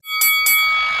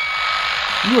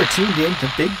You are tuned in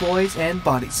to Big Boys and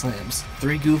Body Slams,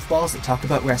 three goofballs that talk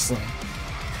about wrestling.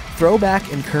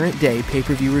 Throwback and current day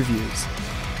pay-per-view reviews.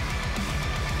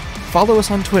 Follow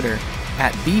us on Twitter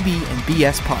at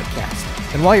BB&BS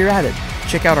Podcast. And while you're at it,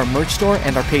 check out our merch store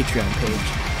and our Patreon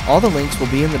page. All the links will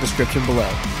be in the description below.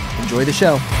 Enjoy the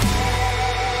show.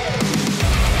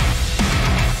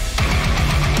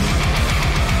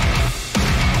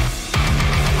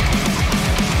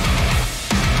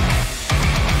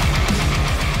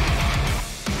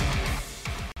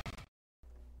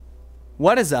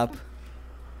 What is up,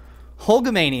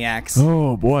 Hulkamaniacs?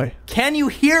 Oh boy. Can you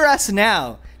hear us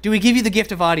now? Do we give you the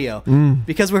gift of audio?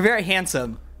 Because we're very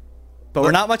handsome, but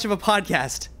we're not much of a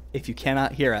podcast if you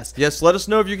cannot hear us. Yes, let us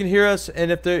know if you can hear us,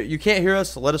 and if you can't hear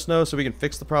us, let us know so we can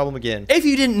fix the problem again. If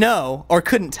you didn't know or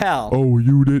couldn't tell, Oh,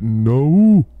 you didn't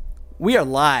know? we are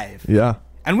live. Yeah.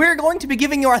 And we're going to be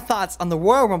giving you our thoughts on the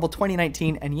Royal Rumble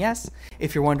 2019. And yes,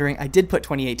 if you're wondering, I did put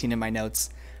 2018 in my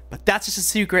notes. But that's just a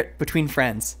secret between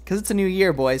friends. Because it's a new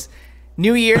year, boys.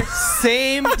 New year,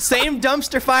 same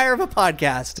dumpster fire of a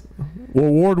podcast.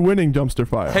 Award-winning dumpster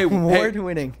fire. Hey,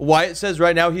 Award-winning. Wyatt says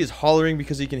right now he is hollering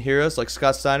because he can hear us like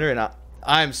Scott Steiner, and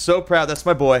I am so proud. That's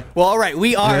my boy. Well, all right,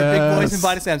 we are Big Boys Yes. and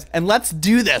Body Slams. And let's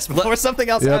do this before something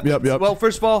else happens. Yep. Well,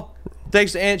 first of all,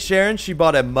 thanks to Aunt Sharon. She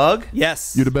bought a mug.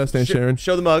 Yes. You the best, Aunt Sharon.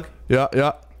 Show the mug.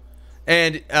 Yeah.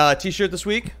 And T-shirt this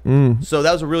week. So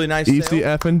that was a really nice sale.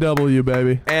 ECF and W,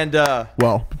 baby. And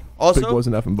Well, also, Big Boys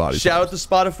and F and Body. shout out to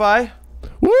Spotify.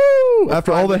 Woo!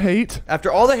 After all the hate,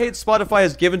 After all the hate Spotify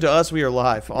has given to us, we are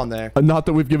live on there. not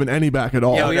that we've given any back at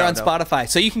all. Yeah, we are on no. Spotify.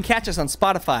 So you can catch us on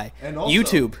Spotify, And also-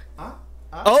 YouTube.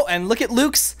 Oh, and look at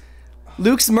Luke's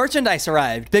merchandise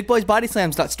arrived.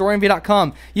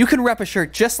 BigBoysBodySlams.storeenvy.com. You can rep a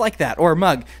shirt just like that, or a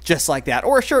mug just like that,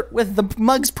 or a shirt with the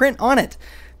mug's print on it.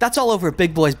 That's all over at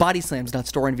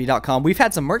BigBoysBodySlams.storeenvy.com. We've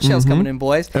had some merch sales coming in,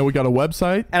 boys. And we got a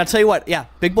website. And I'll tell you what, yeah,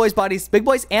 Big Boys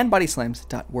and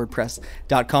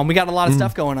Bodyslams.wordpress.com. We got a lot of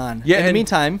stuff going on. Yeah. In the and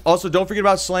meantime, also don't forget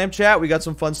about Slam Chat. We got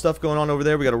some fun stuff going on over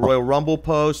there. We got a Royal Rumble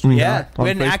post. We yeah, on we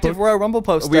had an active Facebook? Royal Rumble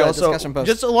post, We also discussion post.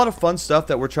 just a lot of fun stuff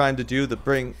that we're trying to do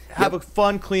to have a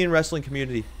fun, clean wrestling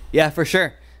community. Yeah, for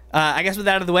sure. I guess with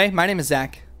that out of the way, my name is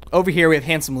Zach. Over here we have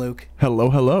Handsome Luke,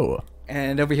 Hello.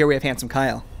 and over here we have Handsome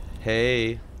Kyle.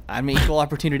 Hey, I'm an equal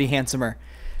opportunity handsomer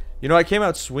you know I came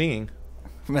out swinging.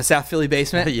 from a South Philly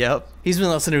basement. Yep. He's been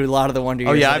listening to a lot of the Wonder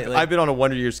Years Oh yeah, lately. I've been on a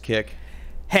Wonder Years kick.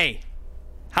 Hey,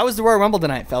 how was the Royal Rumble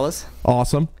tonight, fellas?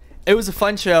 Awesome. It was a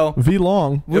fun show. V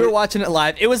long. We were watching it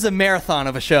live. It was a marathon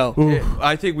of a show.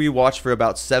 I think we watched for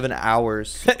about 7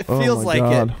 hours. It feels my like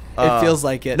God. it. It feels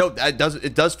like it. No,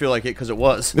 it does feel like it because it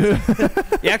was.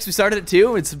 Yeah, 'cause we started at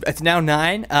 2. It's now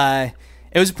 9.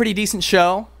 It was a pretty decent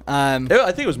show. I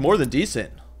think it was more than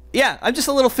decent. Yeah, I'm just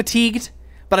a little fatigued,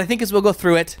 but I think as we'll go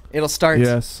through it, it'll start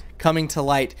Yes. coming to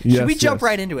light. Should Yes, we jump yes.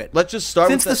 right into it? Let's just start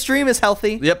Since with the stream is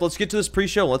healthy. Yep, let's get to this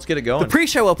pre-show. Let's get it going. The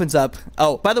pre-show opens up.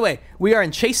 Oh, by the way, we are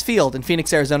in Chase Field in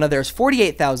Phoenix, Arizona. There's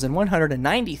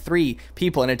 48,193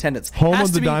 people in attendance. Home Has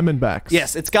of the to be- Diamondbacks.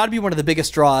 Yes, it's got to be one of the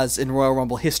biggest draws in Royal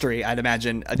Rumble history, I'd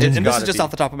imagine. And this is gotta just be.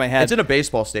 off the top of my head. It's in a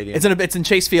baseball stadium. It's in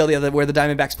Chase Field, yeah, where the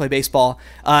Diamondbacks play baseball.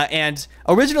 And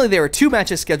originally there were 2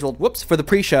 matches scheduled. For the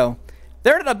pre-show.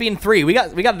 There ended up being 3. We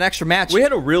got an extra match. We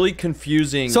had a really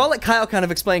confusing. So I'll let Kyle kind of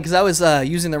explain because I was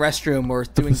using the restroom or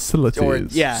doing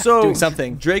facilities. doing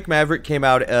something. Drake Maverick came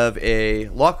out of a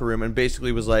locker room and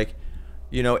basically was like,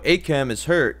 Akam is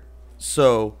hurt,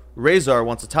 so Razor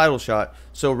wants a title shot.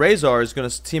 So Razor is going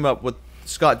to team up with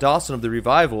Scott Dawson of the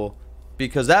Revival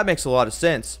because that makes a lot of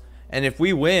sense. And if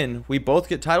we win, we both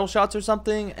get title shots or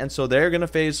something. And so they're going to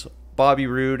face Bobby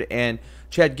Roode and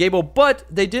Chad Gable, but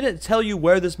they didn't tell you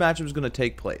where this match was going to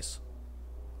take place.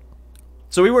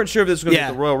 So we weren't sure if this was going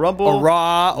to be the Royal Rumble, or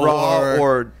Raw,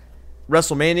 or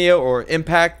WrestleMania, or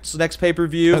Impact's next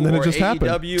pay-per-view, And then or it just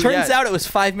happened. AEW. Turns Yeah. out it was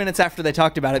 5 minutes after they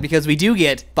talked about it because we do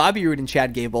get Bobby Roode and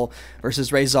Chad Gable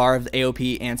versus Razor of the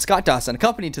AOP and Scott Dawson,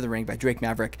 accompanied to the ring by Drake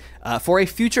Maverick, for a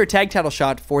future tag title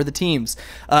shot for the teams.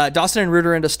 Dawson and Roode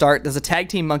are in to start. There's a tag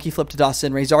team monkey flip to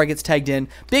Dawson. Razor gets tagged in.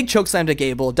 Big chokeslam to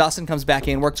Gable. Dawson comes back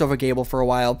in, works over Gable for a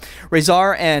while.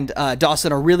 Razor and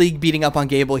Dawson are really beating up on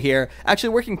Gable here. Actually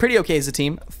working pretty okay as a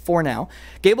team for now.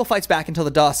 Gable fights back until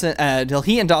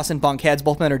he and Dawson bonk heads.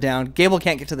 Both men are down. Gable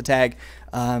can't get to the tag.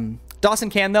 Dawson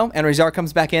can, though, and Razor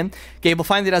comes back in. Gable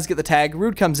finally does get the tag.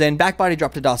 Roode comes in. Back body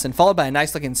drop to Dawson, followed by a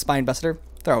nice-looking spine buster.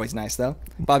 They're always nice, though.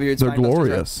 Bobby Roode's They're spine busters are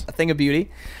glorious. a thing of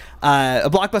beauty. A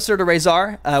blockbuster to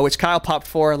Razor, which Kyle popped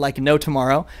for like no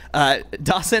tomorrow.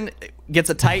 Dawson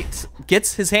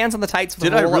gets his hands on the tights with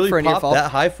Did a I roll up really for a near pop fall.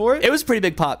 that high for it? It was a pretty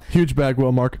big pop. Huge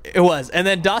Bagwell mark. It was. And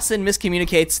then Dawson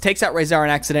miscommunicates, takes out Rezar on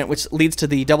accident, which leads to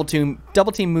the double team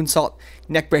moonsault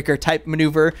neckbreaker type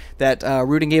maneuver that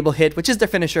Roode and Gable hit, which is their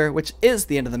finisher, which is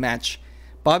the end of the match.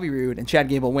 Bobby Roode and Chad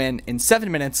Gable win in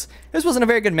 7 minutes. This wasn't a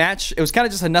very good match. It was kind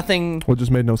of just a nothing. Well, it just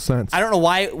made no sense. I don't know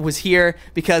why it was here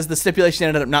because the stipulation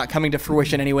ended up not coming to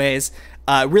fruition anyways.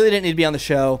 Really didn't need to be on the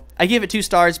show. I gave it 2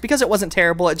 stars because it wasn't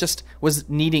terrible. It just was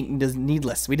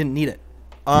needless. We didn't need it.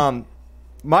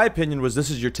 My opinion was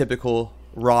this is your typical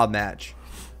Raw match,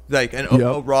 like a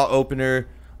Raw opener.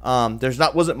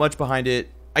 Wasn't much behind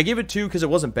it. I gave it 2 because it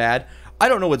wasn't bad. I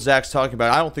don't know what Zach's talking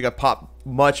about. I don't think I popped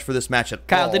much for this match at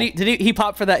Kyle, all. did he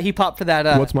pop for that? He popped for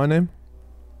that. What's my name?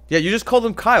 Yeah, you just called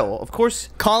him Kyle. Of course.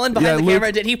 Colin behind the Luke-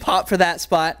 camera? Did he pop for that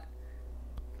spot?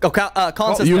 Oh,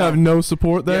 Colin says You no. have no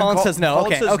support there? Colin says no. Colin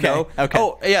Okay, says okay, no. okay.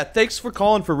 Oh, yeah. Thanks for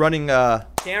Colin for running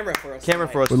Camera for us. camera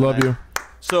for us. We love tonight. you.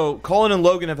 So Colin and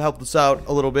Logan have helped us out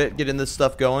a little bit, getting this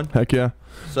stuff going. Heck yeah.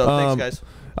 So thanks, guys.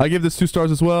 I give this 2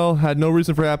 stars as well. Had no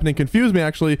reason for it happening. Confused me,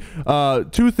 actually.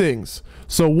 2 things.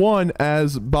 So, one,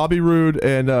 as Bobby Roode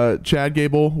and Chad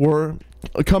Gable were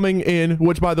coming in,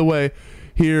 which, by the way,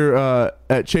 here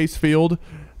at Chase Field,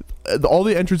 all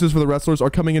the entrances for the wrestlers are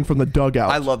coming in from the dugout.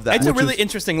 I love that. It's a Which really is-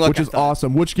 interesting look. which I is thought.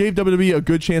 awesome, which gave WWE a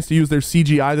good chance to use their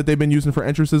CGI that they've been using for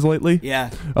entrances lately. Yeah.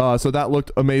 So that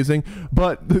looked amazing.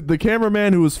 But the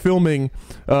cameraman who was filming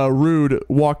Roode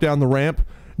walk down the ramp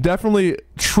definitely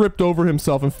tripped over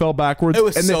himself and fell backwards. It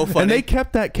was and so they, funny. And they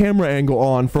kept that camera angle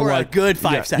on for For a like good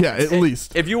 5 yeah, seconds. Yeah, at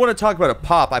least. If you want to talk about a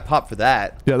pop, I pop for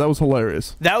that. Yeah, that was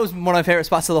hilarious. That was one of my favorite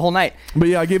spots of the whole night. But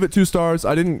yeah, I gave it 2 stars.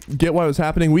 I didn't get why it was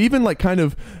happening. We even like kind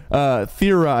of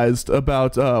theorized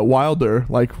about Wilder,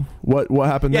 like what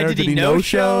happened Yeah, there. did he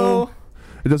no-show?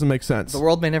 It doesn't make sense. The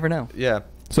world may never know. Yeah.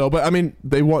 So, but I mean,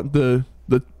 they want the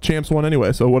champs won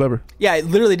anyway, so whatever. Yeah, it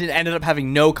literally ended up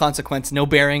having no consequence, no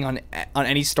bearing on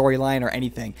any storyline or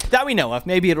anything that we know of.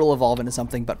 Maybe it'll evolve into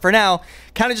something, but for now,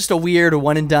 kind of just a weird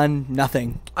one and done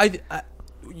nothing.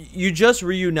 You just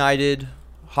reunited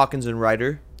Hawkins and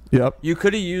Ryder. Yep, You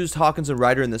could have used Hawkins and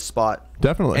Ryder in this spot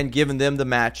definitely. and given them the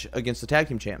match against the tag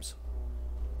team champs,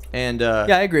 and Yeah,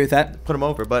 I agree with that. put them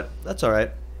over. But that's all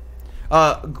right.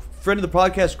 Friend of the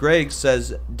podcast, Greg,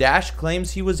 says Dash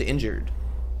claims he was injured.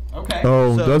 Okay.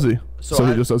 Oh, So- does he? so So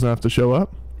he I- just doesn't have to show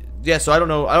up? Yeah, so I don't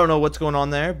know what's going on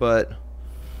there, but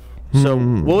so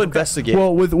we'll investigate.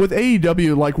 Well, with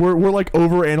AEW, like we're like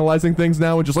over analyzing things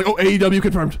now and just like, oh, AEW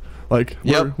confirmed. Like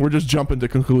Yep. we're just jumping to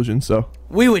conclusions. So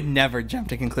We would never jump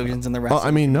to conclusions in the wrestling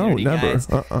I mean, no, community,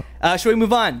 never. guys. Should we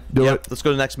move on? Do yep, it. let's go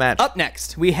to the next match. Up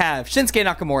next, we have Shinsuke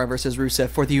Nakamura versus Rusev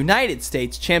for the United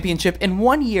States Championship in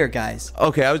 1 year, guys.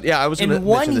 Okay, I was gonna In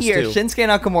 1 mention this year, too. Shinsuke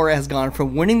Nakamura has gone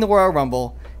from winning the Royal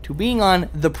Rumble to being on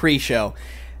the pre-show.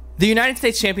 The United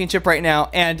States Championship right now,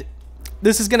 and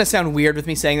this is going to sound weird with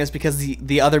me saying this because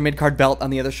the other mid-card belt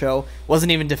on the other show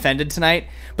wasn't even defended tonight,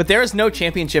 but there is no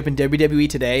championship in WWE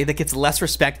today that gets less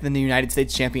respect than the United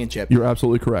States Championship. You're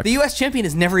absolutely correct. The U.S. champion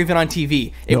is never even on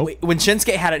TV. Nope. When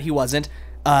Shinsuke had it, he wasn't.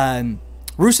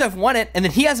 Rusev won it, and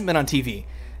then he hasn't been on TV.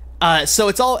 So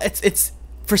it's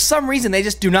for some reason they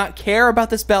just do not care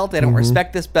about this belt. They don't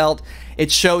respect this belt.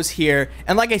 It shows here,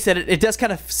 and like I said, it does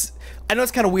kind of. I know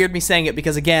it's kind of weird me saying it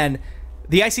because again,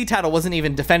 the IC title wasn't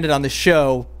even defended on the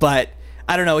show, but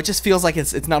I don't know. It just feels like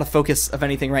it's not a focus of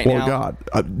anything right Well, now.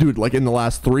 God, dude, like in the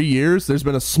last 3 years, there's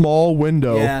been a small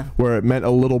window Yeah. where it meant a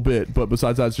little bit, but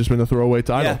besides that, it's just been a throwaway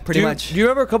title. Yeah, pretty much. Do you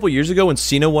remember a couple years ago when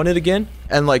Cena won it again?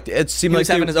 And like it seemed He like was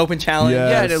having his open challenge. Yeah.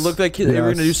 yeah, and it looked like they were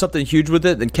going to do something huge with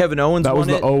it. And Kevin Owens That was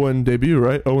won the it. Owen debut,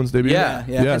 right? Owen's debut. Yeah,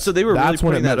 yeah. Yes. And so they were really That's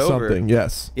when it putting that meant over. something.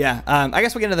 Yes. Yeah, I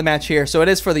guess we'll get into the match here. So it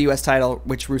is for the U.S. title,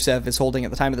 which Rusev is holding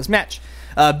at the time of this match.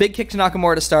 Big kick to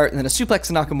Nakamura to start, and then a suplex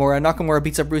to Nakamura. Nakamura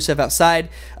beats up Rusev outside,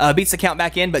 beats the count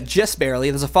back in, but just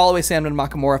barely. There's a fall-away slam to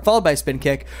Nakamura, followed by a spin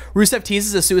kick. Rusev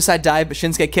teases a suicide dive, but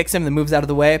Shinsuke kicks him and then moves out of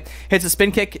the way. Hits a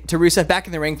spin kick to Rusev back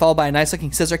in the ring, followed by a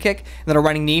nice-looking scissor kick, and then a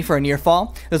running knee for a near fall.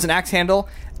 There's an axe handle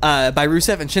by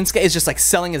Rusev, and Shinsuke is just like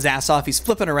selling his ass off. He's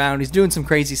flipping around. He's doing some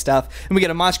crazy stuff. And we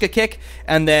get a Machka kick,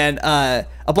 and then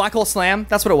a black hole slam.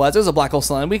 That's what it was. It was a black hole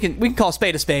slam. We can call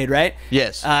spade a spade, right?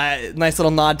 Yes. Nice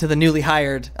little nod to the newly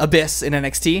hired Abyss in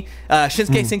NXT.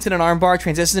 Shinsuke sinks in an armbar,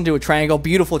 transitions into a triangle.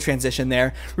 Beautiful transition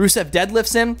there. Rusev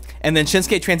deadlifts him, and then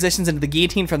Shinsuke transitions into the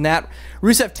guillotine from that.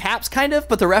 Rusev taps kind of,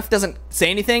 but the ref doesn't say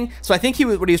anything. So I think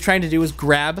what he was trying to do was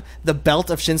grab the belt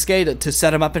of Shinsuke to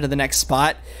set him up into the next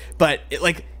spot. But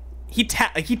he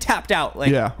tapped out. Like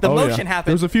Yeah. the Oh, motion yeah.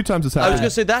 happened. There was a few times it's I was happened. gonna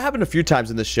say that happened a few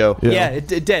times in this show. Yeah. Yeah,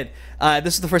 it did.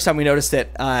 This is the first time we noticed it.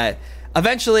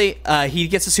 Eventually, he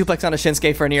gets a suplex on a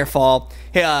Shinsuke for a near fall.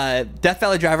 Death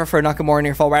Valley Driver for a Nakamura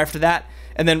near fall right after that.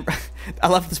 And then I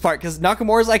love this part because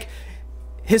Nakamura's like,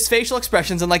 his facial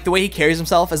expressions and like the way he carries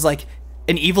himself is like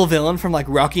an evil villain from like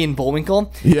Rocky and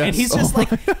Bullwinkle. Yes. And he's just Oh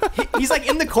like, he's like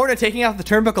in the corner taking off the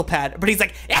turnbuckle pad, but he's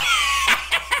like,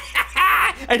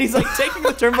 and he's like taking the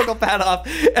turnbuckle pad off,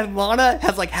 and Lana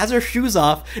has her shoes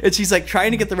off, and she's like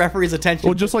trying to get the referee's attention.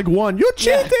 Well, just like one, you're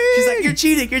cheating. Yeah. She's like,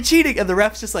 you're cheating, and the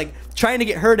ref's just like trying to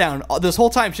get her down. This whole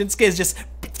time, Shinsuke is just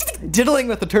diddling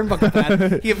with the turnbuckle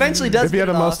pad. He eventually does. If he get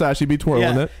had a it off. mustache, he'd be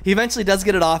twirling it. He eventually does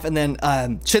get it off, and then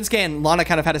Shinsuke and Lana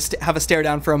kind of had have a stare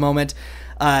down for a moment.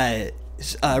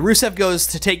 Rusev goes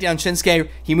to take down Shinsuke.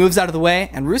 He moves out of the way,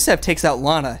 and Rusev takes out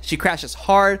Lana. She crashes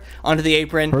hard onto the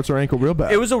apron. Hurts her ankle real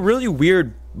bad. It was a really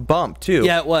weird bump too.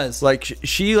 Yeah, it was. Like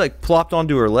she like plopped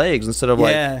onto her legs instead of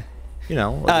like Yeah. you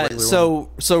know. like a regular one.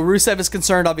 So Rusev is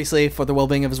concerned, obviously, for the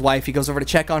well-being of his wife. He goes over to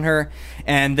check on her,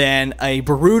 and then a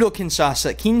brutal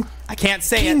Kinshasa. I can't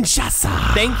say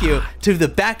Kinshasa. it. Thank you. To the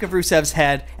back of Rusev's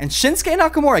head, and Shinsuke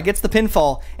Nakamura gets the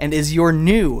pinfall and is your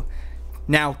new,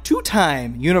 now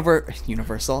two-time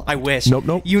Universal. I wish.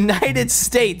 Nope. United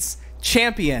States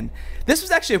champion. This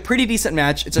was actually a pretty decent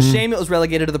match. It's a shame it was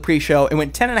relegated to the pre-show. It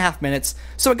went 10.5 minutes,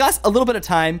 so it got a little bit of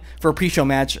time for a pre-show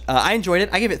match. I enjoyed it.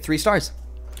 I gave it 3 stars.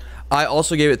 I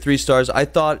also gave it 3 stars. I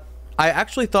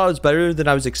actually thought it was better than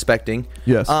I was expecting.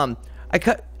 Yes. I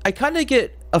kind of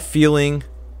get a feeling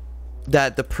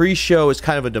that the pre-show is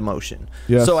kind of a demotion.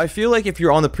 Yes. So I feel like if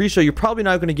you're on the pre-show, you're probably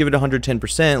not going to give it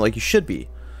 110% like you should be,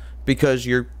 because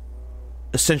you're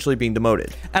essentially being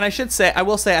demoted. And I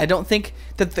will say, I don't think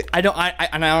that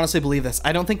and I honestly believe this.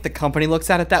 I don't think the company looks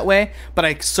at it that way, but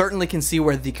I certainly can see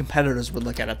where the competitors would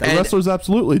look at it that The way. wrestlers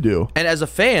absolutely do. And as a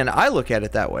fan, I look at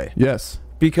it that way. Yes.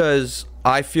 Because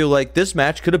I feel like this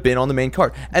match could have been on the main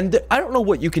card. And I don't know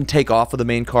what you can take off of the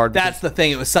main card. That's the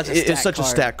thing. It was such a stacked It's such a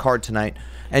card. stacked card tonight.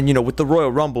 And, you know, with the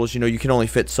Royal Rumbles, you know, you can only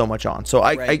fit so much on. So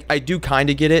Right. I do kind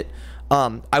of get it.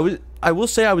 I will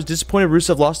say I was disappointed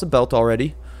Rusev lost the belt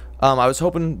already. I was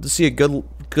hoping to see a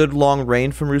good long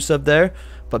reign from Rusev there.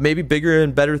 But maybe bigger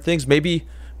and better things. Maybe,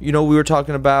 you know, we were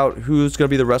talking about who's going to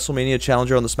be the WrestleMania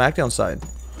challenger on the SmackDown side.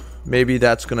 Maybe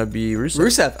that's going to be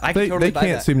Rusev. I can They totally buy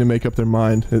can't that. seem to make up their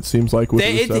mind, it seems like, with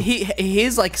Rusev.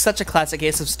 He's like such a classic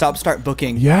case of stop-start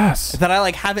booking. Yes. That I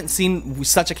like haven't seen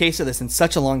such a case of this in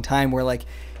such a long time, where like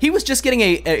he was just getting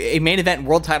a main event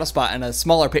world title spot in a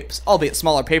smaller, albeit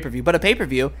smaller pay-per-view, but a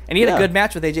pay-per-view, and he had a good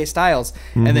match with AJ Styles,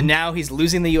 and then now he's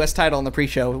losing the U.S. title in the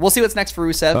pre-show. We'll see what's next for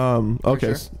Rusev. Okay,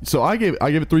 sure. so I gave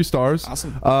it 3 stars.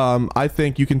 Awesome. I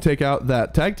think you can take out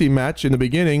that tag team match in the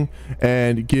beginning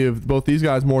and give both these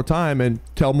guys more time and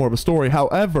tell more of a story.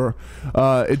 However,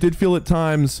 it did feel at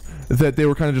times that they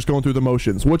were kind of just going through the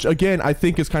motions, which again I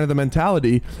think is kind of the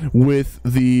mentality with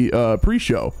the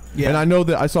pre-show. Yeah. And I know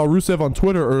that I saw Rusev on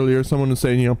Twitter earlier. Someone was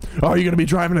saying, you know, oh, are you going to be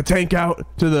driving a tank out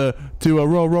to a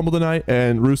Royal Rumble tonight?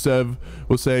 And Rusev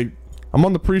was saying, I'm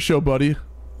on the pre-show, buddy.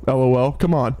 LOL.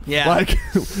 Come on. Yeah. Like,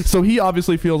 so he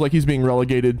obviously feels like he's being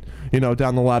relegated, you know,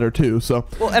 down the ladder too. So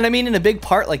Well, and I mean, in a big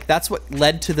part, like that's what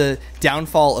led to the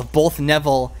downfall of both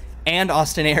Neville and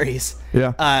Austin Aries.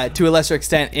 Yeah. To a lesser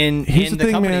extent in Here's the the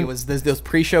thing, company man. was those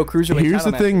pre-show cruiserweight. here's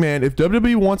the title thing, man. If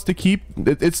WWE wants to keep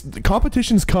it's the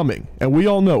competition's coming, and we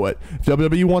all know it. If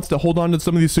WWE wants to hold on to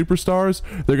some of these superstars,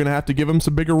 they're gonna have to give them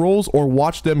some bigger roles or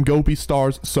watch them go be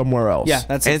stars somewhere else. Yeah,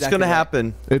 that's And exactly it's going to right.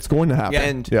 happen. it's going to happen. Yeah.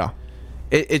 And yeah.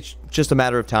 It's just a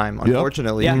matter of time,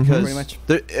 unfortunately, Yeah, because pretty much.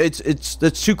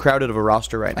 it's too crowded of a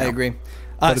roster right now. I agree.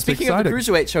 it's Speaking of the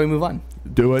exciting. cruiserweight, shall we move on?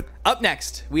 Do it. Up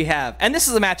next, we have, and this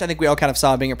is a match I think we all kind of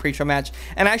saw being a pre-show match.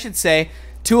 And I should say,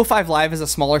 205 Live is a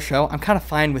smaller show. I'm kind of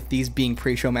fine with these being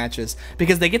pre-show matches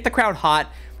because they get the crowd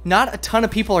hot. Not a ton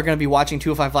of people are going to be watching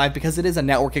 205 Live because it is a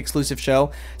network exclusive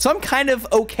show. So I'm kind of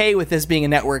okay with this being a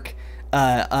network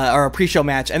or a pre-show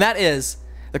match. And that is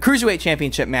the Cruiserweight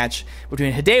Championship match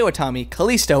between Hideo Itami,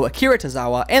 Kalisto, Akira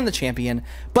Tozawa, and the champion,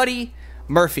 Buddy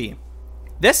Murphy.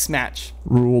 This match,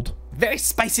 Ruled. very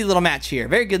spicy little match here.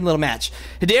 Very good little match.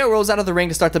 Hideo rolls out of the ring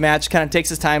to start the match, kind of takes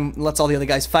his time, lets all the other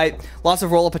guys fight. Lots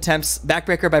of roll-up attempts.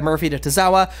 Backbreaker by Murphy to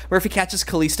Tozawa. Murphy catches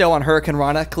Kalisto on Hurricane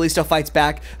Rana. Kalisto fights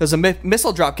back. There's a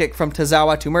missile dropkick from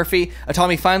Tozawa to Murphy.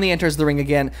 Itami finally enters the ring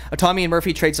again. Itami and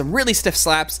Murphy trade some really stiff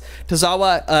slaps.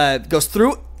 Tozawa goes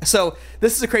through. So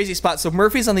this is a crazy spot. So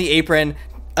Murphy's on the apron.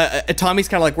 Itami's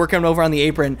kind of like working over on the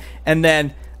apron. And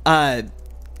then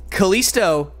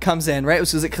Kalisto comes in, right?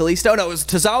 Was it Kalisto? No, it was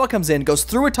Tozawa comes in, goes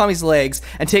through Atami's legs,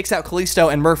 and takes out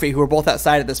Kalisto and Murphy, who are both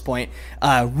outside at this point.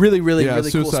 Really cool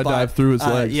spot. Suicide dive through his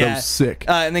legs. Yeah. That was sick.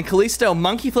 And then Kalisto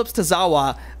monkey flips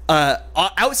Tozawa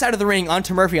outside of the ring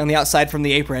onto Murphy on the outside from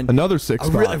the apron. Another sick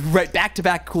spot. Right,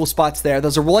 back-to-back cool spots there.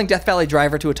 There's a rolling Death Valley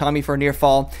driver to Atami for a near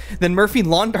fall. Then Murphy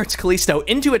lawn darts Kalisto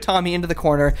into Atami into the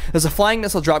corner. There's a flying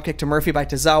missile dropkick to Murphy by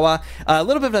Tozawa. A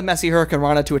little bit of a messy Hurricane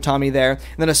Rana to Atami there.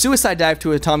 And then a suicide dive to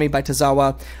Atami by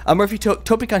Tozawa. Murphy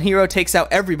Topicon Hero takes out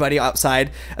everybody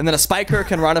outside. And then a spike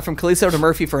Hurricane Rana from Kalisto to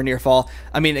Murphy for a near fall.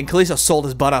 I mean, and Kalisto sold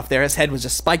his butt off there. His head was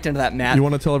just spiked into that mat. You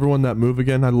want to tell everyone that move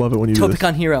again? I love it when you do this.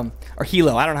 Topicon Hero, or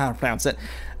Hilo, I don't know how to pronounce it.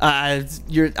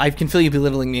 I can feel you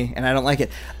belittling me, and I don't like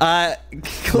it.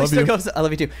 Kalisto goes. I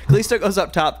love you too. Kalisto goes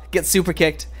up top, gets super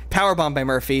kicked, powerbomb by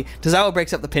Murphy. Tozawa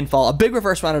breaks up the pinfall. A big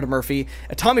reverse runner to Murphy.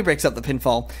 Atami breaks up the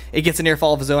pinfall. It gets a near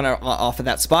fall of his own off of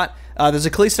that spot. There's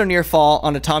a Kalisto near fall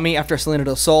on Atami after Selena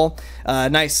del Sol.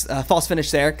 Nice false finish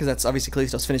there, because that's obviously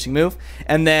Kalisto's finishing move.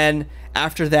 And then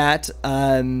after that,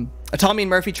 Atami and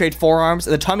Murphy trade forearms,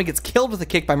 and then Atami gets killed with a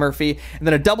kick by Murphy, and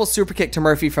then a double super kick to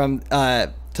Murphy from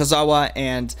Tozawa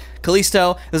and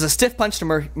Kalisto. There's a stiff punch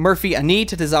to Murphy, a knee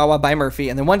to Tozawa by Murphy,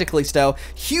 and then one to Kalisto.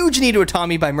 Huge knee to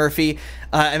Atami by Murphy,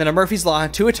 and then a Murphy's Law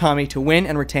to Atami to win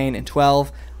and retain in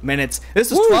 12 minutes.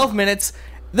 This was 12 minutes.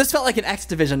 This felt like an X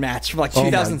Division match from like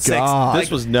 2006. God.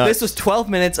 This was nuts. This was 12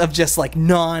 minutes of just like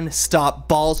non-stop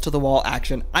balls to the wall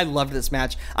action. I loved this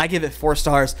match. I give it 4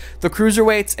 stars. The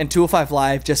Cruiserweights and 205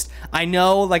 Live just, I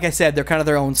know, like I said, they're kind of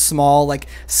their own small, like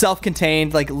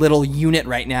self-contained, like little unit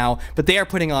right now, but they are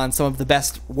putting on some of the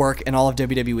best work in all of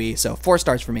WWE. So 4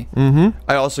 stars for me.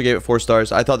 I also gave it 4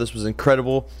 stars. I thought this was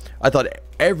incredible. I thought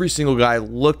every single guy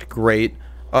looked great.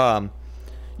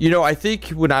 You know, I think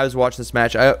when I was watching this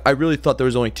match, I really thought there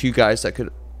was only 2 guys that could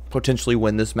potentially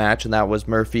win this match, and that was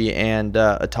Murphy and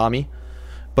Atami.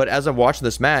 But as I'm watching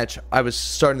this match, I was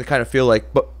starting to kind of feel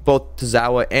like both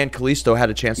Tozawa and Kalisto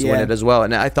had a chance to win it as well.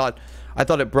 And I thought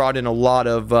it brought in a lot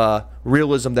of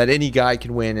realism that any guy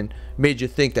can win, and made you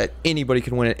think that anybody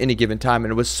can win at any given time.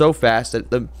 And it was so fast that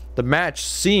the match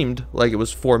seemed like it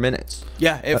was 4 minutes.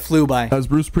 Yeah, it flew by. As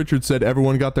Bruce Pritchard said,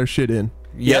 everyone got their shit in.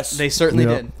 Yes, they certainly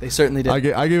did. They certainly did.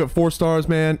 I gave it 4 stars,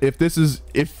 man.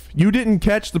 If you didn't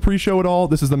catch the pre-show at all,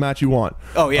 this is the match you want.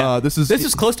 Oh yeah, this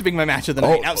is close to being my match of the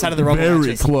night outside of the Rumble matches.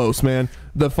 Very close, man.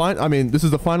 This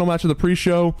is the final match of the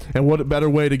pre-show, and what a better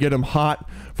way to get him hot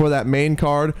for that main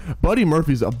card. Buddy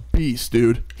Murphy's a beast,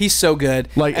 dude. He's so good.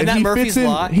 Like, and that he Murphy's fits in,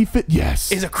 Law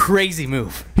is a crazy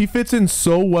move. He fits in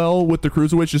so well with the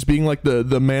Cruiserweights, just being like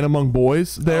the man among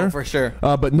boys there. Oh, for sure.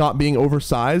 But not being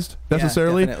oversized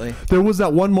necessarily. Definitely. There was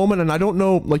that one moment, and I don't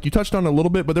know, like you touched on it a little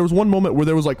bit, but there was one moment where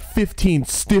there was like 15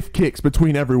 stiff kicks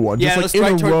between everyone. Yeah, just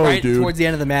like in a row, dude. Towards the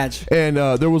end of the match. And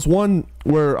there was one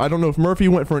where I don't know if Murphy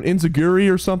went for an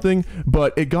enziguri or something,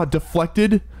 but it got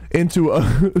deflected into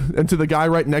the guy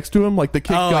right next to him. Like the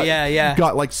kick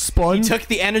got like spun. He took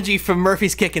the energy from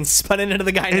Murphy's kick and spun it into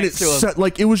the guy next to him. Set,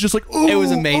 like it was just like, ooh, it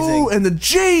was amazing. Ooh, and then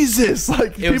Jesus,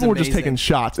 like people were just amazing. taking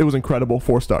shots. It was incredible.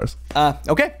 4 stars.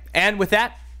 Okay, and with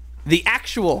that, the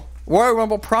actual Royal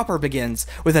Rumble proper begins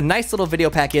with a nice little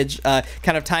video package,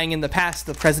 kind of tying in the past,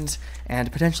 the present,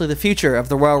 and potentially the future of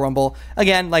the Royal Rumble.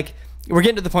 Again, like we're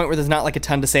getting to the point where there's not like a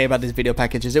ton to say about these video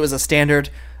packages. It was a standard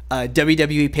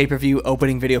WWE pay-per-view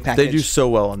opening video package. They do so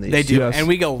well on these. They do, Yes, and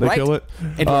we go they right kill it.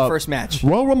 into our first match.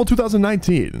 Royal Rumble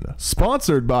 2019,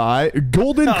 sponsored by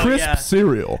Golden Crisp yeah.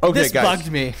 cereal. Okay, This guys.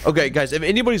 bugged me. Okay, guys, if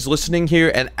anybody's listening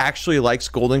here and actually likes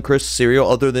Golden Crisp cereal,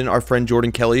 other than our friend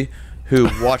Jordan Kelly, who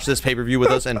watched this pay-per-view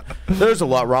with us, and there's a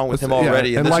lot wrong with him already.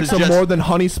 Yeah, and this like is some just- more than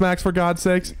Honey Smacks, for God's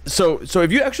sakes. So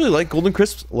if you actually like Golden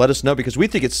Crisps, let us know, because we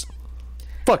think it's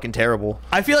fucking terrible.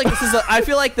 I feel like this is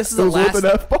a It was last. with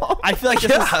an F-bomb. I feel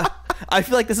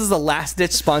like this is a last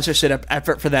ditch sponsorship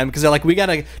effort for them, because they're like, we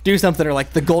gotta do something, or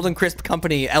like the Golden Crisp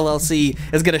Company LLC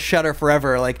is gonna shutter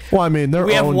forever. Like, Well, I mean,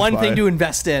 we have one thing to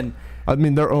invest in. I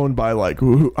mean, they're owned by like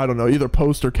I don't know, either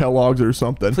Post or Kellogg's or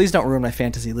something. Please don't ruin my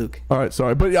fantasy, Luke. All right,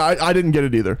 sorry, but yeah, I didn't get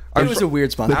it either. It was a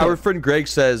weird sponsor. Our friend Greg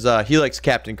says he likes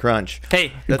Captain Crunch.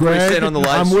 Hey, That's what he Greg, said on the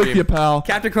live I'm stream. with you, pal.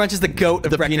 Captain Crunch is the goat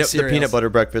of breakfast the cereals. peanut butter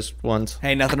breakfast ones.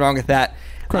 Hey, nothing wrong with that.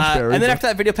 Crunch berries, and then yeah. after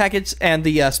that video package and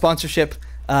the sponsorship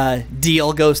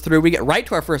deal goes through, we get right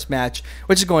to our first match,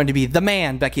 which is going to be the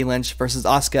man, Becky Lynch, versus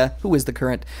Asuka, who is the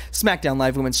current SmackDown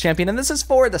Live Women's Champion. And this is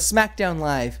for the SmackDown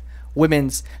Live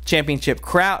Women's Championship.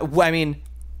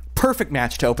 Perfect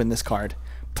match to open this card.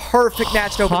 Perfect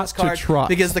match to open Hot this to card trot.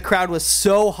 because the crowd was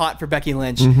so hot for Becky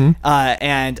Lynch,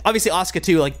 and obviously Asuka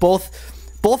too. Like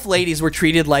both both ladies were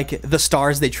treated like the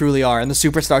stars they truly are and the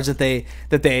superstars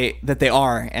that they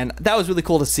are, and that was really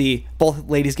cool to see. Both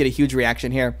ladies get a huge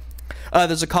reaction here.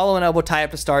 There's a collar and elbow tie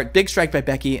up to start. Big strike by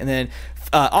Becky, and then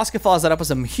Asuka follows that up with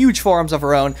some huge forearms of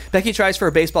her own. Becky tries for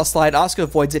a baseball slide. Asuka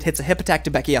avoids it, hits a hip attack to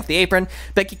Becky off the apron.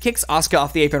 Becky kicks Asuka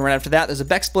off the apron right after that. There's a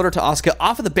Beck splitter to Asuka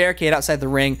off of the barricade outside the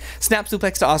ring. Snap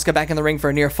suplex to Asuka back in the ring for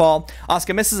a near fall.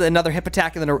 Asuka misses another hip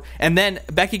attack, and then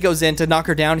Becky goes in to knock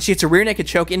her down. She hits a rear naked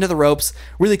choke into the ropes.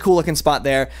 Really cool looking spot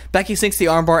there. Becky sinks the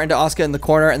armbar into Asuka in the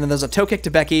corner, and then there's a toe kick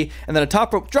to Becky, and then a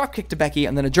top rope drop kick to Becky,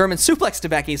 and then a German suplex to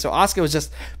Becky. So Asuka was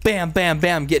just bam, bam,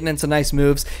 bam, getting in some nice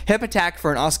moves. Hip attack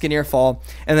for an Asuka near fall,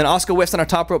 and then Asuka whiffs on a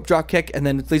top rope drop kick, and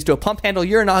then it leads to a pump handle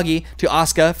Uranagi to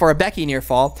Asuka for a Becky near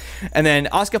fall. And then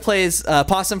Asuka plays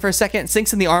possum for a second,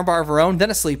 sinks in the armbar of her own,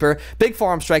 then a sleeper. Big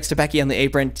forearm strikes to Becky on the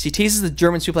apron. She teases the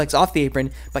German suplex off the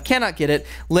apron, but cannot get it.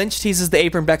 Lynch teases the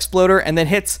apron Beck exploder, and then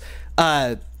hits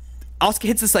Asuka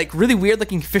hits this like really weird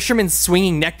looking fisherman's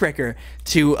swinging neckbreaker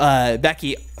to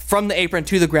Becky from the apron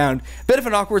to the ground. Bit of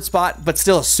an awkward spot, but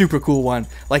still a super cool one.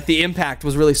 Like, the impact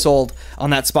was really sold on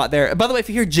that spot there. By the way, if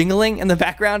you hear jingling in the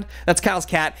background, that's Kyle's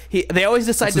cat. They always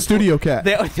decide to studio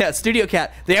cat. Studio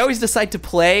cat. They always decide to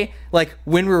play like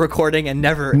when we're recording and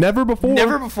never before.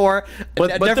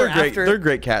 But never they're great. after. They're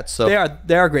great cats. So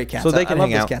they are great cats. So they can I love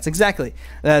hang those out. cats. Exactly.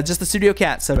 Just the studio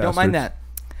cat. So don't mind that.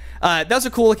 That was a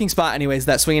cool looking spot anyways,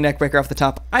 that swinging neck breaker off the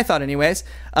top, I thought anyways.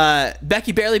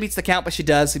 Becky barely beats the count, but she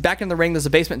does. Back in the ring, there's a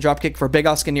basement dropkick for a big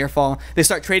Asuka near fall. They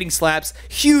start trading slaps.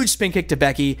 Huge spin kick to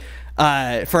Becky for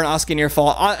an Asuka near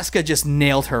fall. Asuka just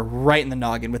nailed her right in the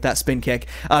noggin with that spin kick.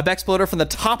 Beck exploder from the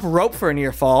top rope for a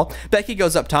near fall. Becky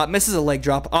goes up top, misses a leg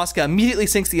drop. Asuka immediately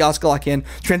sinks the Asuka lock in,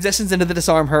 transitions into the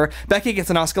disarm her. Becky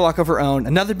gets an Asuka lock of her own.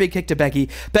 Another big kick to Becky.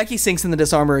 Becky sinks in the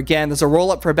disarmer again. There's a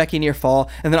roll up for a Becky near fall,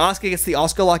 and then Asuka gets the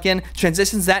Asuka lock in,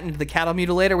 transitions that into the cattle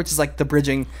mutilator, which is like the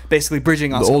bridging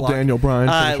Asuka the old lock. Daniel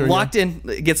Bryan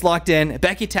finisher, Gets locked in.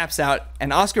 Becky taps out,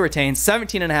 and Asuka retains.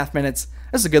 17 and a half minutes.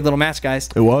 This is a good little match, guys.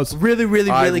 It was. Really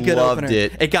good loved opener.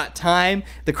 it. It got time.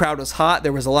 The crowd was hot.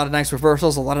 There was a lot of nice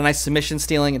reversals, a lot of nice submission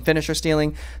stealing and finisher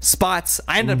stealing spots.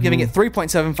 I ended up giving it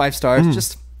 3.75 stars.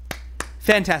 Just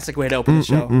fantastic way to open the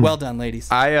show. Well done, ladies.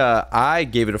 I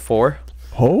gave it a 4.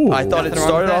 Oh, I thought it Nothing wrong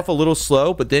started with that. off a little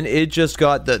slow, but then it just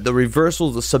got the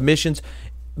reversals, the submissions.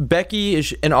 Becky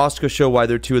and Asuka show why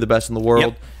they're two of the best in the world.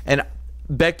 Yep. And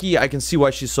Becky, I can see why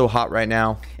she's so hot right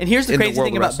now. And here's the in crazy world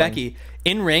thing of about wrestling. Becky.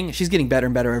 In ring, she's getting better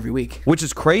and better every week. Which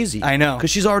is crazy. I know.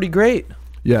 Because she's already great.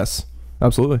 yes,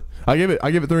 absolutely. I gave it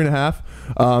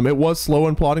 3.5. It was slow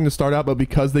and plotting to start out, but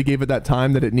because they gave it that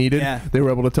time that it needed, Yeah. they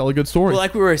were able to tell a good story. Well,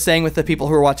 like we were saying with the people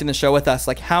who were watching the show with us,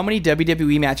 like how many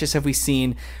WWE matches have we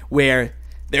seen where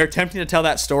they're attempting to tell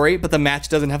that story, but the match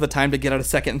doesn't have the time to get out of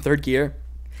second and third gear?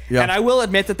 Yeah. And I will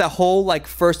admit that the whole like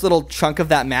first little chunk of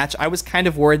that match, I was kind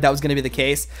of worried that was going to be the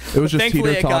case. It was But just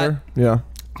teeter-totter. Yeah.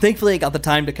 Thankfully, it got the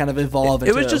time to kind of evolve.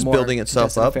 It was into just a more building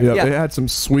itself contested up. affair. Yeah, they had some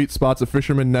sweet spots. A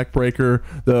fisherman neck breaker,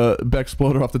 the Beck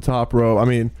exploder off the top row. I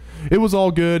mean, it was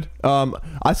all good.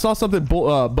 I saw something,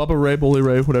 Bubba Ray, Bully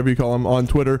Ray, whatever you call him, on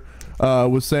Twitter,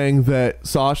 was saying that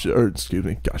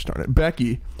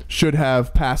Becky should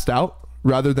have passed out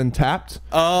rather than tapped.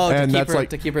 Oh, to and keep that's her- like,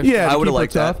 to keep her- yeah, I to would've keep her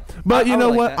liked that. tough. But you I know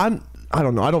would what? like that. I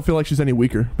don't know. I don't feel like she's any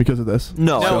weaker because of this.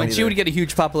 No, I No, don't and she either. would get a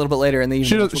huge pop a little bit later in the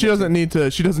evening. She doesn't need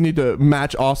to. She doesn't need to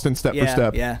match Austin step for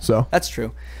step. Yeah, So that's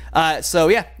true. So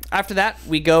yeah, after that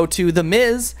we go to The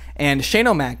Miz and Shane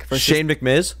O'Mac versus Shane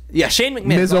McMiz. Yeah, Shane McMahon.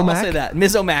 Miz I'll O'Mac? say that.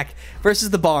 Miz O'Mac versus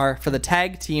The Bar for the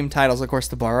tag team titles. Of course,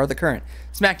 The Bar are the current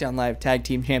SmackDown Live tag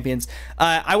team champions.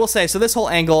 I will say, so this whole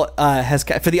angle has,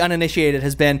 for the uninitiated,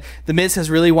 has been The Miz has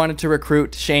really wanted to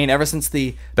recruit Shane ever since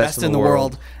the Best in the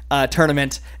World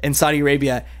tournament in Saudi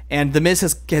Arabia. And The Miz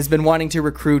has been wanting to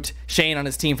recruit Shane on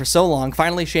his team for so long.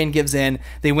 Finally, Shane gives in.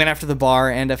 They went after The Bar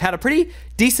and have had a pretty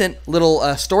decent little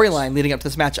storyline leading up to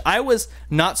this match. I was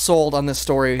not sold on this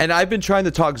story. And I've been trying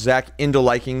to talk Zach into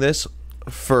liking this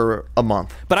for a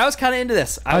month. But I was kind of into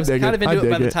this. I was dig kind it. of I into it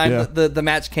by dig the it, time yeah. the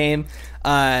match came.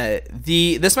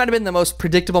 This might have been the most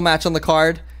predictable match on the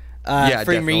card. Yeah,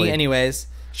 for me, definitely. anyways.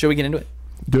 Should we get into it?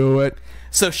 do it.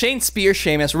 So Shane spears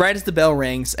Sheamus right as the bell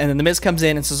rings, and then The Miz comes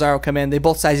in and Cesaro come in. They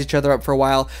both size each other up for a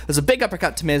while. There's a big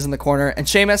uppercut to Miz in the corner, and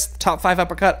Sheamus, top 5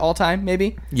 uppercut all time,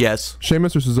 maybe? Yes.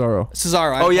 Sheamus or Cesaro?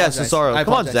 Cesaro. I Oh, yeah, apologize. Cesaro. I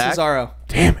Come on, apologize. Zach. Cesaro.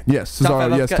 Damn it. Yes, Top Cesaro.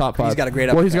 five Yes, uppercut? top 5. He's got a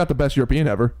great Well, he's uppercut. got the best European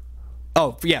ever.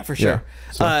 Oh, yeah, for sure.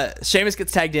 so- Sheamus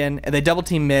gets tagged in, and they double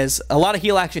team Miz. A lot of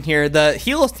heel action here. The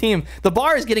heels team, The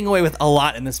Bar is getting away with a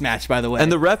lot in this match, by the way. And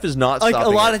the ref is not like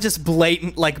stopping a lot it. of just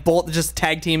blatant, like both just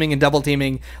tag teaming and double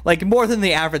teaming, like more than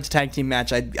the average tag team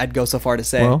match. I'd go so far to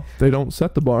say. Well, they don't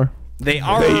set the bar. They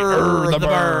are the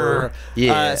bar.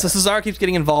 Yeah. So Cesaro keeps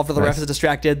getting involved while the ref is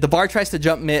distracted. The bar tries to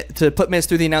to put Miz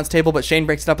through the announce table, but Shane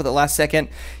breaks it up at the last second.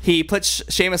 He puts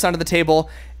Sheamus onto the table,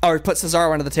 or puts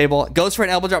Cesaro onto the table, goes for an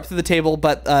elbow drop through the table,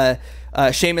 but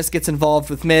Sheamus gets involved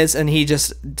with Miz, and he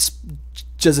just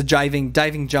does a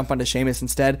diving jump onto Sheamus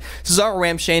instead. Cesaro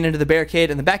rams Shane into the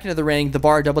barricade and then back into the ring. The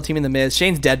bar double teaming the Miz.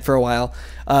 Shane's dead for a while.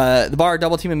 The bar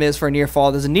double teaming Miz for a near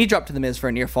fall. There's a knee drop to the Miz for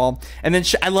a near fall. And then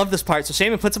I love this part. So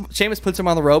Sheamus puts him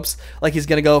on the ropes like he's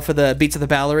gonna go for the beats of the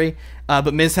Ballery.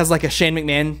 But Miz has like a Shane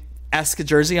McMahon-esque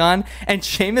jersey on, and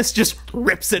Sheamus just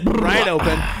rips it right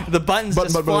open. The buttons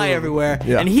just fly everywhere,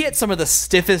 and he hit some of the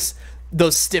stiffest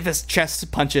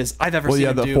chest punches I've ever seen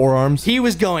him do. The forearms. He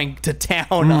was going to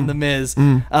town on the Miz.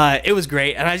 It was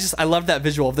great, and I love that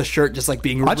visual of the shirt just like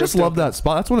being ripped. I just love that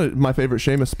spot. That's one of my favorite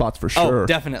Sheamus spots for sure. Oh,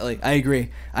 definitely. I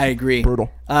agree.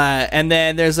 Brutal. And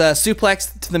then there's a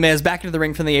suplex to the Miz back into the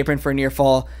ring from the apron for a near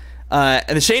fall. And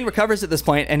then Shane recovers at this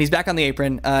point, and he's back on the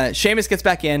apron. Sheamus gets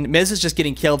back in. Miz is just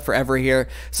getting killed forever here.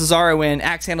 Cesaro in.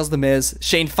 Axe handles the Miz.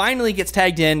 Shane finally gets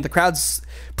tagged in. The crowd's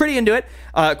pretty into it.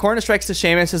 Corner strikes to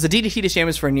Sheamus. There's a DDT to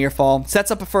Sheamus for a near fall.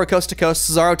 Sets up for a coast to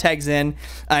coast. Cesaro tags in,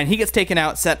 and he gets taken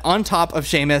out, set on top of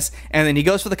Sheamus, and then he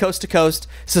goes for the coast to coast.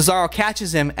 Cesaro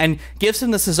catches him and gives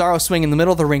him the Cesaro swing in the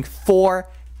middle of the ring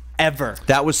forever.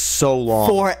 That was so long.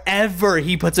 Forever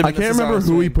he puts him in the I can't Cesaro remember who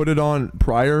swing. he put it on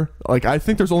prior. Like, I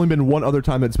think there's only been one other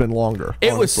time it's been longer.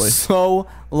 It honestly. was so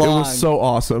long. It was so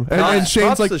awesome. And Shane's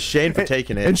props like, to Shane for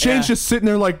taking it. And Shane's just sitting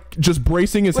there like just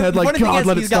bracing his head, The like, funny thing God, is,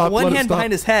 let it he's stop. got one let it hand stop.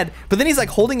 behind his head, but then he's like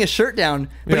holding his shirt down,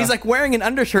 but Yeah. he's like wearing an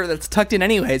undershirt that's tucked in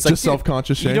anyway. It's like, Just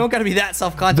self-conscious You Shane. don't got to be that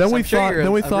self-conscious. Then we I'm sure thought, you're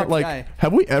then we a thought ripped like, guy.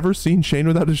 have we ever seen Shane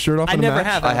without his shirt off I in a never match?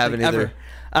 have. I don't haven't think, either. ever.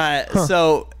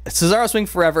 So Cesaro swing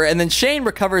forever, and then Shane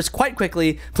recovers quite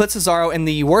quickly, puts Cesaro in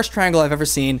the worst triangle I've ever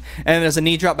seen, and there's a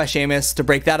knee drop by Sheamus to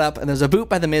break that up, and there's a boot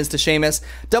by the Miz to Sheamus,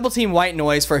 double team White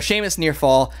Noise for a Sheamus near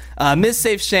fall. Miz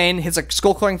saves Shane, hits a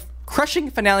skull crushing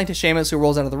finale to Sheamus, who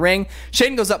rolls out of the ring.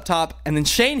 Shane goes up top, and then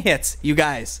Shane hits you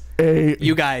guys.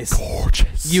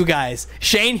 Gorgeous. You guys.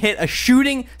 Shane hit a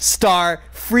shooting star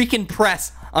freaking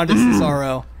press onto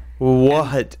Cesaro.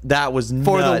 What? That was nuts.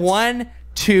 For the 1,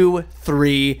 2,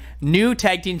 3 new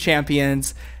tag team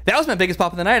champions. That was my biggest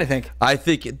pop of the night, I think. I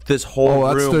think this whole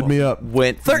that room stood me up.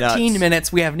 went 13 nuts.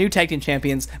 minutes. We have new tag team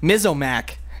champions.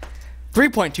 Mizomac.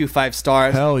 3.25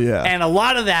 stars. Hell yeah. And a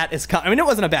lot of that is I mean, it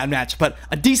wasn't a bad match, but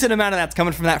a decent amount of that's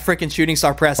coming from that freaking shooting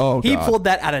star press. Oh, he God. pulled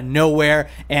that out of nowhere,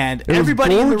 and was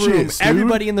everybody in the room, gorgeous, dude.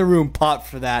 everybody in the room popped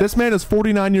for that. This man is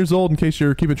 49 years old, in case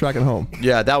you're keeping track at home.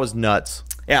 Yeah, that was nuts.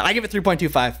 Yeah, I give it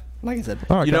 3.25. Like I said.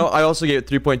 All right, You know, I also gave it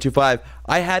 3.25.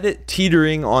 I had it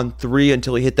teetering on 3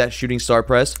 until he hit that shooting star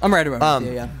press. I'm right around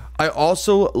with you, yeah. I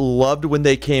also loved when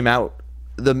they came out.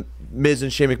 The Miz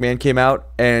and Shane McMahon came out,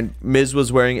 and Miz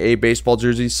was wearing a baseball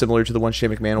jersey similar to the one Shane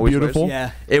McMahon always Beautiful. wears.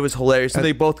 Yeah. It was hilarious. So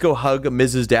they both go hug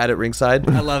Miz's dad at ringside.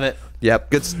 I love it.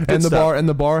 Yep, good and the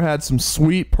stuff. bar had some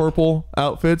sweet purple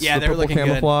outfits. Yeah, the they were purple looking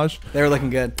camouflage. good. They were looking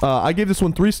good. I gave this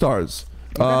one 3 stars.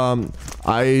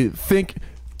 I think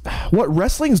what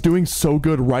wrestling is doing so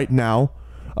good right now,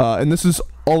 and this is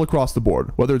all across the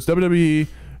board, whether it's WWE,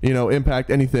 Impact,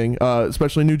 anything,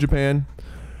 especially New Japan.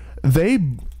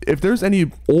 If there's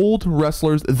any old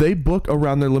wrestlers, they book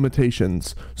around their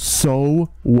limitations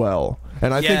so well.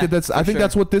 And I think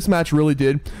that's what this match really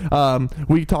did.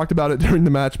 We talked about it during the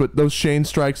match, but those Shane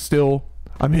strikes still,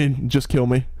 just kill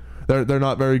me. They're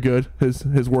not very good. His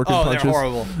working punches. They're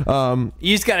horrible.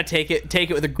 You just gotta take it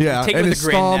with a take it and with his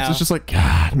a grain stomps. now. It's just like,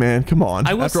 God, man, come on.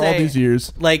 I will After say, all these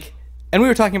years, and we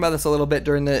were talking about this a little bit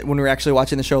when we were actually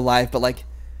watching the show live, but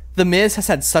The Miz has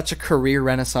had such a career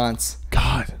renaissance.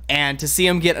 God. And to see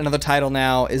him get another title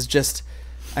now is just,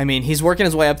 he's working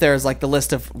his way up there as the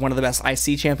list of one of the best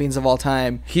IC champions of all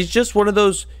time. He's just one of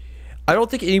those. I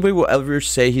don't think anybody will ever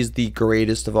say he's the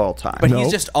greatest of all time. But he's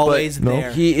just always But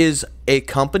there. He is a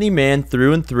company man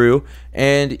through and through,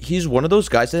 and he's one of those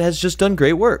guys that has just done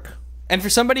great work. And for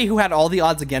somebody who had all the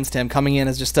odds against him coming in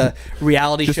as just a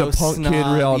reality Just show a punk snob, kid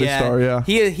reality star, yeah.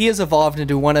 He has evolved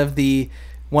into one of the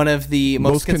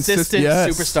most consistent yes,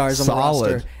 superstars on solid.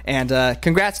 the roster. And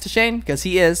congrats to Shane, because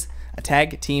he is a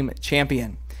tag team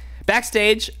champion.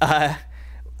 Backstage, right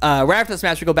after this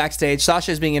match, we go backstage.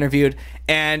 Sasha is being interviewed,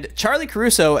 and Charlie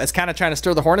Caruso is kind of trying to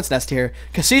stir the hornet's nest here,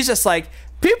 because she's just like,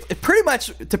 pretty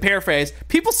much, to paraphrase,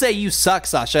 people say you suck,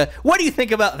 Sasha. What do you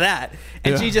think about that?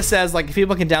 And she just says,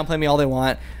 people can downplay me all they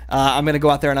want. I'm going to go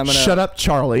out there and I'm going to... Shut up,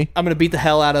 Charlie. I'm going to beat the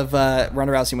hell out of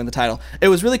Ronda Rousey and win the title. It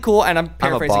was really cool, and I'm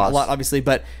paraphrasing a boss. lot, obviously,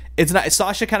 but it's not...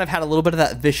 Sasha kind of had a little bit of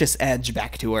that vicious edge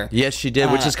back to her. Yes, she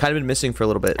did, which has kind of been missing for a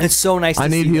little bit. And it's so nice to see I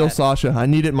need heel that. Sasha. I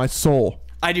need it in my soul.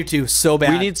 I do too, so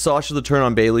bad. We need Sasha to turn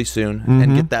on Bailey soon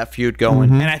and get that feud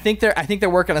going. And I think they're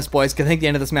working us, boys. Because I think the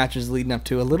end of this match is leading up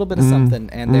to a little bit of something,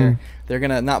 and they're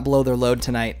gonna not blow their load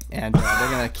tonight, and they're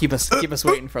gonna keep us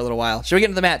waiting for a little while. Should we get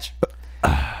into the match?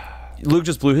 Luke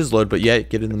just blew his load, but yeah,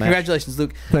 get in the match. Congratulations,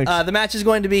 Luke. Thanks. The match is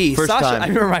going to be First Sasha. time. I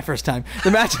remember my first time. The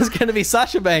match is going to be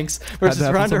Sasha Banks versus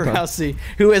happen Ronda sometime. Rousey,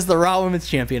 who is the Raw Women's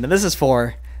Champion, and this is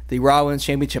for the Raw Women's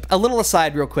Championship. A little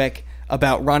aside, real quick,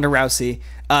 about Ronda Rousey.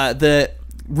 The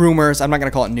rumors, I'm not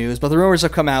going to call it news, but the rumors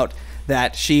have come out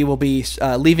that she will be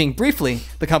leaving briefly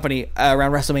the company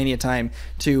around WrestleMania time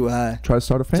to Try to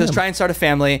start a family. to try and start a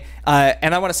family.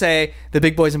 And I want to say, the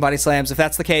big boys and body slams, if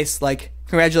that's the case, like,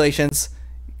 congratulations.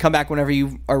 Come back whenever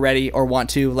you are ready or want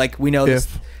to. Like, we know this,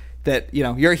 that, you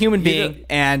know, you're a human being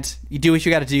and you do what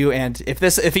you got to do. And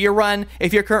if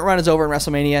your current run is over in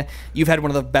WrestleMania, you've had one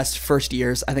of the best first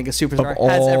years I think a superstar Of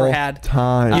has ever all had.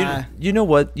 time. You know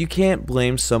what? You can't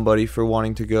blame somebody for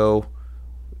wanting to go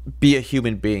be a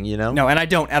human being, you know? No, and I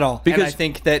don't at all. Because- and I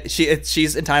think that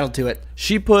she's entitled to it.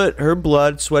 She put her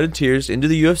blood, sweat, and tears into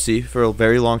the UFC for a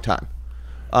very long time.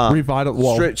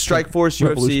 Strike Force UFC.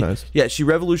 revolutionized. Yeah, she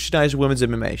revolutionized women's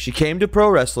MMA. She came to pro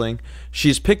wrestling.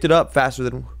 She's picked it up faster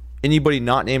than anybody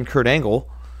not named Kurt Angle,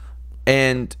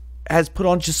 and has put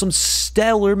on just some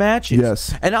stellar matches.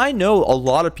 Yes. And I know a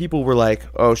lot of people were like,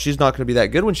 "Oh, she's not going to be that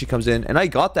good when she comes in," and I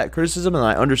got that criticism and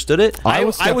I understood it. I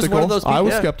was one of those people. I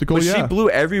was Yeah. skeptical. But Yeah. she blew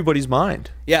everybody's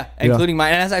mind. Yeah, including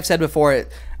mine. And as I've said before,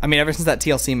 ever since that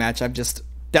TLC match,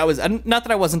 that was not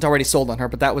that I wasn't already sold on her,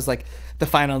 but that was like the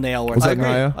final nail. Where Was it's that like,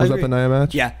 agree. Nia? I Was that agree. the Nia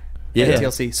match? yeah, Yeah.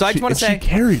 TLC. So I just want to say, she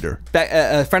carried her.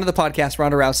 a friend of the podcast,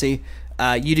 Ronda Rousey.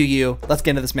 You do you. Let's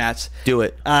get into this match. Do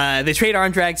it. They trade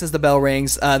arm drags as the bell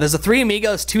rings. There's a Three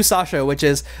Amigos to Sasha, which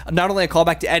is not only a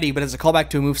callback to Eddie, but it's a callback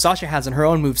to a move Sasha has in her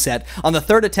own moveset. On the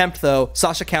third attempt, though,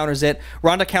 Sasha counters it.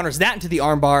 Ronda counters that into the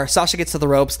armbar. Sasha gets to the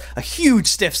ropes. A huge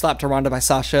stiff slap to Ronda by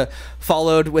Sasha,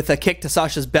 followed with a kick to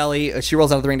Sasha's belly. She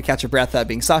rolls out of the ring to catch her breath, that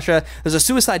being Sasha. There's a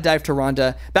suicide dive to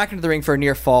Ronda. Back into the ring for a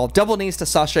near fall. Double knees to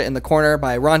Sasha in the corner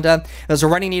by Ronda. There's a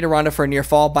running knee to Ronda for a near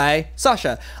fall by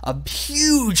Sasha. A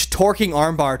huge torquing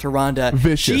armbar to Ronda.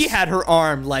 Vicious. She had her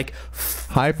arm like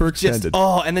Hyperextended.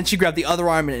 and then she grabbed the other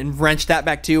arm and wrenched that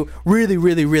back too. Really,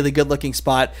 really, really good looking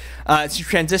spot. She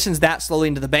transitions that slowly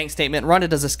into the bank statement. Ronda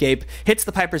does escape, hits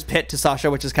the Piper's Pit to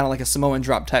Sasha, which is kind of like a Samoan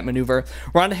drop type maneuver.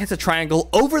 Ronda hits a triangle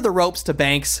over the ropes to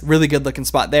Banks. Really good looking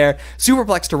spot there.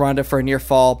 Superplex to Ronda for a near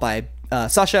fall by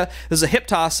Sasha. There's a hip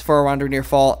toss for a Ronda near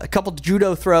fall. A couple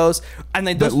judo throws, and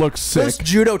then That looks sick. those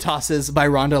judo tosses by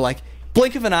Ronda, like,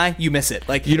 blink of an eye, you miss it.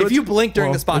 Like, if you blink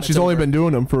during the spot, and she's it's only over. been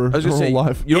doing them for I was her gonna whole say,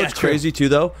 life. you know Yeah, what's true. crazy too,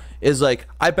 though, is like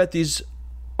I bet these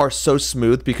are so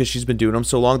smooth because she's been doing them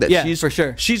so long that Yeah, she's for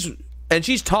sure. She's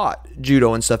taught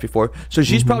judo and stuff before, so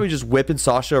she's probably just whipping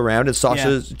Sasha around, and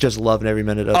Sasha's just loving every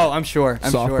minute of it. Oh, I'm sure.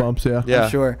 I'm Soft sure. bumps, yeah. Yeah. I'm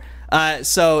sure.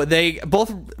 So they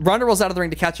both Ronda rolls out of the ring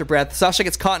to catch her breath. Sasha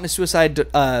gets caught in a suicide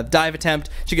dive attempt.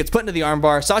 She gets put into the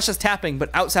armbar. Sasha's tapping, but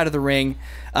outside of the ring,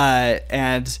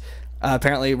 and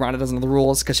apparently Ronda doesn't know the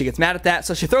rules because she gets mad at that.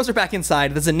 So she throws her back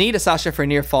inside. There's a knee to Sasha for a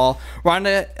near fall.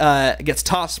 Ronda gets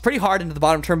tossed pretty hard into the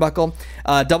bottom turnbuckle.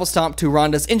 Double stomp to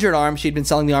Ronda's injured arm. She'd been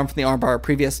selling the arm from the armbar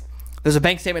previous. There's a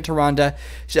bank statement to Ronda.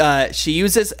 She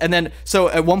uses, and then, so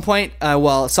at one point,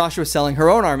 while Sasha was selling her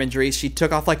own arm injuries, she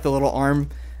took off like the little arm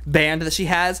band that she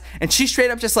has, and she straight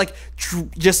up just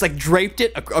draped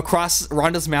it across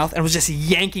Ronda's mouth and was just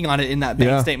yanking on it in that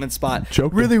bank Yeah. statement spot.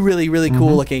 Choked her. Really, really, really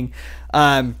cool looking.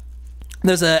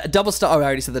 There's a double stomp. Oh, I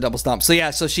already said the double stomp. So yeah,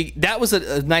 that was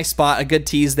a nice spot, a good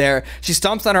tease there. She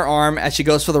stomps on her arm as she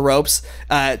goes for the ropes.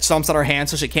 Stomps on her hand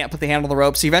so she can't put the hand on the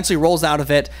ropes. She eventually rolls out of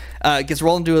it, gets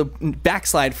rolled into a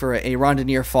backslide for a Ronda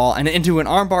near fall and into an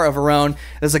armbar of her own.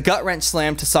 There's a gut wrench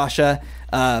slam to Sasha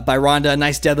by Ronda.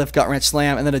 Nice deadlift gut wrench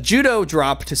slam, and then a judo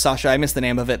drop to Sasha. I missed the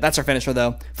name of it. That's her finisher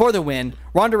though. For the win,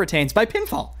 Ronda retains by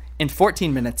pinfall in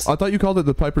 14 minutes. I thought you called it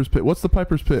the Piper's Pit. What's the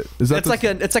Piper's Pit? Is that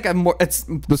It's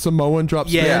the Samoan drop?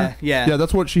 Yeah, spin? yeah. Yeah,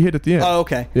 that's what she hit at the end. Oh,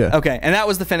 okay. Yeah. Okay. And that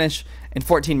was the finish in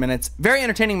 14 minutes. Very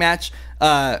entertaining match.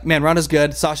 Man, Ronda's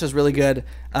good. Sasha's really good.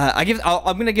 I'm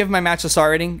going to give my match a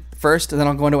star rating first, and then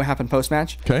I'll go into what happened post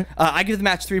match. Okay. I give the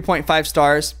match 3.5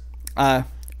 stars.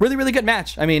 Really, really good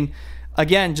match. I mean,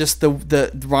 again, just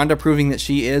the Ronda proving that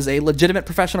she is a legitimate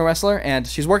professional wrestler, and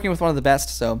she's working with one of the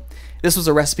best. So this was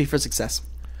a recipe for success.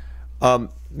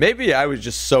 Maybe I was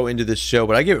just so into this show,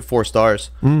 but I gave it 4 stars.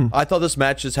 I thought this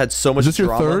match just had so much Is this your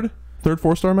drama. third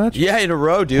 4-star match? Yeah, in a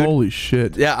row, dude. Holy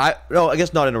shit. Yeah, I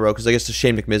guess not in a row because I guess the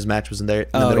Shane McMiz match was in there. In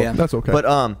the Oh, middle. yeah. That's okay.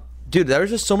 But dude, there was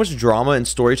just so much drama and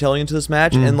storytelling into this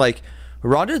match, and like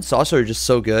Ronda and Sasha are just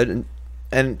so good,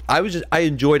 and I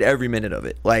enjoyed every minute of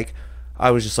it. Like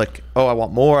I was just like, oh, I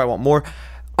want more.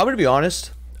 I'm gonna be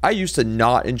honest. I used to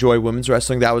not enjoy women's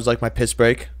wrestling. That was like my piss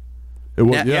break. It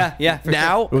was, Yeah. For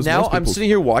Now, It was now most I'm people's. sitting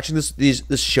here watching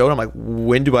this show, and I'm like,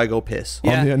 when do I go piss?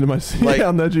 Yeah. On the end of my seat. Like-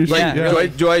 on the edge of your seat. Yeah, Yeah. really.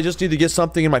 Do I just need to get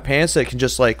something in my pants that can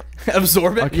just like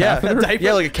absorb it. catheter? A diaper.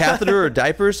 yeah, like a catheter or a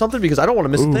diaper or something, because I don't want to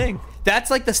miss a thing. That's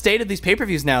like the state of these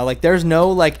pay-per-views now. Like there's no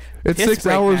like. It's piss 6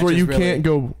 break hours where matches, you really. can't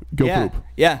go Yeah. poop.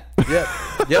 Yeah.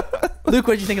 Yep. Luke,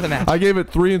 what did you think of the match? I gave it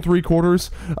 3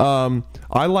 3/4.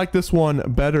 I like this one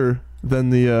better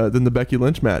than the Becky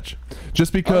Lynch match,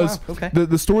 just because wow. Okay.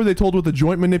 the story they told with the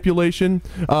joint manipulation.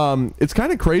 It's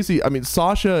kind of crazy. I mean,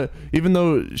 Sasha, even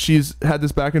though she's had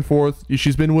this back and forth,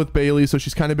 she's been with Bayley, so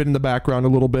she's kind of been in the background a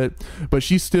little bit, but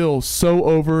she's still so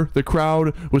over. The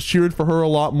crowd was cheering for her a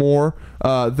lot more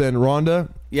than Ronda.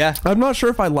 Yeah. I'm not sure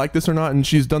if I like this or not, and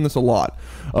she's done this a lot.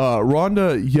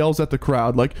 Ronda yells at the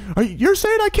crowd like, "You're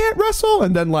saying I can't wrestle?"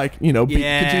 And then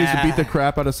continues to beat the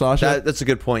crap out of Sasha. That's a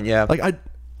good point. Yeah. Like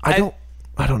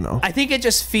I don't know. I think it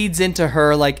just feeds into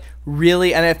her like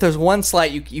really, and if there's one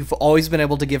slight you've always been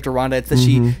able to give to Ronda, it's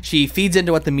that she feeds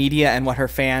into what the media and what her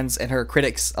fans and her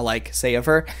critics alike say of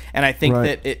her, and I think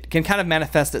Right. that it can kind of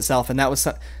manifest itself, and that was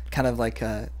kind of like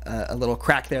a little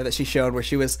crack there that she showed where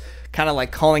she was kind of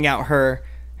like calling out her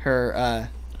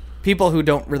people who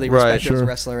don't really respect her as a Sure.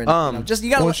 wrestler, and just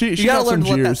you gotta Well, she you got gotta learn some to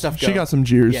let that jeers. stuff go. She got some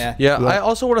jeers. Yeah. Yeah, for that. I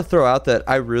also want to throw out that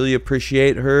I really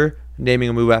appreciate her naming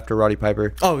a move after Roddy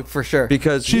Piper, Oh, for sure.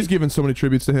 because She's given so many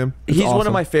tributes to him. It's he's one awesome.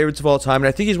 of my favorites of all time, and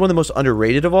I think he's one of the most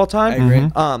underrated of all time. I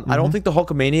agree. I don't think the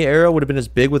Hulkamania era would have been as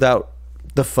big without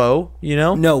the foe. You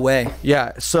know? No way.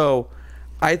 Yeah. So,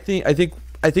 I think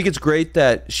it's great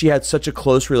that she had such a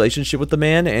close relationship with the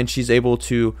man, and she's able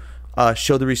to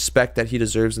show the respect that he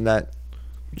deserves, and that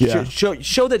Yeah.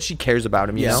 show that she cares about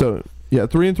him. You know? So yeah,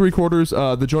 3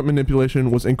 3/4. The joint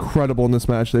manipulation was incredible in this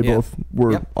match. They Yeah. both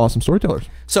were Yep. awesome storytellers.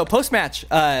 So post-match,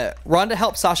 Ronda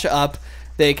helps Sasha up.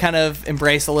 They kind of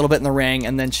embrace a little bit in the ring,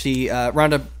 and then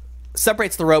Ronda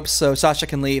separates the ropes so Sasha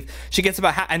can leave. She gets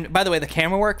about and by the way, the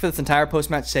camera work for this entire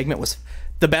post-match segment was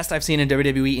the best I've seen in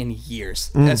WWE in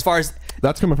years. As far as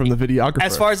That's coming from the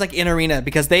videographer. like in arena,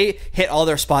 because they hit all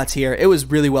their spots here. It was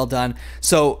really well done.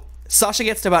 So Sasha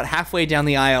gets to about halfway down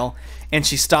the aisle and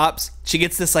she stops. She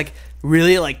gets this like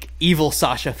really like evil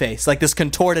Sasha face, like this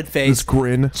contorted face. This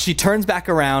grin. She turns back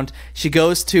around. She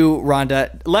goes to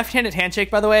Ronda. Left-handed handshake,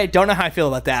 by the way. Don't know how I feel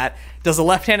about that. Does a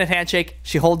left-handed handshake.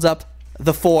 She holds up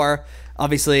the 4.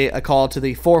 Obviously, a call to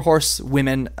the 4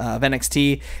 horsewomen of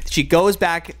NXT. She goes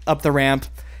back up the ramp.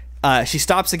 She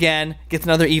stops again, gets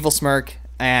another evil smirk,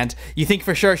 and you think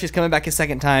for sure she's coming back a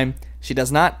second time. She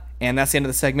does not, and that's the end of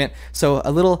the segment. So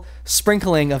a little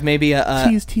sprinkling of maybe a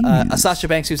Tease, tease. Sasha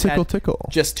Banks who's Tickle, had tickle.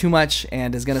 just too much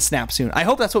and is going to snap soon. I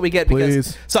hope that's what we get, because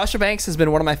Please. Sasha Banks has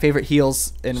been one of my favorite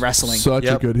heels in wrestling. Such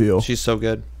a good heel. She's so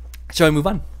good. Shall we move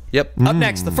on? Yep. Up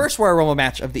next, the first Royal Rumble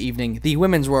match of the evening, the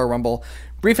Women's Royal Rumble.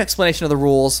 Brief explanation of the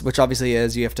rules, which obviously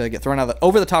is you have to get thrown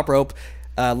over the top rope,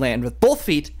 land with both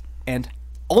feet, and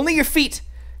only your feet.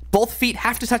 Both feet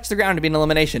have to touch the ground to be an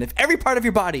elimination. If every part of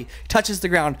your body touches the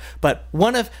ground, but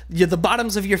one of the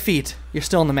bottoms of your feet, you're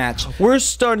still in the match. We're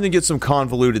starting to get some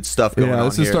convoluted stuff going on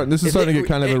This is here. starting to get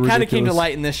kind of a It ridiculous. kind of came to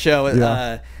light in this show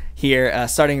Yeah. here,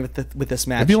 starting with this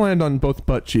match. If you land on both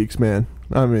butt cheeks, man,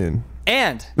 I mean,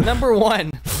 And number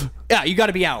one, yeah, you got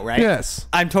to be out, right? Yes.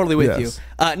 I'm totally with Yes.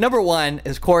 you. Number one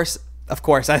is, of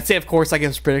course, I'd say of course like it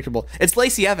was predictable. It's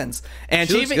Lacey Evans, and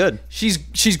She looks good.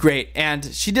 She's great, and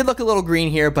she did look a little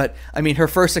green here, but I mean her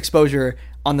first exposure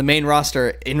on the main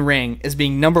roster in ring is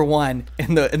being number one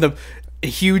in the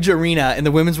huge arena in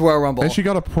the Women's Royal Rumble. and she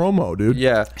got a promo, dude.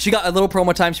 Yeah. She got a little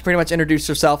promo time. She pretty much introduced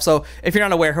herself. So if you're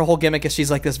not aware, her whole gimmick is she's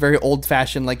like this very old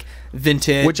fashioned, like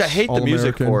vintage. Which I hate the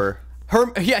music All-American. for.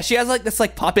 She has like this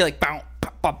like poppy like bow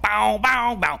bow bow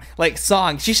bow bow like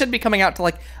song. She should be coming out to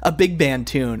like a big band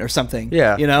tune or something.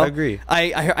 Yeah, you know. I agree.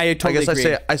 I totally I guess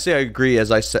agree. I say I agree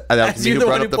as I said. That was As me you're who the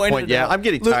brought one up who the pointed point. it Yeah, out. I'm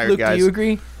getting Luke, tired, Luke, guys. do you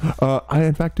agree? I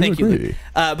in fact do Thank you, agree. Luke.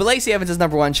 But Lacey Evans is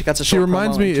number one. She got a She short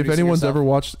reminds promo me, if introducing anyone's herself.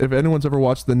 ever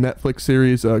watched the Netflix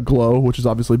series Glow, which is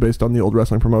obviously based on the old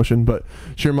wrestling promotion, but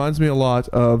she reminds me a lot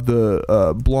of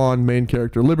the blonde main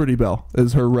character. Liberty Bell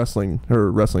is her wrestling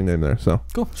name there. So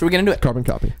Cool. Should we get into it? carbon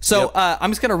copy. So I'm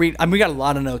just gonna read. We got a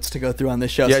lot of notes to go through on this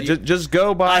show. Yeah, so just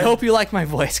go by. I hope you like my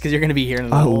voice because you're going to be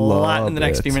hearing a lot in the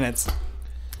next few minutes.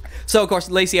 So, of course,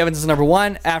 Lacey Evans is number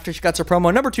 1. After she cuts her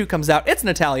promo, number 2 comes out. It's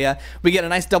Natalya. We get a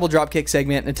nice double dropkick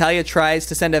segment. Natalya tries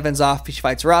to send Evans off. She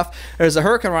fights her off. There's a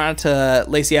Hurricane Rana to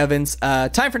Lacey Evans.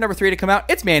 Time for number 3 to come out.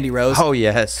 It's Mandy Rose. Oh,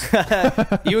 yes.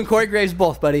 You and Corey Graves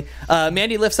both, buddy.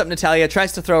 Mandy lifts up Natalya,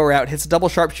 tries to throw her out, hits a double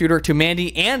sharpshooter to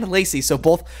Mandy and Lacey. So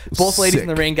both ladies Sick. in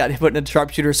the ring got put in a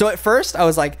sharpshooter. So at first, I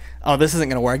was like, oh, this isn't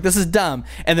going to work. This is dumb.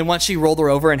 And then once she rolled her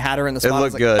over and had her in the spot, I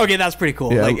was looked like, good. okay, that's pretty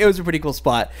cool. Yeah. Like, it was a pretty cool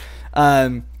spot.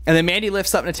 And then Mandy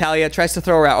lifts up Natalya, tries to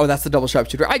throw her out. Oh, that's the double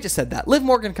sharpshooter. I just said that. Liv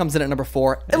Morgan comes in at number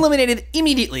 4, eliminated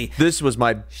immediately. This was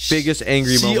my biggest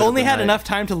angry moment. She of only the had night. enough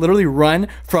time to literally run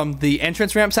from the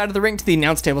entrance ramp side of the ring to the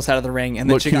announce table side of the ring, and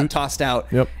then Look she got cute. tossed out.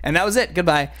 Yep. And that was it.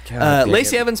 Goodbye. God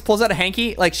Lacey damn. Evans pulls out a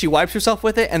hanky, like she wipes herself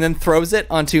with it, and then throws it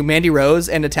onto Mandy Rose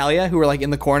and Natalya, who are like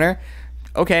in the corner.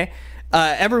 Okay.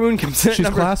 Ember Moon comes in. She's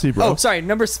classy, bro. Oh, sorry.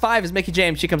 Number 5 is Mickie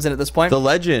James. She comes in at this point. The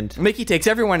legend. Mickie takes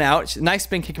everyone out. Nice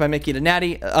spin kick by Mickie to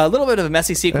Natty. A little bit of a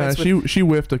messy sequence. with, She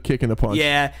whiffed a kick and a punch.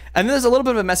 yeah, and then there's a little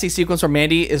bit of a messy sequence where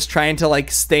Mandy is trying to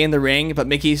like stay in the ring, but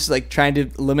Mickey's like trying to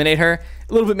eliminate her.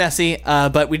 A little bit messy,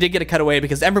 but we did get a cutaway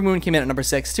because Ember Moon came in at number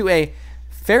 6 to a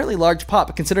fairly large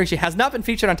pop, considering she has not been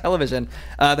featured on television.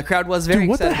 The crowd was very Dude,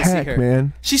 what the excited to see heck, her.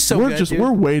 man? She's so we're good, dude.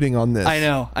 We're waiting on this. I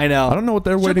know. I don't know what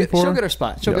they're waiting for. She'll get her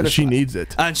spot. She'll Yeah, get her she spot. needs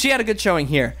it. And she had a good showing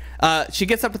here. She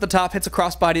gets up at the top, hits a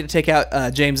crossbody to take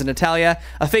out James and Natalya.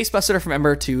 A facebuster from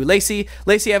Ember to Lacey.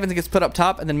 Lacey Evans gets put up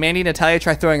top, and then Mandy and Natalya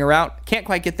try throwing her out. Can't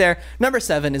quite get there. Number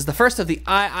 7 is the first of the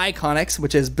Iconics,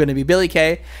 which is going to be Billie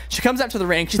Kay. She comes out to the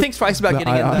ring. She thinks twice about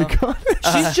getting in, though.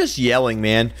 She's just yelling,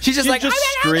 man. She's just like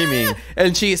screaming.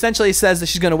 and she essentially says that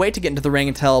she's going to wait to get into the ring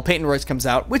until Peyton Royce comes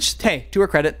out. Which, hey, to her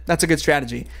credit, that's a good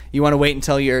strategy. You want to wait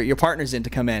until your partner's in to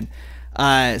come in.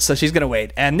 So she's going to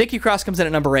wait. And Nikki Cross comes in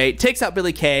at number 8, takes out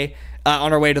Billie Kay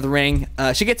on her way to the ring.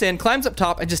 She gets in, climbs up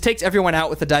top, and just takes everyone out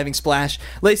with a diving splash.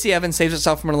 Lacey Evans saves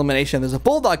herself from an elimination. There's a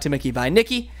bulldog to Mickey by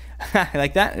Nikki. I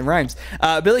like that. It rhymes.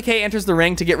 Billie Kay enters the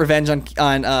ring to get revenge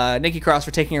on Nikki Cross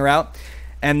for taking her out.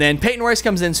 And then Peyton Royce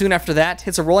comes in soon after that,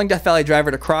 hits a rolling Death Valley driver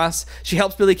to Cross. She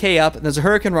helps Billie Kay up, and there's a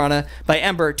Hurricane Rana by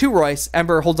Ember to Royce.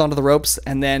 Ember holds onto the ropes,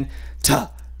 and then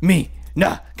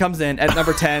Tamina comes in at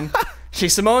number 10. She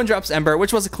Samoan drops Ember,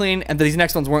 which was a clean, and these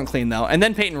next ones weren't clean, though. And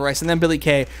then Peyton Royce, and then Billie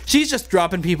Kay. She's just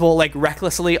dropping people, like,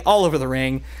 recklessly all over the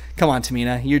ring. Come on,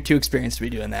 Tamina. You're too experienced to be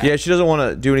doing that. Yeah, she doesn't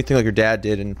want to do anything like her dad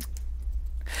did. And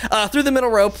Through the middle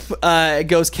rope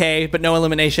goes Kay, but no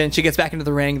elimination. She gets back into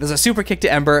the ring. There's a super kick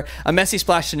to Ember, a messy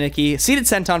splash to Nikki, seated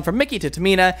senton from Mickey to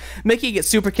Tamina. Mickey gets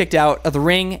super kicked out of the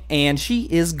ring, and she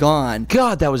is gone.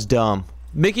 God, that was dumb.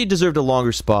 Mickey deserved a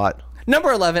longer spot.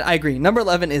 Number 11, I agree. Number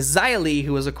 11 is Xia Li,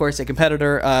 who was, of course, a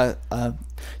competitor.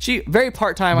 She very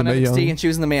part-time on The Mae NXT, Young. and she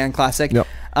was in the Mae Young Classic,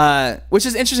 which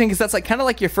is interesting because that's like kind of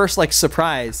like your first like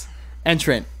surprise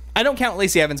entrant. I don't count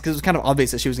Lacey Evans because it was kind of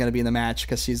obvious that she was going to be in the match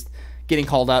because she's getting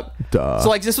called up. Duh. So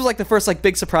like this was like the first like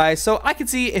big surprise. So I could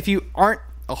see if you aren't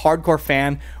a hardcore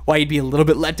fan why you'd be a little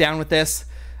bit let down with this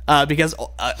because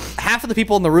half of the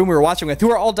people in the room we were watching with, who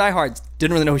are all diehards,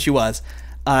 didn't really know who she was.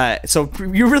 So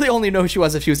you really only know who she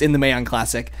was if she was in the Mae Young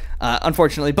Classic,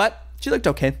 unfortunately. But she looked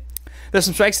okay. There's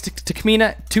some strikes to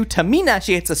Tamina.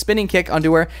 She hits a spinning kick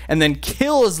onto her and then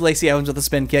kills Lacey Evans with a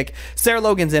spin kick. Sarah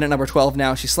Logan's in at number 12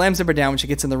 now. She slams Ember down when she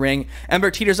gets in the ring.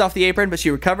 Ember teeters off the apron, but she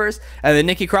recovers. And then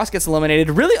Nikki Cross gets eliminated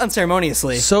really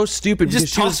unceremoniously. So stupid. Just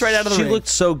because she tossed right out of the She ring. looked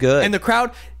so good. And the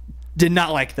crowd did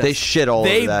not like this. They shit all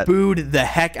over that. They booed the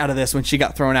heck out of this when she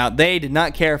got thrown out. They did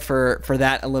not care for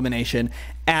that elimination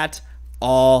at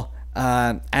all.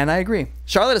 And I agree.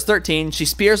 Charlotte is 13. She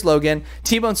spears Logan.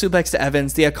 T-bone suplex to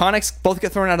Evans. The Iconics both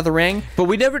get thrown out of the ring. But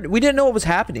we didn't know what was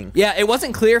happening. Yeah, it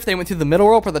wasn't clear if they went through the middle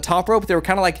rope or the top rope. They were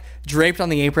kind of like draped on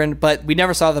the apron, but we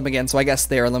never saw them again, so I guess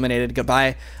they are eliminated.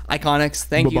 Goodbye, Iconics.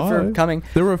 Thank you for Bye-bye. coming.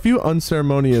 There were a few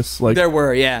unceremonious, like, There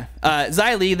were, yeah.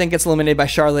 Xia Li then gets eliminated by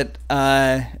Charlotte.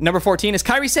 Number 14 is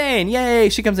Kairi Sane. Yay,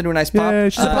 she comes into a nice pop.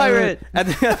 Yay, she's a pirate.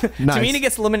 Nice. Tamina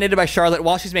gets eliminated by Charlotte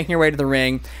while she's making her way to the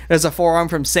ring. There's a forearm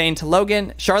from Sane to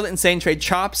Logan. Charlotte and Sane trade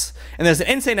chops, and there's an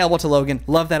insane elbow to Logan.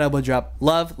 Love that elbow drop.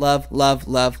 Love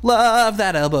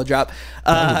that elbow drop.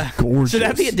 That was gorgeous. Should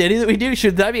that be a ditty that we do?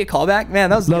 Should that be a callback?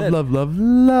 Man, that was love, good.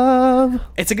 love.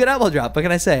 It's a good elbow drop. What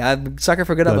can I say? I'm a sucker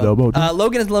for a good Good elbow. elbow drop.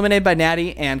 Logan is eliminated by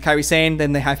Natty and Kairi Sane.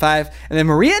 Then they high five. And then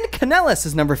Maria Kanellis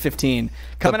is number 15.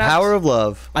 The power of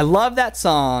love. I love that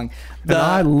song. And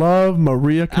I love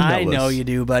Maria Kanellis. I know you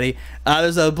do, buddy.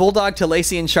 There's a bulldog to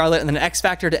Lacey and Charlotte, and then an X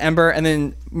Factor to Ember, and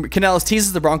then Kanellis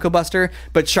teases the Bronco Buster,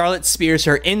 but Charlotte spears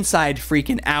her inside,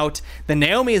 freaking out. Then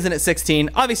Naomi is in at 16.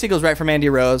 Obviously goes right for Mandy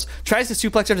Rose. Tries to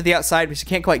suplex her to the outside, but she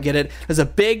can't quite get it. There's a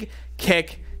big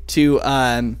kick to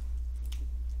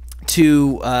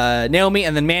to Naomi,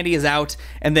 and then Mandy is out,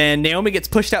 and then Naomi gets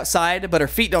pushed outside, but her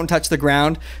feet don't touch the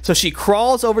ground, so she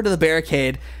crawls over to the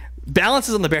barricade,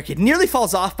 balances on the barricade, nearly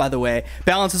falls off, by the way,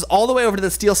 balances all the way over to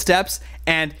the steel steps,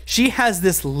 and she has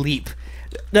this leap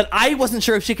that I wasn't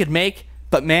sure if she could make,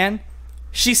 but man,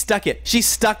 she stuck it. She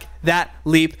stuck that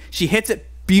leap. She hits it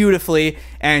beautifully,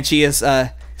 and she is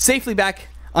safely back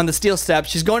on the steel steps.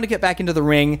 She's going to get back into the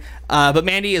ring, but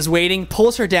Mandy is waiting,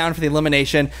 pulls her down for the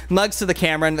elimination, mugs to the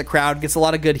camera and the crowd, gets a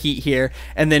lot of good heat here,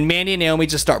 and then Mandy and Naomi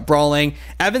just start brawling.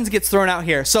 Evans gets thrown out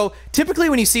here. So typically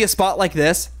when you see a spot like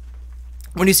this,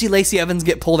 when you see Lacey Evans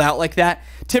get pulled out like that,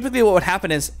 typically what would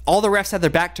happen is all the refs had their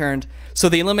back turned, so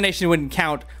the elimination wouldn't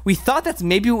count. We thought that's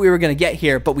maybe what we were going to get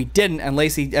here, but we didn't, and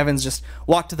Lacey Evans just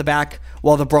walked to the back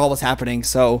while the brawl was happening.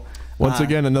 So once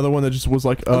again, another one that just was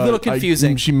like a little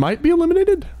confusing. She might be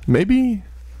eliminated, maybe.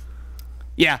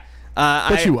 Yeah,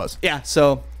 but she was. Yeah,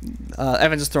 so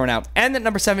Evans is thrown out. And then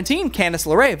number 17, Candice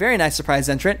LeRae, very nice surprise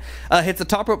entrant, hits a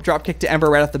top rope drop kick to Ember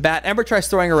right off the bat. Ember tries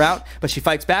throwing her out, but she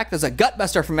fights back. There's a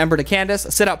gutbuster from Ember to Candice,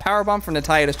 a sit-out powerbomb from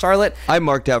Natalya to Charlotte. I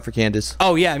marked out for Candice.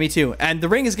 Oh, yeah, me too. And the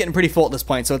ring is getting pretty full at this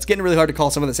point, so it's getting really hard to call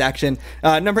some of this action.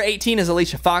 Number 18 is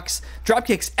Alicia Fox. Drop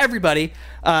kicks everybody.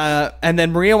 And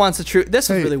then Maria wants the truth. This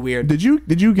was really weird. Did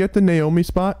you get the Naomi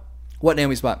spot? What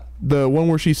Naomi spot? The one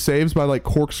where she saves by like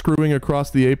corkscrewing across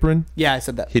the apron? Yeah, I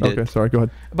said that. He did. Okay, sorry, go ahead.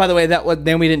 By the way,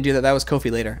 Naomi didn't do that. That was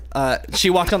Kofi later.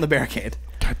 She walked on the barricade.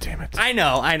 God damn it. I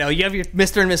know. You have your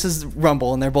Mr. and Mrs.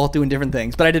 Rumble, and they're both doing different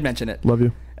things, but I did mention it. Love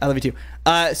you. I love you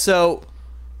too.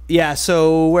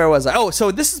 So where was I? Oh,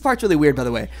 so this part's really weird, by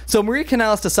the way. So Maria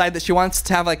Kanellis decided that she wants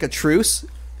to have like a truce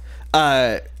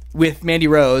with Mandy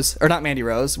Rose, or not Mandy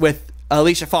Rose, with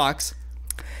Alicia Fox.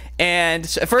 And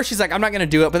at first she's like, I'm not going to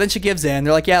do it. But then she gives in.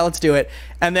 They're like, yeah, let's do it.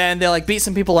 And then they like beat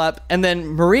some people up. And then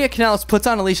Maria Kanellis puts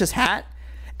on Alicia's hat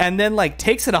and then like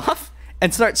takes it off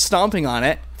and starts stomping on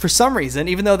it for some reason,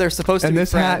 even though they're supposed to be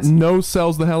friends. And this hat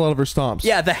no-sells the hell out of her stomps.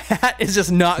 Yeah, the hat is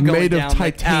just not going Made of down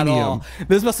like, at all. titanium.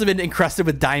 This must have been encrusted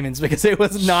with diamonds because it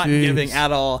was not Jeez. giving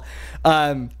at all.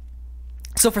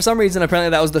 So for some reason,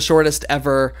 apparently that was the shortest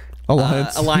ever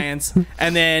alliance.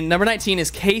 And then number 19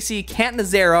 is Casey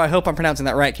Catanzaro. I hope I'm pronouncing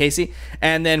that right, Casey.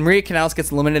 And then Maria Kanellis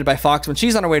gets eliminated by Fox when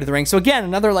she's on her way to the ring. So again,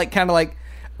 another like kind of like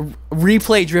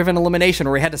replay-driven elimination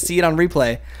where we had to see it on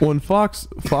replay. Well, and Fox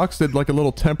did like a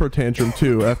little temper tantrum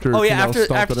too after. Oh yeah,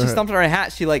 Kanellis after she stomped on her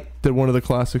hat, she like did one of the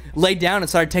classic. Laid down and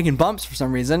started taking bumps for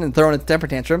some reason and throwing a temper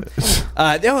tantrum.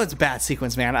 That was a bad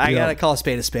sequence, man. I gotta call a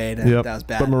spade a spade. That was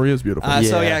bad. But Maria's beautiful.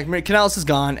 So yeah, Kanellis is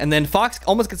gone, and then Fox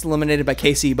almost gets eliminated by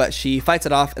Casey, but she fights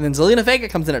it off. And then Zelina Vega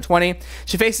comes in at 20.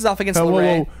 She faces off against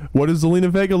LeRae. What does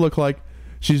Zelina Vega look like?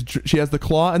 She has the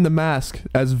claw and the mask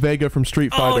as Vega from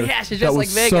Street Fighter. Oh yeah, she's just like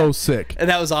Vega. That was so sick. And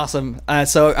that was awesome.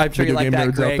 So I'm sure you Video like game that, nerds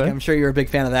out Greg. there? I'm sure you were a big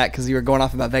fan of that because you were going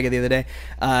off about Vega the other day.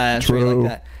 I'm sure you True.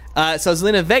 like that. So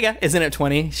Zelina Vega is in at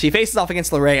 20. She faces off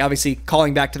against LeRae, obviously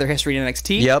calling back to their history in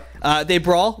NXT. Yep. They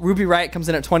brawl. Ruby Riott comes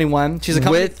in at 21. She's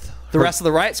accompanied with the rest of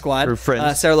the Riot Squad, her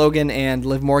friends. Sarah Logan and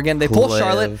Liv Morgan. They pull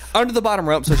Charlotte under the bottom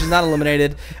rope, so she's not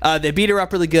eliminated. They beat her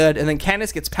up really good, and then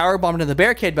Candice gets powerbombed into the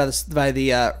barricade by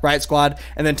the Riot Squad,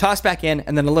 and then tossed back in,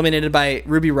 and then eliminated by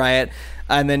Ruby Riott.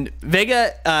 And then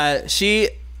Vega, she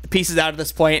pieces out at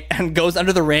this point and goes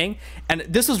under the ring. And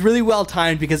this was really well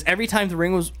timed because every time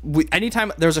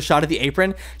anytime there was a shot of the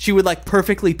apron, she would like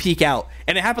perfectly peek out.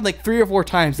 And it happened like 3 or 4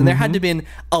 times. And there had to have been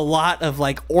a lot of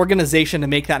like organization to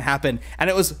make that happen. And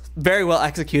it was very well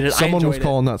executed. Someone was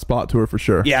calling that spot to her for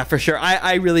sure. Yeah, for sure.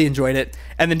 I really enjoyed it.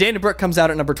 And then Dana Brooke comes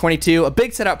out at number 22, a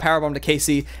big set out powerbomb to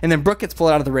Casey. And then Brooke gets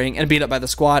pulled out of the ring and beat up by the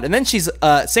squad. And then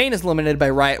Sane is eliminated by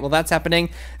Riot. While that's happening,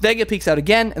 Vega peeks out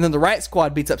again. And then the Riot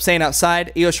Squad beats up Sane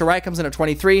outside. Io Shirai comes in at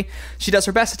 23. She does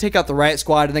her best to take out the Riot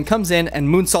Squad and then comes in and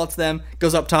moonsaults them,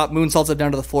 goes up top, moonsaults it down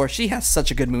to the floor. She has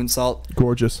such a good moonsault.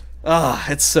 Gorgeous. Oh,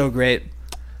 it's so great.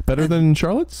 Better than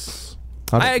Charlotte's?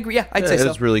 I agree. Yeah, I'd say so.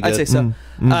 It's really good. I'd say so.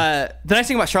 The nice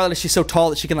thing about Charlotte is she's so tall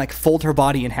that she can like fold her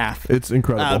body in half. It's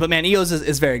incredible. But man, Io's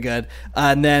is very good.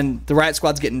 And then the Riot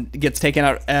Squad's gets taken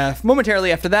out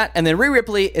momentarily after that. And then Rhea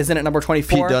Ripley is in at number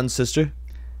 24. Pete Dunne's sister.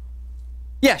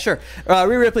 Yeah, sure.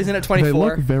 Rhea Ripley's in at 24. They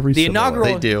look very the similar.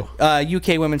 inaugural They do.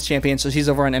 UK Women's Champion, so she's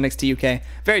over on NXT UK.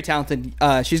 Very talented.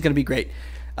 She's going to be great.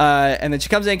 And then she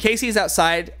comes in. Casey's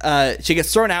outside. She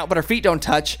gets thrown out, but her feet don't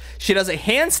touch. She does a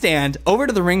handstand over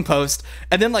to the ring post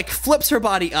and then like flips her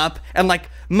body up and like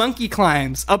monkey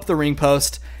climbs up the ring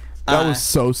post. That was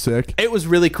so sick. It was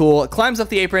really cool. It climbs up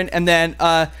the apron, and then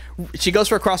she goes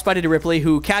for a crossbody to Ripley,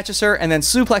 who catches her and then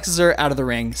suplexes her out of the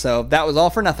ring. So that was all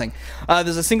for nothing.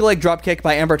 There's a single leg drop kick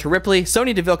by Ember to Ripley.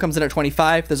 Sonya Deville comes in at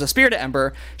 25. There's a spear to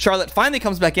Ember. Charlotte finally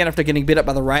comes back in after getting beat up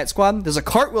by the Riot Squad. There's a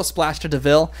cartwheel splash to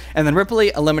Deville, and then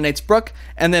Ripley eliminates Brooke.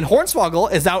 And then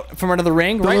Hornswoggle is out from under the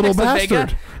ring, right little next to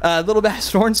bastard. Vega. Little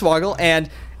bastard Hornswoggle, and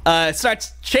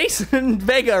starts chasing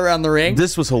Vega around the ring.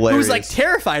 This was hilarious. Who's like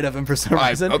terrified of him for some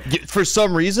reason. For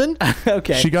some reason?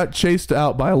 Okay. She got chased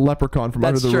out by a leprechaun from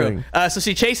under the ring. So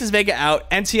she chases Vega out,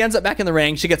 and she ends up back in the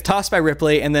ring. She gets tossed by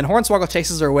Ripley, and then Hornswoggle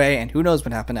chases her away, and who knows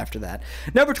what happened after that.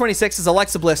 Number 26 is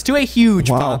Alexa Bliss to a huge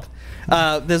pop.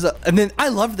 And then I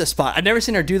loved this spot. I'd never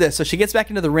seen her do this. So she gets back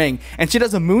into the ring, and she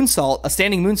does a moonsault, a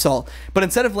standing moonsault. But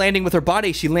instead of landing with her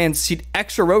body, she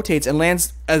extra rotates and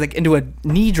lands like into a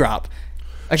knee drop.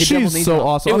 Like a double knee She's so drop.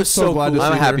 awesome. It I'm was so glad cool. to see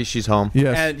I'm her. happy she's home.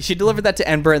 Yes. And she delivered that to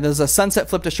Ember, and there's a sunset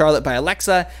flip to Charlotte by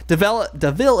Alexa.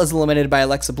 Deville is eliminated by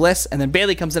Alexa Bliss, and then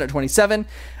Bayley comes in at 27.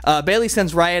 Bayley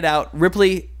sends Riot out.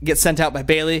 Ripley gets sent out by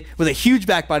Bayley with a huge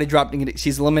back body drop.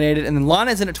 She's eliminated, and then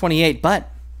Lana's in at 28.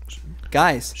 But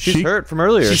guys, She's hurt from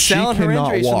earlier. she's selling her cannot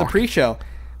injuries from the walk. pre-show.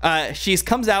 She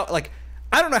comes out like,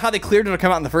 I don't know how they cleared her to come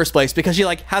out in the first place, because she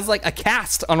like has like a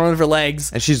cast on one of her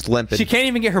legs. and she's limping. She can't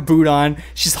even get her boot on.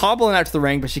 She's hobbling out to the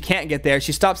ring, but she can't get there.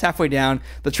 She stops halfway down.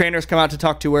 The trainers come out to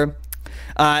talk to her.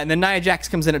 And then Nia Jax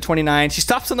comes in at 29. She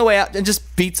stops on the way out and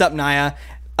just beats up Nia.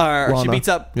 She Lana. beats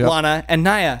up Yep. Lana. And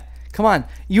Nia, come on.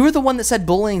 You were the one that said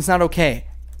bullying's not okay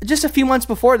just a few months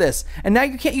before this. And now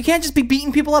you can't just be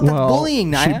beating people up. That's bullying,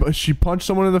 Nia. She punched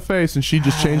someone in the face, and she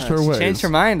just changed her She ways. changed her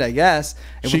mind, I guess.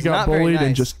 It She was got not very bullied and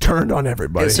nice. just turned on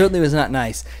everybody. It certainly was not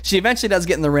nice. She eventually does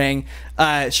get in the ring.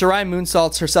 Shirai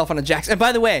moonsaults herself on a Jax. And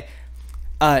by the way,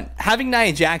 having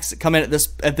Nia Jax come in at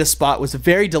this spot was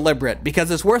very deliberate, because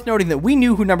it's worth noting that we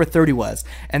knew who number 30 was,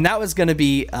 and that was going to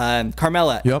be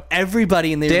Carmella. Yep.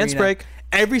 Everybody in the Dance arena, break.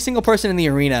 every single person in the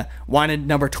arena wanted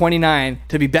number 29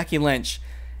 to be Becky Lynch,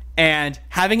 and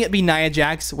having it be Nia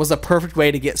Jax was a perfect way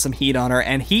to get some heat on her,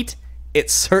 and heat it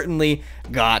certainly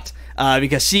got,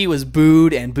 because she was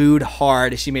booed and booed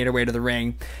hard as she made her way to the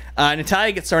ring.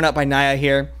 Natalya gets thrown out by Nia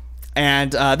here,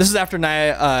 and this is after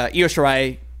Io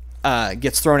Shirai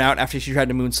gets thrown out after she tried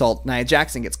to moonsault Nia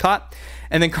Jax and gets caught.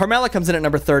 And then Carmella comes in at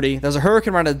number 30. There's a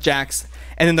Hurricane Run to Jax,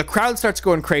 and then the crowd starts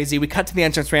going crazy. We cut to the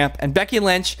entrance ramp, and Becky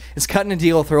Lynch is cutting a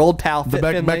deal with her old pal, Fit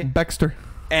Finlay. Baxter.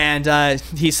 And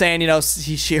he's saying,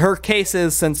 her case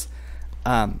is, since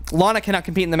Lana cannot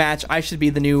compete in the match, I should be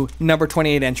the new number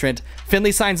 28 entrant.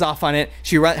 Finlay signs off on it.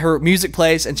 Her music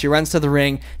plays, and she runs to the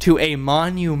ring to a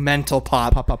monumental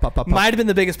pop. Pop, pop, pop, pop, pop. Might have been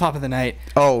the biggest pop of the night.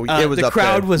 Oh, it was the up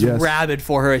crowd there. was Yes. rabid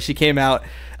for her as she came out.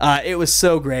 It was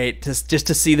so great just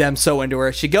to see them so into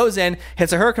her. She goes in,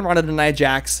 hits a Hurricane Run to Nia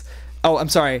Jax. Oh, I'm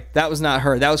sorry, that was not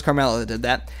her. That was Carmella that did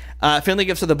that. Finlay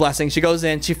gives her the blessing. She goes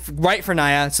in. Right for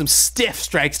Nia. Some stiff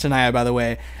strikes to Nia, by the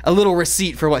way. A little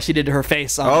receipt for what she did to her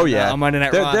face on, on Monday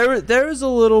Night Raw. There was a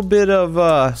little bit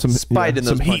of Some- spite yeah, in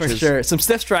those some heat. For punches. sure. Some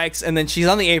stiff strikes, and then she's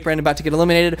on the apron about to get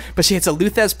eliminated, but she hits a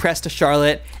Luthez press to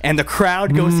Charlotte, and the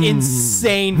crowd goes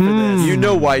insane for this. You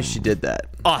know why she did that.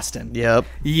 Austin. Yep.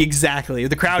 Exactly.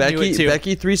 The crowd knew it too.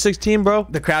 Becky 316, bro.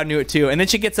 The crowd knew it too. And then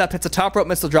she gets up, hits a top rope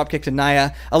missile dropkick to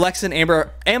Nia. Alexa and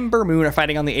Ember Moon are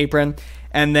fighting on the apron.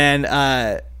 And then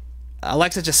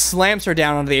Alexa just slams her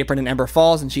down onto the apron, and Ember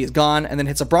falls, and she is gone. And then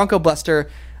hits a Bronco Buster.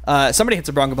 Somebody hits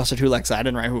a Bronco Buster to Alexa. I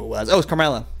didn't write who it was. Oh, it's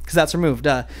Carmella, because that's removed.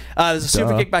 There's a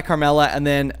super kick by Carmella. And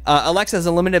then Alexa is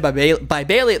eliminated by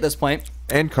Bayley at this point.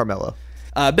 And Carmella.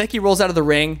 Becky rolls out of the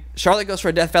ring. Charlotte goes for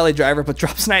a Death Valley driver, but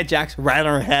drops Nia Jax right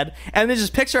on her head, and then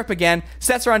just picks her up again,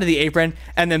 sets her onto the apron,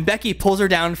 and then Becky pulls her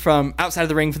down from outside of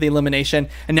the ring for the elimination.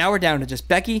 And now we're down to just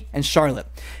Becky and Charlotte.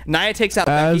 Nia takes out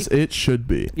As Becky. it should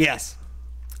be. Yes.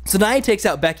 So Nia takes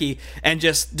out Becky and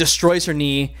just destroys her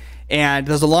knee. And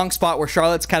there's a long spot where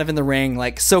Charlotte's kind of in the ring,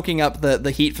 like soaking up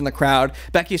the heat from the crowd.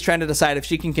 Becky's trying to decide if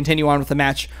she can continue on with the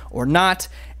match or not,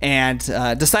 and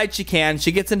decides she can.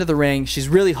 She gets into the ring. She's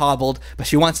really hobbled, but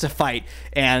she wants to fight.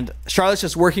 And Charlotte's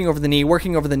just working over the knee.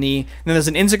 And then there's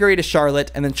an enziguri to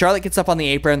Charlotte, and then Charlotte gets up on the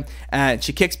apron, and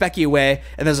she kicks Becky away.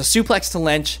 And there's a suplex to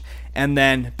Lynch, and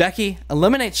then Becky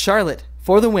eliminates Charlotte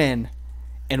for the win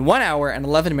in 1 hour and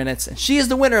 11 minutes, and she is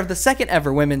the winner of the second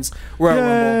ever Women's Royal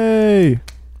Rumble. Yay!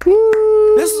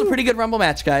 Woo! This was a pretty good Rumble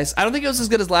match, guys. I don't think it was as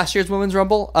good as last year's Women's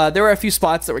Rumble. There were a few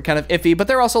spots that were kind of iffy, but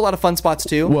there were also a lot of fun spots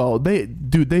too. Well, they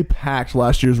packed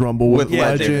last year's Rumble with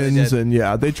Yeah, they really legends, did. and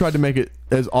yeah, they tried to make it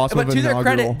as awesome But of to an their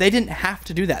inaugural. credit, they didn't have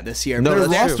to do that this year. No, Their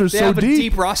that's true. roster's they so have a deep.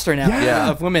 deep roster now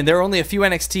Yeah. of women. There are only a few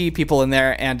NXT people in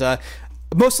there, and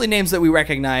mostly names that we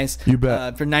recognize. You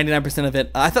bet. For 99% of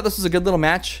it. I thought this was a good little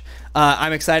match.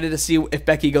 I'm excited to see if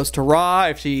Becky goes to Raw,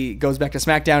 if she goes back to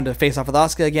SmackDown to face off with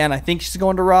Asuka again. I think she's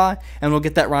going to Raw, and we'll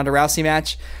get that Ronda Rousey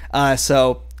match.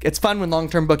 So it's fun when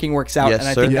long-term booking works out, Yes, and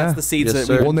I sir. think Yeah. that's the seeds Yes, that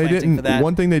sir. we're Well, they planting for didn't. that.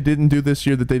 One thing they didn't do this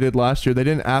year that they did last year, they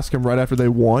didn't ask him right after they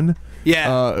won.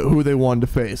 Yeah. Who they wanted to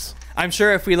face. I'm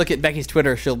sure if we look at Becky's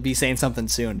Twitter, she'll be saying something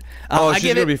soon. Oh,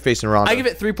 she's gonna be facing Ronda. I give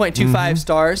it 3.25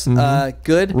 stars.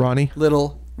 Good Ronnie.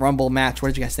 little Rumble match. What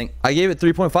did you guys think? I gave it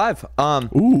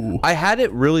 3.5. Ooh. I had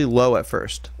it really low at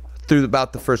first, through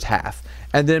about the first half,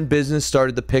 and then business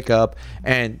started to pick up,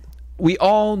 and we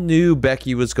all knew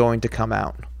Becky was going to come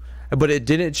out, but it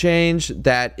didn't change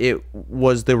that it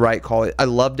was the right call. I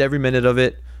loved every minute of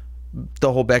it,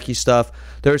 the whole Becky stuff.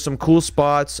 There were some cool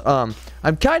spots. I'm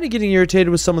kind of getting irritated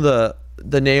with some of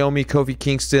the Naomi, Kofi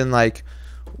Kingston, like,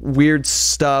 weird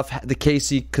stuff, the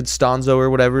Casey Costanzo or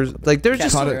whatever. Like, there's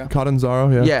just Catanzaro. Catanzaro,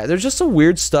 yeah. yeah, there's just some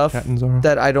weird stuff Catanzaro.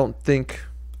 that I don't think,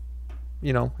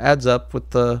 adds up with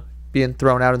the being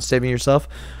thrown out and saving yourself.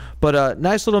 But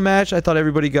nice little match. I thought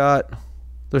everybody got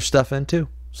their stuff in too.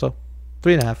 So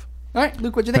 3.5. All right,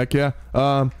 Luke, what'd you think? Heck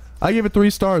yeah. I gave it 3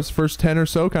 stars. First 10 or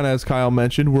so, kind of as Kyle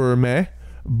mentioned, were meh.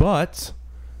 But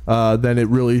then it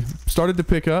really started to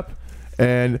pick up,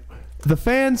 and the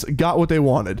fans got what they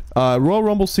wanted. Royal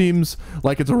Rumble seems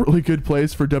like it's a really good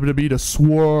place for WWE to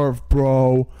swerve,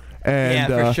 bro. And,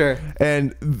 Yeah, for sure.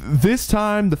 And this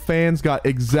time, the fans got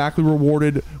exactly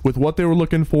rewarded with what they were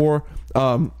looking for.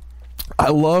 I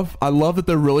love that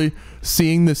they're really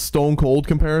seeing this Stone Cold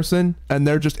comparison, and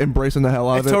they're just embracing the hell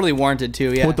out It's of it. totally warranted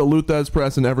too. Yeah, With the Luthez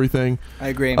press and everything. I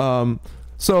agree.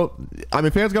 So, I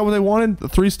mean, fans got what they wanted. The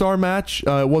 3-star match.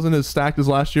 It wasn't as stacked as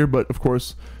last year, but of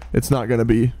course, it's not going to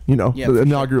be, Yeah, the for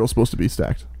inaugural is supposed to be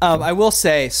stacked. I will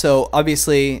say, so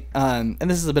obviously, and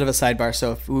this is a bit of a sidebar,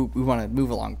 so if we want to move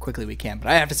along quickly, we can, but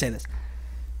I have to say this.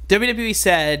 WWE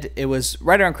said it was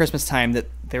right around Christmas time that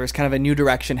there was kind of a new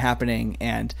direction happening,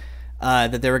 and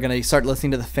that they were going to start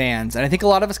listening to the fans. And I think a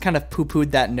lot of us kind of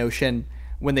poo-pooed that notion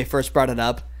when they first brought it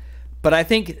up. But I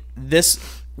think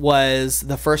this was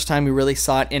the first time we really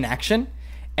saw it in action.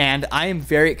 And I am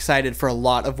very excited for a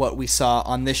lot of what we saw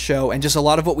on this show and just a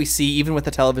lot of what we see even with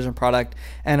the television product.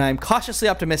 And I'm cautiously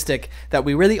optimistic that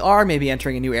we really are maybe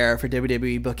entering a new era for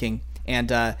WWE booking. And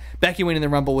Becky winning the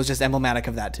Rumble was just emblematic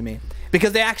of that to me.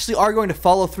 Because they actually are going to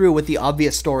follow through with the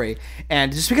obvious story.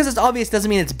 And just because it's obvious doesn't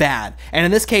mean it's bad. And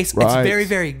in this case, it's Right. very,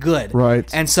 very good. Right.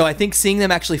 And so I think seeing them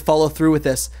actually follow through with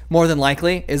this more than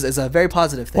likely is a very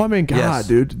positive thing. Well, I mean, God, Yes.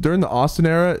 dude, during the Austin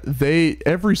era,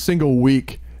 every single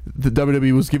week, the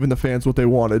WWE was giving the fans what they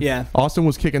wanted. Yeah. Austin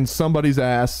was kicking somebody's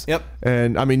ass. Yep.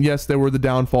 And, I mean, yes, there were the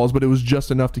downfalls, but it was just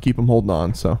enough to keep them holding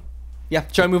on, so. Yeah.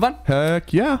 Shall we move on?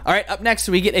 Heck yeah. All right, up next,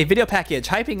 we get a video package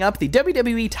hyping up the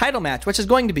WWE title match, which is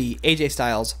going to be AJ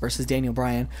Styles versus Daniel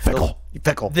Bryan. Fickle.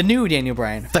 The new Daniel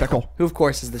Bryan. Fickle. Who, of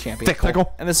course, is the champion.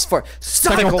 Fickle. And this is for...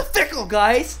 Stop Fickle. with the fickle,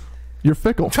 guys! You're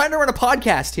fickle. Trying to run a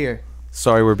podcast here.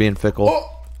 Sorry, we're being fickle.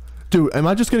 Dude, am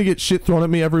I just going to get shit thrown at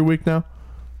me every week now?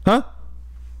 Huh?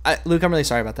 Luke, I'm really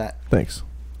sorry about that. Thanks.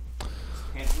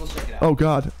 We'll check it out. Oh,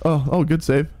 God. Oh, good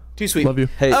save. Too sweet. Love you.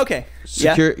 Hey, Okay.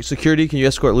 Yeah. Security, can you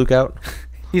escort Luke out?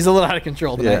 He's a little out of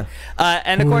control tonight.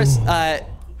 And of course,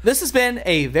 this has been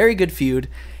a very good feud,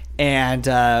 and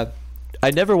I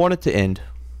never want it to end.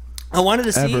 I wanted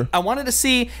to see. Ever. I wanted to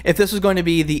see if this was going to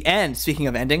be the end. Speaking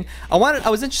of ending, I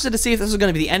was interested to see if this was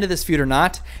going to be the end of this feud or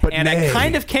not. But and I nay.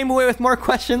 kind of came away with more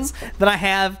questions than I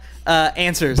have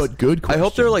answers. But good I question.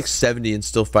 hope they're like 70 and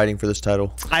still fighting for this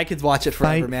title. I could watch it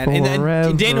forever, Fight man. And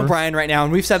forever. Daniel Bryan right now,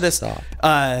 and we've said this Stop.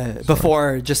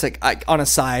 before, just like on a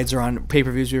sides or on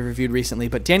pay-per-views we've reviewed recently.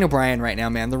 But Daniel Bryan right now,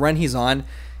 man, the run he's on,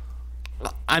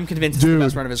 I'm convinced it's the Dude,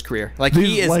 best run of his career. Like these,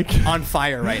 he is like- on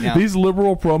fire right now. These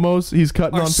liberal promos he's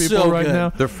cutting Are on people so right good. now.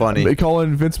 They're funny. They call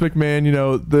in Vince McMahon,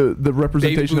 the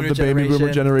representation of boomer the baby boomer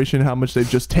generation. generation, how much they've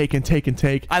just taken.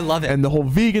 I love it. And the whole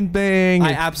vegan thing.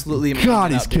 I absolutely am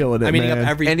God, eating he's up, dude. killing it, I'm eating man. up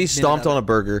every And he minute stomped of on it. a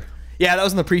burger. Yeah, that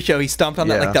was in the pre-show. He stomped on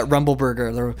that Yeah. like that Rumble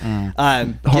burger.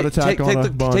 Heart attack take on a the,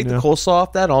 bun, take yeah. the coleslaw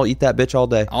off that, and I'll eat that bitch all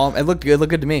day. It looked good. It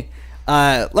looked good to me.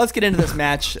 Let's get into this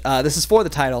match. This is for the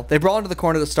title. They brawl into the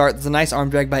corner to start. There's a nice arm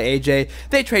drag by AJ.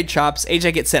 They trade chops.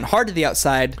 AJ gets sent hard to the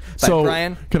outside by So,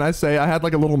 Bryan. can I say, I had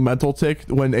like a little mental tick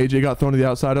when AJ got thrown to the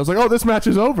outside. I was like, oh, this match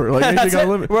is over. Like, AJ That's got it.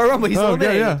 eliminated. Royal Rumble, he's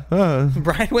eliminated. Yeah.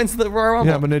 Bryan wins the Royal Rumble.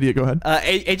 Yeah, I'm an idiot. Go ahead.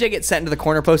 AJ gets sent into the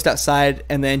corner post outside,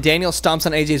 and then Daniel stomps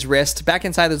on AJ's wrist. Back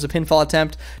inside, there's a pinfall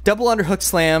attempt. Double underhook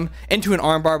slam into an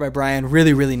armbar by Bryan.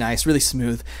 Really, really nice. Really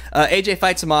smooth. AJ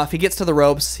fights him off. He gets to the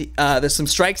ropes. There's some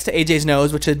strikes to AJ's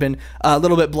nose, which had been a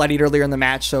little bit bloodied earlier in the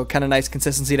match, so kind of nice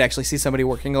consistency to actually see somebody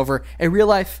working over a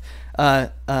real-life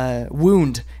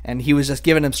wound, and he was just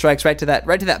giving him strikes right to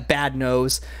that bad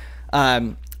nose.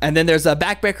 And then there's a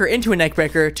backbreaker into a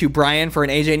neckbreaker to Bryan for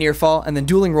an AJ near fall, and then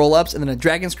dueling roll-ups, and then a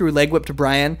dragon screw leg whip to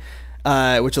Bryan,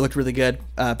 which looked really good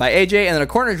by AJ, and then a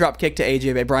corner drop kick to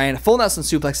AJ by Bryan, a full Nelson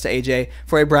suplex to AJ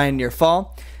for a Bryan near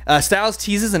fall. Styles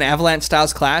teases an Avalanche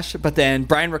Styles clash, but then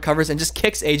Bryan recovers and just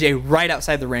kicks AJ right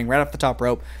outside the ring, right off the top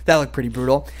rope. That looked pretty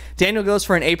brutal. Daniel goes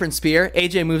for an apron spear.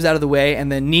 AJ moves out of the way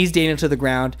and then knees Daniel to the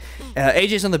ground.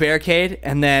 AJ's on the barricade,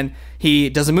 and then he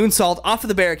does a moonsault off of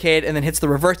the barricade and then hits the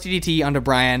reverse DDT onto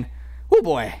Bryan. Oh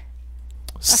boy,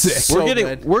 Sick. so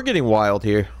good. We're getting wild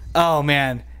here. Oh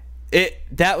man, I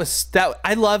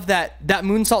love that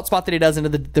moonsault spot that he does into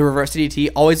the reverse DDT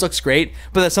always looks great,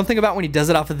 but there's something about when he does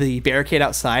it off of the barricade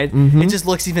outside, it just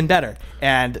looks even better,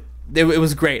 and it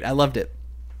was great. I loved it.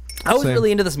 I was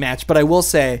really into this match, but I will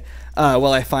say,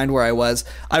 while I find where I was,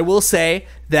 I will say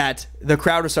that the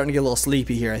crowd was starting to get a little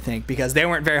sleepy here, I think, because they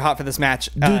weren't very hot for this match.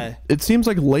 Dude, it seems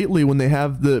like lately when they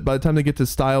have by the time they get to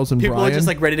Styles and people Bryan, are just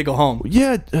like ready to go home.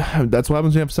 yeah, that's what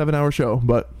happens when you have a 7-hour show,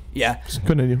 but Yeah.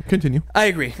 Continue. I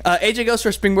agree. AJ goes for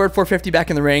a springboard 450 back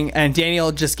in the ring, and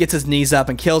Daniel just gets his knees up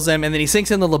and kills him, and then he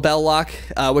sinks in the label lock,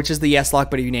 which is the yes lock,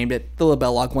 but he named it the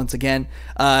label lock once again.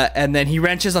 And then he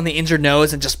wrenches on the injured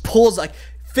nose and just pulls, like,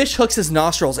 fish hooks his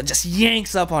nostrils and just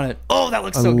yanks up on it. Oh, that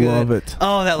looks so good. I love it.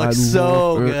 Oh, that looks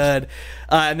so good.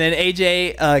 And then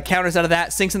AJ counters out of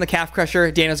that, sinks in the calf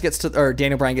crusher. Daniel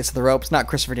Bryan gets to the ropes. Not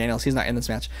Christopher Daniels. He's not in this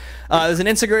match. There's an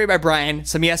enziguri by Bryan.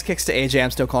 Some yes kicks to AJ.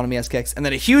 I'm still calling them yes kicks. And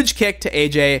then a huge kick to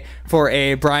AJ for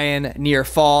a Bryan near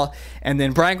fall. And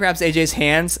then Bryan grabs AJ's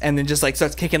hands and then just like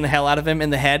starts kicking the hell out of him in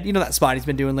the head. You know that spot he's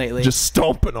been doing lately. Just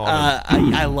stomping on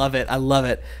him. I love it. I love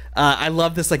it. I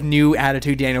love this like new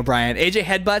attitude Daniel Bryan. AJ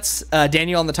headbutts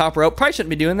Daniel on the top rope. Probably shouldn't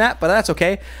be doing that, but that's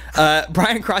okay.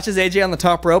 Bryan crotches AJ on the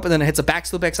top rope and then hits a back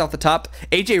suplex off the top.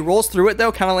 AJ rolls through it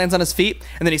though, kind of lands on his feet,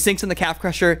 and then he sinks in the calf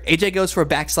crusher. AJ goes for a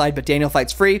backslide, but Daniel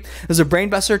fights free. There's a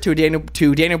brainbuster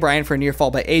to Daniel Bryan for a near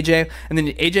fall by AJ, and then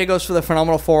AJ goes for the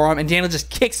phenomenal forearm, and Daniel just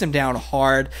kicks him down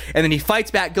hard, and then he fights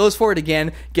back, goes for it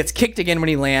again, gets kicked again when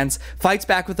he lands, fights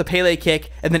back with the Pele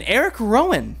kick, and then Eric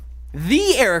Rowan.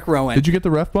 Did you get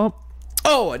the ref bump?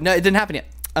 Oh, no, it didn't happen yet.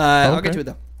 I'll get to it,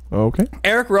 though. Okay.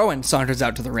 Eric Rowan saunters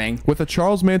out to the ring. With a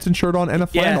Charles Manson shirt on and a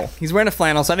flannel. Yeah, he's wearing a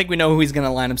flannel, so I think we know who he's going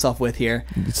to line himself with here.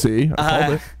 See?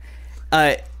 I called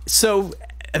it. So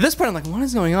at this point, I'm like, what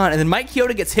is going on? And then Mike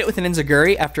Chioda gets hit with an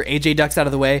enziguri after AJ ducks out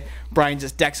of the way. Bryan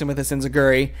just decks him with this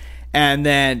enziguri. And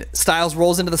then Styles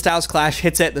rolls into the Styles Clash,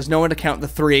 hits it. There's no one to count the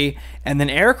three. And then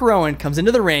Eric Rowan comes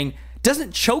into the ring,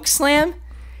 doesn't choke slam.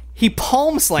 He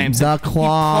palm slams him. Claw. He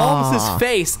palms his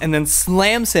face and then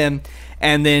slams him.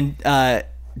 And then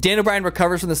Daniel Bryan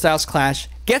recovers from the Styles Clash,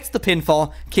 gets the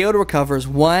pinfall. Chioda recovers.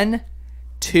 1,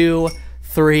 2,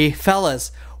 3.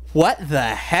 Fellas, what the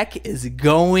heck is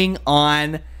going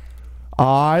on?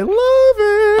 I love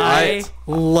it. I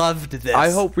loved this.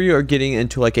 I hope we are getting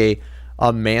into like a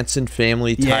Manson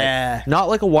family type. Yeah. Not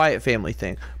like a Wyatt family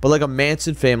thing, but like a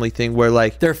Manson family thing where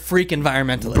like they're freak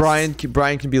environmentalists.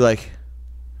 Bryan can be like,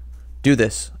 do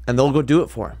this, and they'll go do it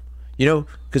for him. You know,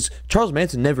 because Charles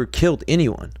Manson never killed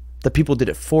anyone. The people did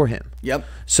it for him. Yep.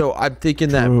 So I'm thinking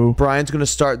that Bryan's going to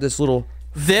start this little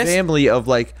family of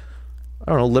like,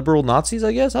 I don't know, liberal Nazis,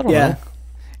 I guess? I don't know.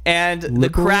 And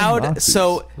the crowd, Nazis.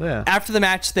 so after the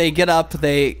match, they get up,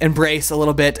 they embrace a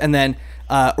little bit, and then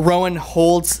Rowan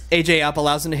holds AJ up,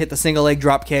 allows him to hit the single leg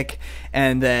drop kick,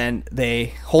 and then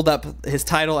they hold up his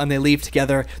title and they leave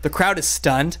together. The crowd is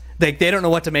stunned. They don't know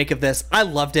what to make of this. I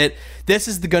loved it. This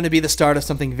is going to be the start of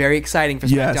something very exciting for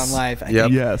SmackDown Live.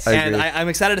 Yes. And I'm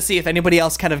excited to see if anybody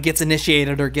else kind of gets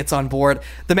initiated or gets on board.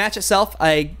 The match itself,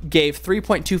 I gave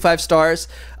 3.25 stars.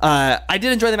 I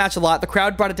did enjoy the match a lot. The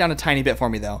crowd brought it down a tiny bit for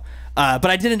me, though. But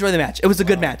I did enjoy the match. It was a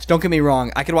good match. Don't get me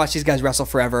wrong. I could watch these guys wrestle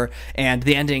forever, and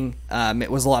the ending,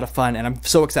 it was a lot of fun, and I'm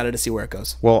so excited to see where it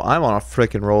goes. Well, I'm on a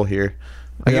freaking roll here.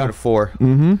 I give it a 4.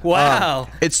 Wow.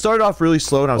 It started off really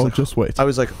slow, and I was like, just wait. I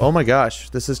was like, oh my gosh,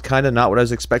 this is kind of not what I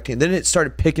was expecting. Then it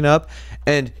started picking up,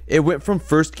 and it went from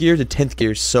first gear to 10th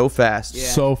gear so fast. Yeah.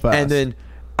 So fast. And then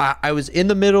I was in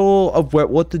the middle of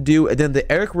what to do, and then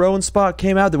the Eric Rowan spot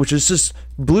came out, which just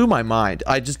blew my mind.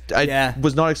 I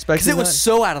was not expecting because it was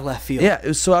so out of left field. Yeah, it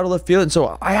was so out of left field, and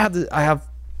so I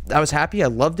was happy. I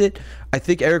loved it. I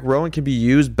think Eric Rowan can be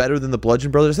used better than the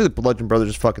Bludgeon Brothers. I think the Bludgeon Brothers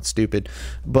are fucking stupid,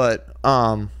 but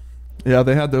yeah,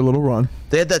 they had their little run.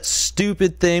 they had that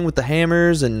stupid thing with the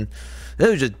hammers, and it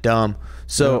was just dumb.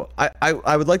 So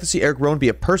I would like to see Eric Rowan be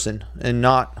a person and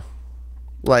not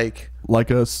like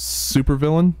a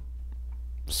supervillain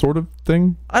sort of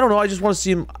thing. I don't know. I just want to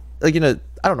see him like in a.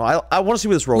 I don't know. I want to see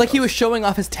where this rolls. Like he was showing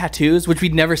off his tattoos, which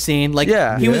we'd never seen. Like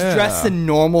he was Yeah. dressed in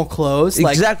normal clothes.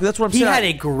 Like, Exactly, that's what I'm he saying. had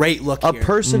a great look a here.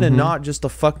 person and not just a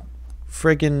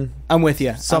friggin' I'm with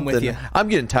you. something. I'm with you. I'm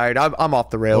getting tired. I'm off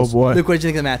the Oh rails. boy, Luke, what did you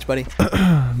think of the match, buddy?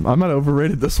 I might have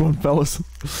overrated this one, fellas.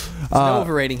 No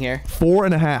overrating here.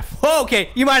 4.5. Oh, okay.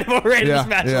 You might have overrated Yeah, this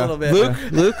match yeah. a little bit.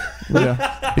 Luke,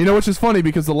 Yeah, you know, which is funny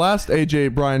because the last AJ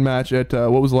Bryan match at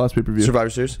what was the last pay-per-view? Survivor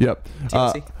Series, Yep.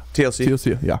 TLC? TLC.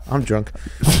 TLC. Yeah. I'm drunk.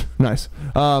 Nice.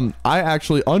 I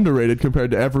actually underrated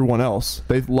compared to everyone else.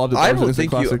 They loved it. I That was an don't instant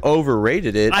think you classic.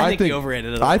 overrated it. I think you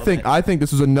overrated it a I little think bit. I think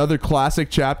this was another classic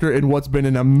chapter in what's been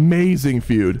an amazing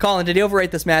feud. Colin, did he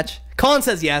overrate this match? Colin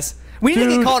says yes. We need to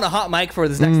get Dude. Colin a hot mic for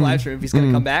this next live stream if he's going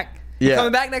to come back. Yeah.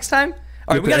 Coming back next time?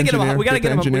 All right, Get we got to the get him. engineer, We got to get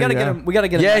get the him. We got to get engineer, him. We got to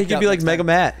get him. Yeah, he mic'd could up be like next Mega time.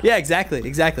 Matt. Yeah,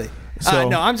 exactly. So-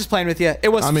 No, I'm just playing with you. It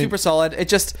was I mean- super solid. It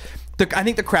just, I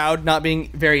think the crowd not being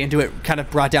very into it kind of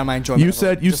brought down my enjoyment. You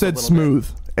said just a little bit. smooth,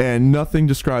 and nothing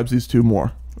describes these two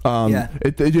more. Yeah.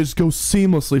 They just go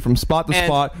seamlessly from spot to And-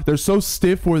 spot. They're so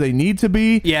stiff where they need to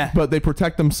be, Yeah. but they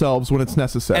protect themselves when it's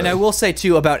necessary. And I will say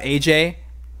too about AJ,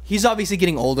 he's obviously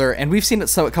getting older, and we've seen a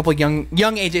couple young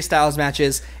AJ Styles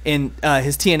matches in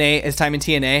his time in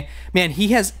TNA. Man, he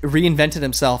has reinvented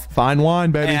himself. Fine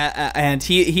wine, baby. And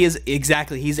he is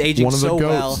he's aging One of the so goats.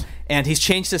 well, and he's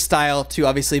changed his style to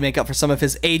obviously make up for some of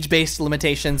his age-based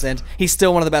limitations, and he's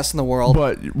still one of the best in the world.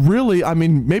 But really, I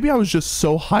mean, maybe I was just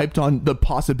so hyped on the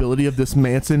possibility of this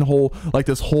Manson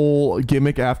this whole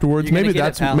gimmick afterwards. You're gonna Maybe get it,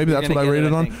 that's pal. maybe You're that's what gonna I get it,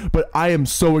 rated I on. think. But I am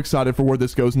so excited for where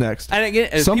this goes next. And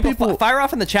again, Some people fire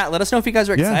off in the chat. Let us know if you guys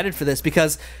are Yeah. excited for this,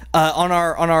 because on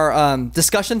our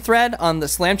discussion thread on the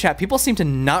Slam chat, people seem to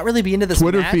not really be into this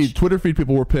Twitter match. feed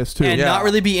people were pissed too. And Yeah. not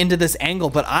really be into this angle,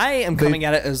 but I am coming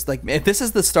at it as like, if this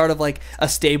is the start of like a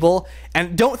stable,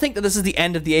 and don't think that this is the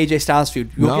end of the AJ Styles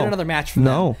feud. You'll No. get another match from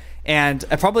No. them, and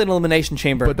probably an elimination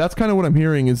chamber. But that's kind of what I'm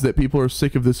hearing is that people are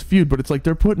sick of this feud. But it's like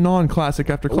they're putting on classic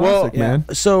after classic, man.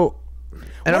 So,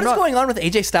 and what is going on with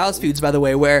AJ Styles feuds, by the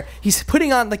way, where he's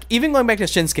putting on, like, even going back to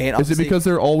Shinsuke? And Is it obviously- because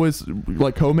they're always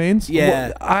like co-mains?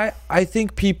 Yeah. I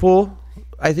think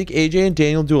AJ and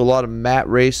Daniel do a lot of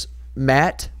mat-based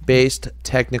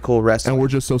technical wrestling. And we're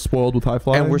just so spoiled with high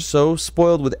flying. And we're so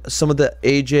spoiled with some of the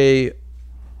AJ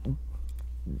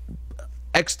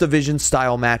X Division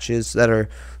style matches that are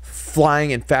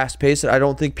flying and fast paced. I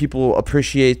don't think people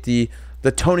appreciate the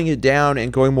toning it down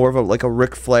and going more of a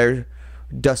Ric Flair,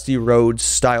 Dusty Rhodes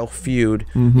style feud.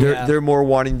 Yeah. They're more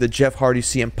wanting the Jeff Hardy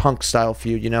CM Punk style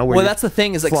feud. Where Well, you're that's the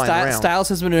thing, is like flying around. Styles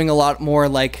has been doing a lot more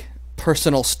like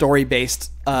personal story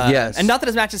based. Yes. And not that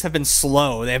his matches have been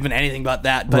slow; they haven't been anything but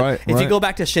that. But Right, if you right. go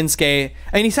back to Shinsuke,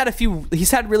 I mean,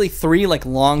 he's had really 3 like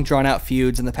long drawn out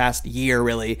feuds in the past year,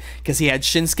 really, because he had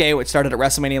Shinsuke, which started at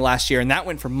WrestleMania last year, and that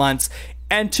went for months.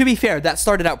 And to be fair, that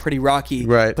started out pretty rocky,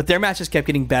 Right. But their matches kept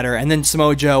getting better. And then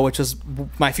Samoa Joe, which was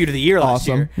my feud of the year last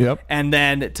Awesome. year, Yep. and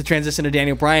then to transition to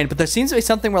Daniel Bryan. But there seems to be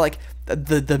something where like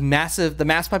the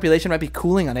mass population might be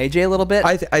cooling on AJ a little bit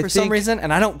I for some think- reason,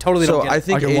 and I don't totally So don't get I it.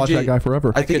 think I can AJ, watch that guy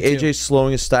forever. I think could too. AJ's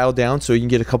slowing his style down so he can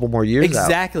get a couple more years out.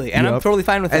 Exactly, and I'm Yep. totally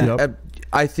fine with that. And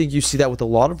I think you see that with a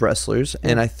lot of wrestlers,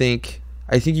 and I think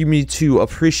you need to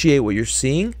appreciate what you're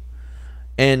seeing,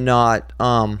 and not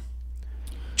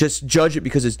just judge it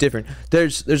because it's different.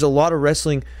 There's a lot of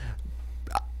wrestling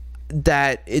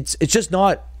that it's just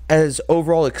not as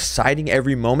overall exciting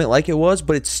every moment like it was,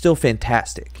 but it's still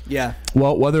fantastic. Yeah,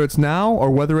 Well, whether it's now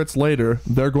or whether it's later,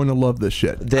 they're going to love this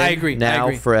shit. Then, I agree. Now I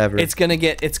agree. forever. It's gonna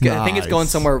get. It's good. I think it's going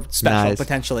Nice. somewhere special Nice.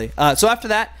 potentially. So after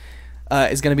that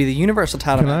is going to be the Universal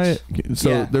title Can match. So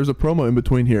Yeah. there's a promo in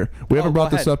between here. We haven't go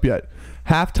brought this ahead. up yet.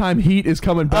 Halftime Heat is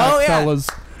coming back, Oh, yeah. fellas.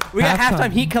 We got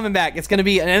halftime heat coming back. It's going to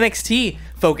be an NXT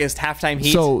focused halftime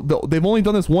heat. So they've only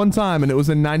done this one time, and it was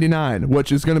in '99, which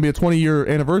is going to be a 20-year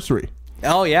anniversary.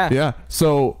 oh yeah, Yeah.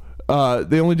 So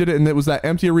they only did it, and it was that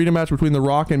empty arena match between The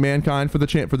Rock and Mankind for the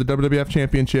WWF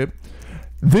Championship.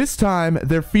 This time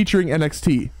they're featuring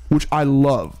NXT, which I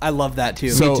love. I love that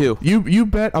too. So too. You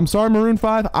bet. I'm sorry, Maroon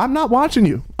 5. I'm not watching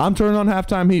you. I'm turning on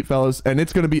halftime heat, fellas, and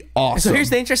it's going to be awesome. So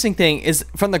here's the interesting thing: is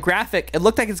from the graphic, it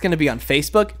looked like it's going to be on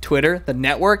Facebook, Twitter, the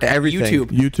network, and Everything. YouTube.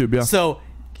 YouTube, yeah. So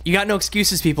you got no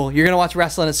excuses, people. You're going to watch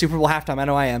wrestling at Super Bowl halftime. I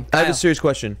know I am. I have Kyle. a serious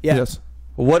question. Yeah. Yes.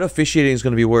 What officiating is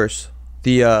going to be worse?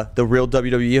 The real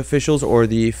WWE officials or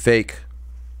the fake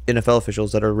NFL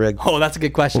officials that are rigged? Oh, that's a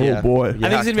good question. Oh, Yeah. boy. I think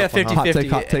it's gonna be a tough one, huh?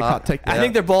 50-50. Hot take. I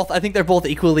think they're both. I think they're both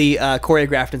equally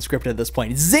choreographed and scripted at this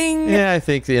point. Zing. Yeah, I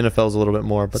think the NFL is a little bit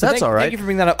more, but So that's all right. Thank you for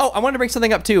bringing that up. Oh, I wanted to bring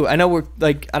something up too. I know we're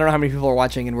like, I don't know how many people are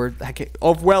watching, and we're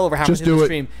well over halfway Just through do the it.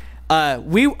 stream.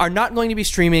 We are not going to be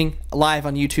streaming live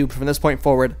on YouTube from this point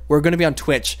forward. We're going to be on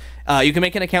Twitch. You can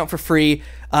make an account for free.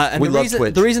 And We love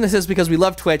Twitch. The reason this is because we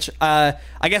love Twitch. I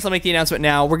guess I'll make the announcement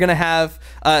now. We're going to have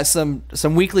some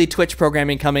weekly Twitch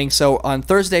programming coming. So on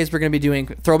Thursdays, we're going to be doing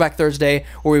Throwback Thursday,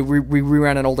 where we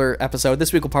rerun an older episode.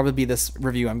 This week will probably be this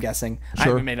review, I'm guessing. I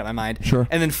haven't made up my mind. Sure.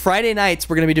 And then Friday nights,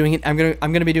 we're going to be doing. I'm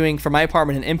going to be doing from my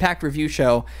apartment an Impact review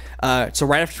show. So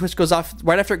right after it goes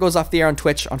off the air on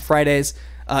Twitch on Fridays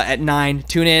at 9,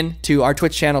 tune in to our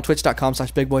Twitch channel,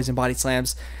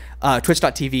 twitch.com/BigBoysAndBodySlams.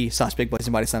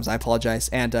 Twitch.tv/BigBoysAndBodySlams. I apologize.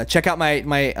 And check out my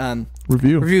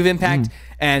Review of Impact.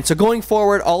 And so going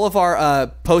forward, all of our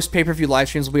post pay-per-view live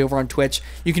streams will be over on Twitch.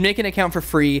 You can make an account for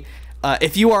free.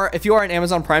 If you are an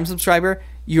Amazon Prime subscriber,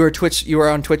 you are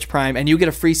on Twitch Prime, and you get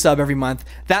a free sub every month.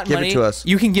 That Give it money to us.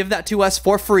 you can give that to us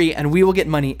for free, and we will get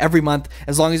money every month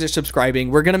as long as you're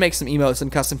subscribing. We're gonna make some emotes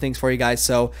and custom things for you guys.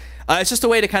 So it's just a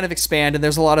way to kind of expand, and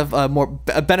there's a lot of more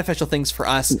beneficial things for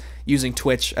us using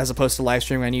Twitch as opposed to live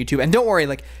streaming on YouTube. And don't worry,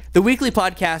 like the weekly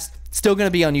podcast still going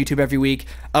to be on YouTube every week.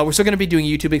 We're still going to be doing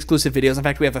YouTube exclusive videos. In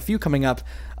fact, we have a few coming up,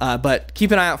 but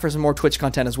keep an eye out for some more Twitch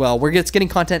content as well. We're getting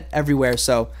content everywhere.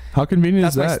 So How convenient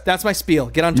is that? that's my spiel.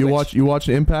 Get on Twitch. You watch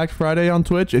Impact Friday on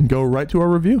Twitch and go right to our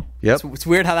review. Yep. It's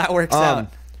weird how that works out.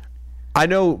 I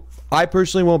know I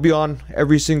personally won't be on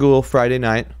every single Friday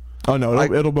night. Oh no,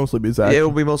 it'll mostly be Zach. It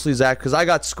will be mostly Zach because I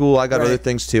got school. I got Right. other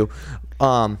things too.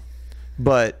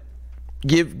 But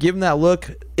give him that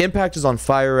look. Impact is on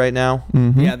fire right now.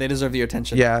 Yeah, they deserve your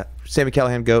attention. Yeah. Sammy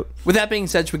Callahan, GOAT. With that being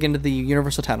said, should we get into the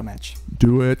Universal title match?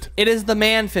 Do it. It is the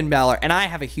man, Finn Balor, and I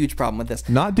have a huge problem with this.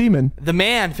 Not Demon. The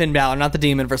man, Finn Balor, not the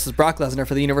Demon, versus Brock Lesnar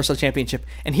for the Universal Championship.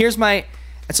 And here's my...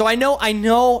 So I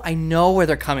know where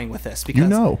they're coming with this because You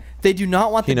know. they do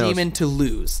not want the He knows. Demon to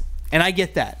lose. And I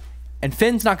get that. And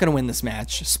Finn's not going to win this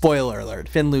match. Spoiler alert.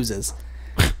 Finn loses.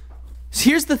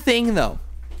 Here's the thing, though.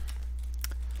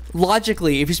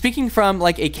 Logically, if you're speaking from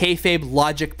like a kayfabe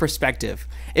logic perspective,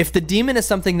 if the Demon is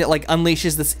something that like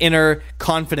unleashes this inner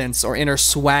confidence or inner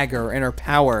swagger or inner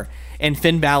power in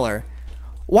Finn Balor,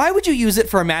 why would you use it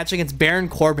for a match against Baron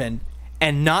Corbin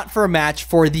and not for a match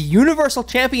for the Universal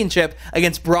Championship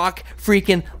against Brock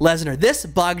freaking Lesnar? This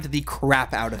bugged the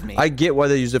crap out of me. I get why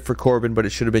they used it for Corbin, but it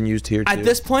should have been used here too. At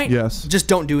this point, Yes. just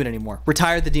don't do it anymore.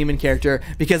 Retire the Demon character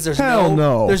because there's Hell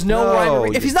no. there's no No, rhyme or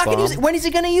reason. If you he's not going to use it, bum. when is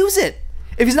he going to use it?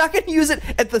 If he's not going to use it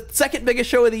at the second biggest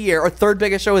show of the year or third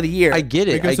biggest show of the year, I get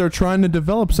it. Because they're trying to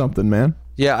develop something, man.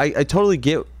 Yeah, I totally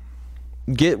get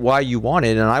why you want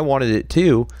it, and I wanted it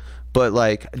too. But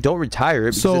like, don't retire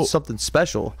it because So, it's something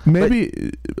special.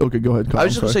 Maybe. Okay, go ahead. But I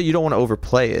was just gonna say you don't want to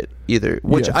overplay it either,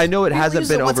 which Yes. I know it he hasn't uses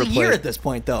been it once overplayed. a year at this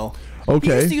point, though. He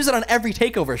Okay. used to use it on every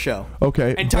takeover show.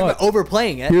 Okay, And talk but about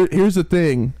overplaying it. here's the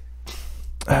thing.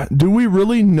 Do we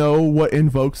really know what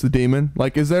invokes the demon?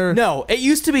 Like, is there? No, it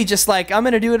used to be just like, I'm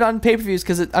going to do it on pay-per-views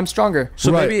because I'm stronger.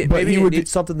 So Right, maybe but maybe he it would-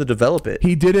 needs something to develop it.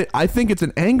 He did it. I think it's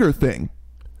an anger thing.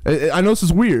 I know this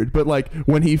is weird, but like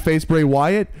when he faced Bray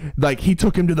Wyatt, like he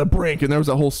took him to the brink, and there was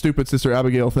a whole stupid Sister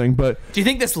Abigail thing. But Do you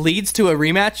think this leads to a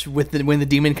rematch with when the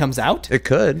Demon comes out? It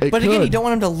could. it But again, you could. don't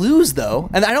want him to lose, though.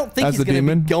 And I don't think As he's the going to be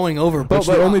Demon? going over. Which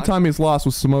the only time he's lost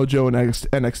was Samoa Joe in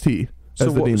NXT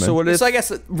as the demon. So what if So I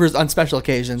guess on special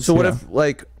occasions. so what Yeah. if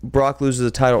like Brock loses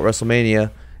the title at WrestleMania,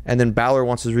 and then Balor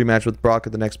wants his rematch with Brock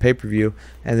at the next pay per view,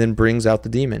 and then brings out the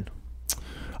Demon?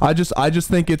 I just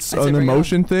think it's I'd say an bring it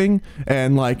emotion thing,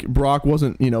 and like Brock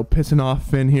wasn't pissing off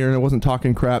Finn here, and it wasn't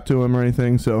talking crap to him or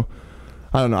anything. So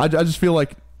I don't know. I just feel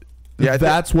like Yeah, I thi-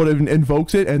 that's what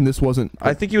invokes it, and this wasn't.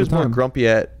 I think he was the more time. grumpy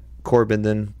at Corbin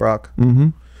than Brock. Mm-hmm.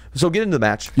 So get into the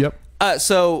match. Yep.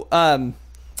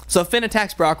 So Finn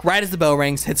attacks Brock right as the bell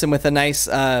rings, hits him with a nice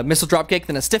missile dropkick,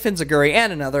 then a stiff enziguri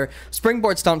and another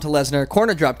springboard stomp to Lesnar,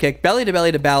 corner dropkick, belly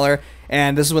to Balor,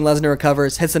 and this is when Lesnar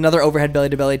recovers, hits another overhead belly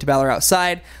to Balor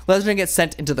outside. Lesnar gets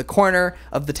sent into the corner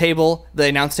of the table, the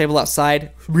announce table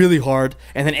outside, really hard,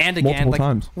 and then again, Multiple like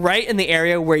times. right in the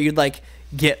area where you'd like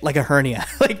get like a hernia.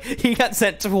 Like he got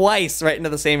sent twice right into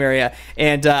the same area,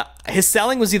 and his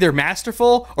selling was either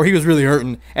masterful or he was really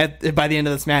hurting by the end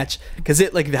of this match because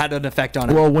it like had an effect on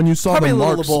him. Well, when you saw Probably the a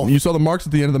little marks, of both. you saw the marks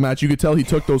at the end of the match. You could tell he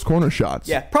took those corner shots.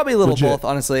 Yeah, probably a little Legit. both,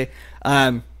 honestly.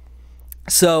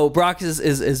 So Brock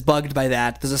is bugged by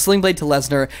that. There's a sling blade to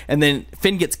Lesnar, and then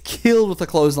Finn gets killed with a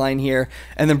clothesline here.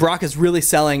 And then Brock is really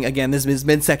selling again. This is his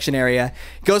midsection area.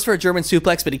 Goes for a German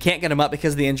suplex, but he can't get him up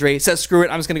because of the injury. Says screw it,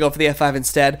 I'm just gonna go for the F5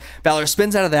 instead. Balor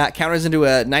spins out of that, counters into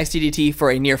a nice DDT for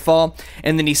a near fall,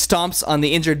 and then he stomps on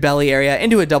the injured belly area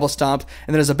into a double stomp.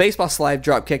 And then there's a baseball slide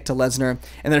drop kick to Lesnar,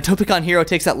 and then a Topicon Hero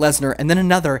takes out Lesnar, and then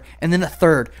another, and then a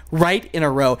third, right in a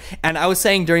row. And I was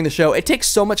saying during the show, it takes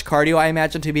so much cardio, I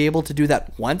imagine, to be able to do that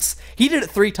set once. He did it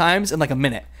 3 times in like a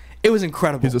minute. It was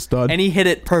incredible. He's a stud. And he hit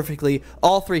it perfectly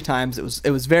all 3 times.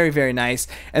 It was very, very nice.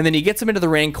 And then he gets him into the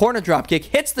ring, corner drop kick,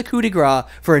 hits the coup de grace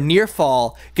for a near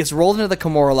fall, gets rolled into the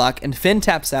Kimura lock, and Finn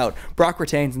taps out. Brock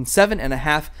retains in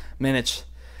 7.5 minutes.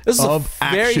 This was Of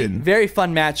a very, action. very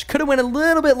fun match. Could have went a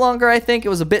little bit longer, I think. It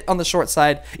was a bit on the short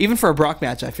side, even for a Brock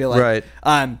match, I feel like.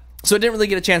 Right. So it didn't really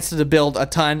get a chance to build a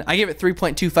ton. I gave it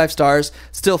 3.25 stars.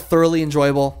 Still thoroughly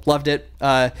enjoyable. Loved it.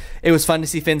 It was fun to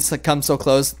see Finn come so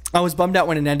close. I was bummed out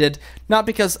when it ended. Not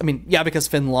because, because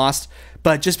Finn lost,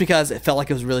 but just because it felt like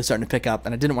it was really starting to pick up,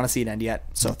 and I didn't want to see it end yet.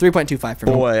 So 3.25 for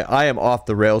me. Boy, I am off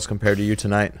the rails compared to you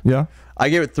tonight. Yeah. I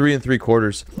gave it 3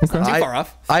 3/4. Not too far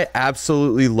off. I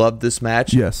absolutely loved this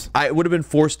match. Yes. I would have been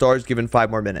 4 stars given 5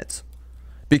 more minutes.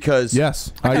 Because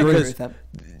Yes. I I agree. agree with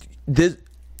that.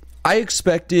 I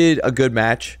expected a good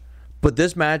match, but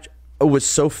this match was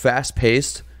so fast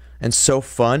paced and so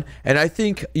fun. And I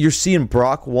think you're seeing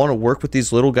Brock want to work with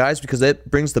these little guys because it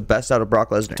brings the best out of Brock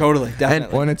Lesnar. Totally,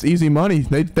 definitely. When it's easy money,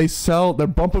 they sell. They're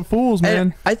bumping fools, man.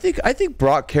 And I think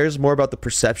Brock cares more about the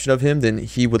perception of him than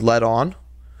he would let on.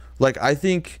 Like, I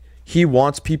think he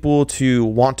wants people to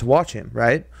want to watch him,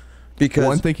 right? Because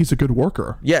Well, I think he's a good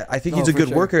worker. yeah, I think he's a for good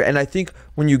sure. worker, and I think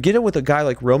when you get it with a guy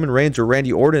like Roman Reigns or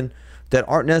Randy Orton that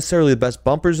aren't necessarily the best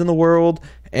bumpers in the world,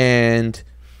 and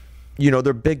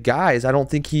they're big guys, I don't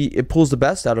think it pulls the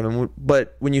best out of him.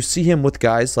 But when you see him with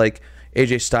guys like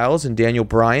AJ Styles and Daniel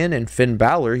Bryan and Finn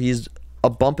Balor, he's a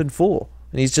bumping fool,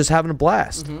 and he's just having a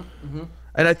blast.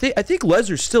 And I think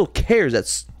Lesnar still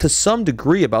cares to some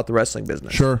degree about the wrestling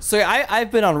business. Sure. So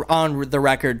I've been on the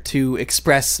record to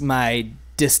express my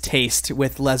distaste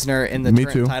with Lesnar in the Me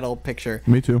current too. title picture.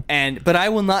 Me too. But I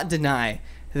will not deny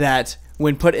that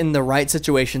when put in the right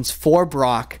situations for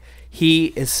Brock, he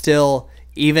is still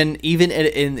even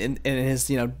in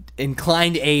his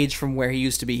inclined age from where he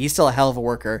used to be. He's still a hell of a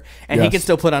worker, and he Yes. can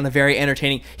still put on a very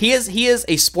entertaining. He is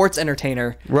a sports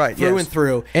entertainer, Right, through yes. and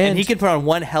through, and And- he can put on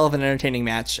one hell of an entertaining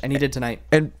match, and he did tonight.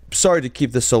 And sorry to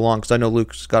keep this so long because I know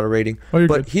Luke's got a rating, Oh, you're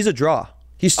but good. he's a draw.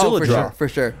 He's still for a draw. sure, for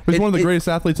sure. He's one of the it- greatest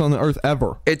athletes on the earth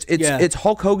ever. Yeah. It's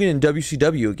Hulk Hogan in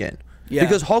WCW again. Yeah.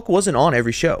 Because Hulk wasn't on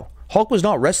every show. Hulk was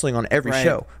not wrestling on every Right.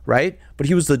 show, right? But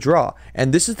he was the draw.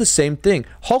 And this is the same thing.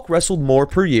 Hulk wrestled more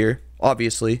per year,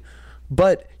 obviously,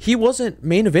 but he wasn't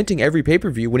main eventing every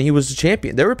pay-per-view when he was the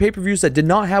champion. There were pay-per-views that did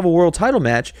not have a world title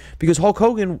match because Hulk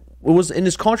Hogan was in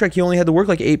his contract. He only had to work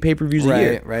like 8 pay-per-views a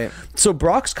year. Right. So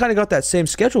Brock's kind of got that same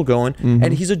schedule going,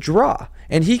 and he's a draw.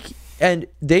 And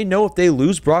they know if they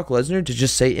lose Brock Lesnar to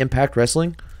just say Impact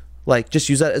Wrestling, like just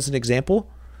use that as an example,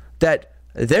 that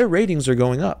their ratings are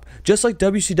going up. Just like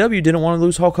WCW didn't want to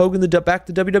lose Hulk Hogan back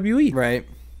to WWE. Right.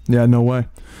 Yeah, no way.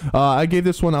 I gave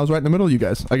this one. I was right in the middle of you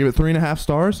guys. I gave it 3.5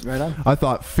 stars. Right on. I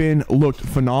thought Finn looked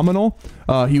phenomenal.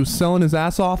 He was selling his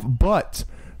ass off, but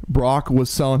Brock was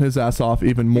selling his ass off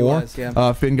even more. was,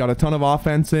 yeah. Finn got a ton of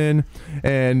offense in,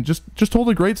 and just told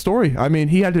a great story. I mean,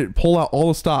 he had to pull out all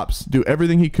the stops, do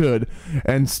everything he could,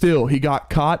 and still he got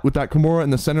caught with that Kimura in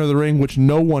the center of the ring, which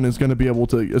no one is going to be able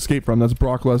to escape from. That's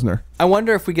Brock Lesnar. I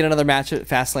wonder if we get another match at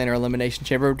Fastlane or Elimination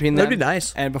Chamber between them. That'd be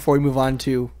nice. And before we move on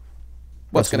to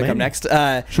what's going to come next,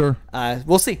 Sure.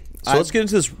 we'll see. So let's get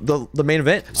into the main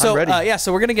event. So I'm ready.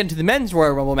 so we're gonna get into the men's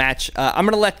Royal Rumble match. I'm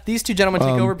gonna let these two gentlemen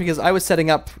take over because I was setting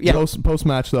up. Yeah. Post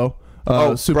match though.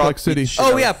 Oh, Suplex Brock City. beat shit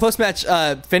Oh yeah, post match.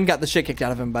 Finn got the shit kicked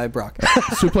out of him by Brock.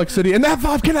 Suplex City, and that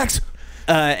 5 connects.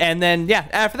 And then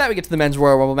after that we get to the men's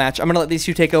Royal Rumble match. I'm gonna let these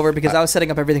two take over because I was setting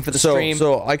up everything for the stream.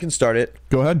 So I can start it.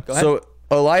 Go ahead. So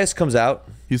Elias comes out.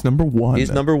 He's number 1.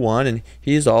 He's number 1, and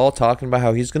he's all talking about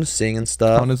how he's going to sing and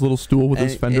stuff. on his little stool with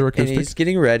his Fender and acoustic. he's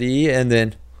getting ready, and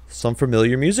then some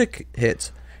familiar music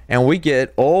hits. And we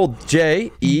get old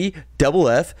JEFFJARRETT.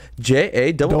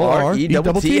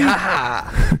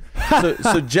 Ha ha.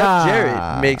 So Jeff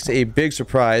Jarrett makes a big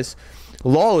surprise.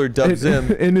 Lawler dubs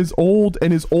him. in his old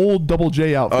Double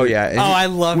J outfit. Oh yeah. And I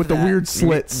love with that. the weird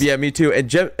slits. Yeah, me too. And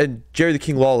Jerry the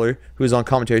King Lawler, who's on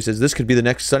commentary, says this could be the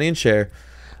next Sonny and Cher.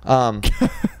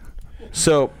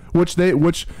 So Which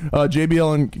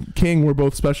JBL and King were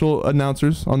both special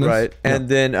announcers on this. right, Yeah. and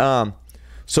then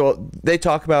so they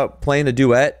talk about playing a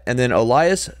duet, and then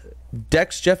Elias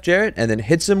decks Jeff Jarrett and then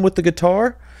hits him with the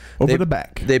guitar Over the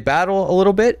back. They battle a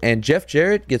little bit, and Jeff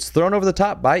Jarrett gets thrown over the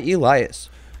top by Elias.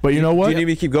 But you know what? Do you need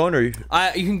me to keep going, or You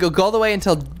can go all the way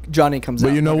until Johnny comes out.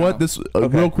 But you know Like, what? This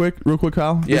Okay. real quick,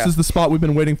 Kyle. Yeah. This is the spot we've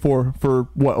been waiting for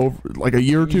what, over like a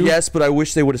year or two. yes, but I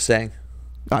wish they would have sang.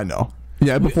 I know.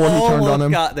 Yeah, before he turned on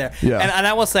him. Got there. Yeah. And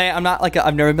I will say I'm not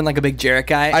I've never been like a big Jarrett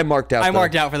guy. I marked out, I though.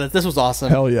 marked out for this. This was awesome.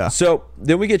 Hell yeah. So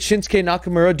then we get Shinsuke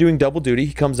Nakamura doing double duty.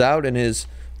 He comes out in his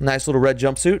nice little red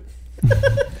jumpsuit.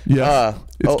 Yes.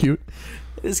 It's oh. cute.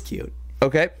 It is cute.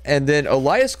 Okay, and then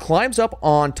Elias climbs up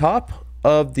on top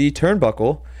of the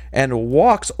turnbuckle and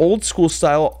walks old school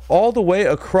style all the way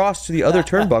across to the other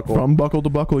turnbuckle. From buckle to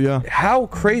buckle, yeah. How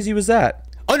crazy was that?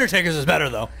 Undertaker's is better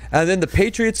though. And then the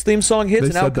Patriots theme song hits, They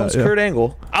and out said that, comes yeah. Kurt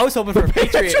Angle. I was hoping for a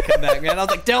Patriot comeback, man. I was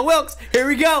like, Del Wilkes, here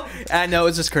we go. No,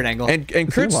 it's just Kurt Angle. And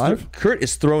he alive? Kurt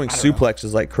is throwing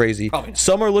suplexes like crazy. Probably not.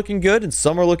 Some are looking good and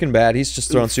some are looking bad. He's just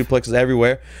throwing suplexes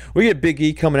everywhere. We get Big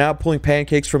E coming out, pulling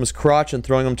pancakes from his crotch and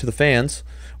throwing them to the fans,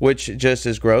 which just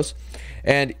is gross.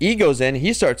 And E goes in,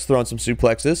 he starts throwing some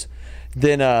suplexes.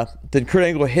 Then Kurt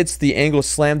Angle hits the Angle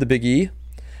Slam to Big E.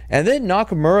 And then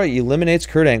Nakamura eliminates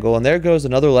Kurt Angle, and there goes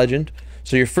another legend.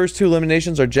 So your first two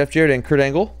eliminations are Jeff Jarrett and Kurt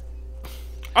Angle.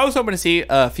 I was hoping to see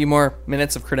a few more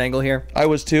minutes of Kurt Angle here. I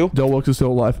was too. Del Wilkes is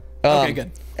still alive. Okay,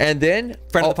 good. And then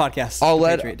Friend of the podcast, I'll the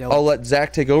let Patriot, Del I'll let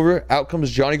Zach take over. Out comes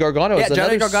Johnny Gargano. Yeah, as Johnny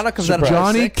another Gargano comes out of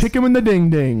surprise. Johnny, 6. kick him in the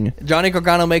ding ding. Johnny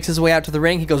Gargano makes his way out to the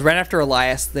ring. He goes right after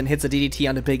Elias, then hits a DDT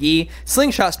onto Big E.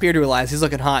 Slingshot spear to Elias. He's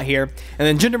looking hot here. And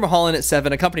then Jinder Mahal in at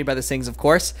 7, accompanied by the Sings, of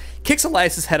course. Kicks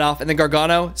Elias' head off, and then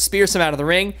Gargano spears him out of the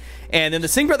ring. And then the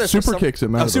Singh brothers Super kicks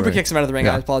him out of the super ring. kicks him out of the ring.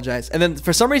 Yeah. I apologize. And then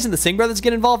for some reason the Singh brothers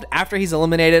get involved after he's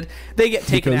eliminated. They get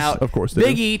taken Because, out. of course they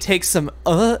Big do. E takes some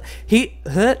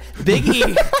Big E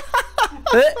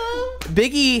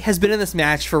Big E has been in this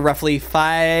match for roughly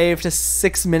 5 to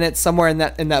 6 minutes, somewhere in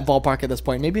that ballpark at this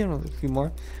point. Maybe a few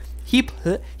more. He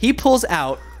pulls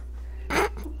out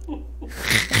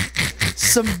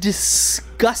some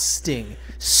disgusting,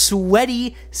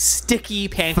 sweaty, sticky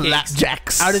pancakes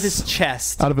Flapjacks. out of his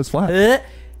chest, Out of his flat.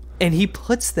 and he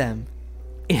puts them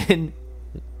in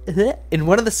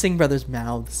one of the Singh brothers'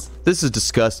 mouths. This is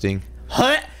disgusting.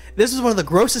 This is one of the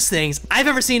grossest things I've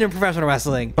ever seen in professional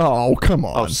wrestling. Oh, come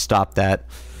on. Oh, stop that.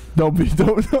 Don't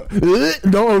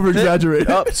over exaggerate.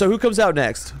 So who comes out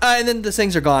next? And then the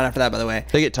Singhs are gone after that, by the way.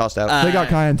 They get tossed out. They got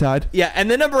Kai tied. Yeah, and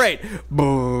then number 8.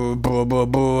 Boo, boo, boo,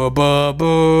 boo, boo,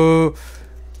 boo.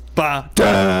 Ba,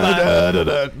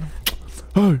 ba.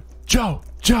 Oh, Joe.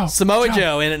 Samoa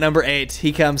Joe in at number 8.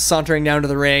 He comes sauntering down to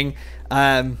the ring.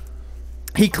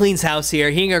 He cleans house here.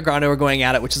 He and Gargano are going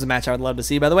at it, which is a match I would love to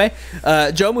see, by the way.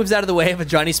 Joe moves out of the way of a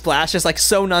Johnny Splash, just like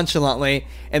so nonchalantly.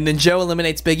 And then Joe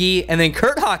eliminates Big E. And then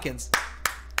Kurt Hawkins.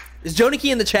 Is Joe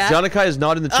Nikki in the chat? Johnny is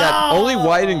not in the chat. Only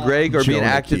Wyatt and Greg are being Joe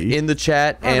active Nikki. in the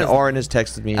chat, and Aaron has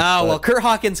texted me. Oh, well, but- Kurt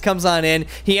Hawkins comes on in.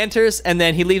 He enters, and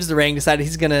then he leaves the ring, decided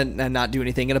he's going to not do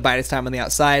anything, going to bide his time on the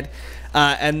outside.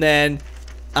 And then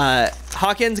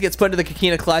Hawkins gets put into the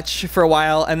Coquina clutch for a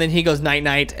while, and then he goes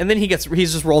night-night, and then he just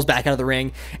rolls back out of the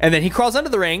ring, and then he crawls under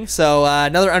the ring, so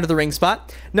another under the ring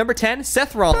spot. Number 10,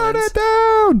 Seth Rollins. Put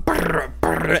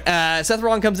it down. Seth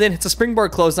Rollins comes in, hits a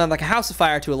springboard clothesline like a house of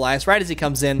fire to Elias right as he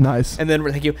comes in. Nice. And then,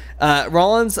 thank you.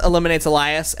 Rollins eliminates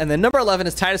Elias, and then number 11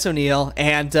 is Titus O'Neil,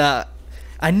 and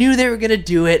I knew they were going to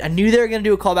do it. I knew they were going to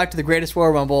do a callback to the Greatest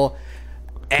Royal Rumble.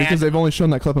 Because they've only shown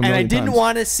that clip a million And I times. didn't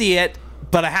want to see it,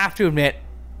 but I have to admit,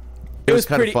 it was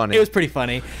kinda pretty funny. It was pretty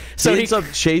funny. So he ends up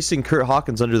chasing Kurt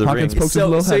Hawkins under the Hawkins ring. pokes his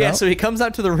little head out. so he comes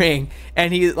out to the ring,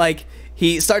 and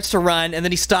he starts to run, and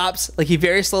then he stops. Like, he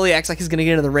very slowly acts like he's gonna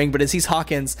get into the ring, but as he's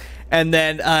Hawkins, and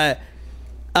then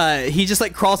he just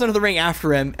like crawls into the ring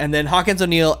after him, and then Hawkins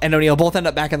and O'Neil both end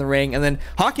up back in the ring, and then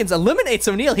Hawkins eliminates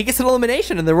O'Neil. He gets an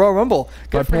elimination in the Royal Rumble.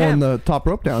 By Good for pulling him. the top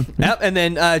rope down. Yep, and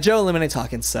then Joe eliminates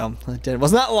Hawkins, so it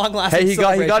was not a long lasting. Hey, he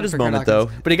got his moment, though.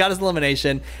 But he got his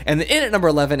elimination, and then in at number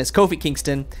 11 is Kofi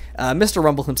Kingston, Mr.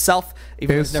 Rumble himself.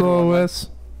 Even though he's never won one. SOS.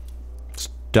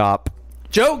 Stop.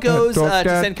 Joe goes Don't to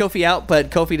get- send Kofi out, but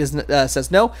Kofi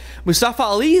says no. Mustafa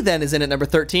Ali then is in at number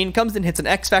 13, comes and hits an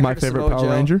X Factor. My to favorite Samoa Power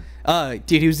Joe. Ranger.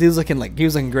 Dude, he was looking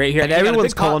great here. And He got a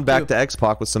everyone's big pop, calling back too. to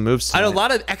X-Pac with some moves I know a tonight.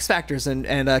 lot of X Factors and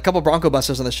a couple Bronco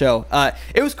Busters on the show.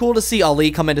 It was cool to see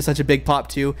Ali come into such a big pop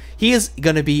too. He is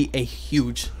going to be a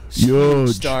huge Huge.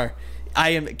 star.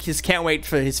 I just can't wait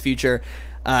for his future.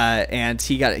 And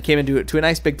he came into it to a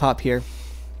nice big pop here.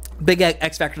 Big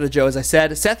X Factor to Joe, as I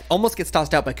said. Seth almost gets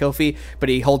tossed out by Kofi, but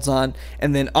he holds on.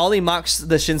 And then Ali mocks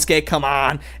the Shinsuke, come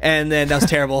on. And then that was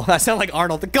terrible. I sound like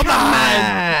Arnold. Come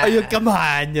on. Come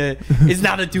on. It's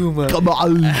not a Doom. Come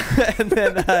on. And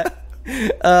then,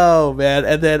 oh man!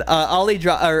 And then Ali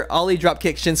drop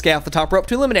kicks Shinsuke off the top rope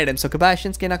to eliminate him. So goodbye,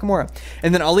 Shinsuke Nakamura.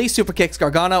 And then Ali super kicks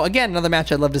Gargano. Again, another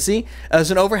match I'd love to see.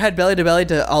 There's an overhead belly to belly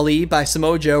to Ali by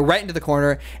Samoa Joe right into the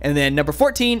corner. And then number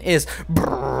 14 is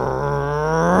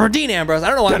Dean Ambrose. I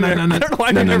don't know why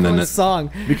I'm remembering this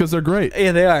song. Because they're great.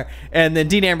 Yeah, they are. And then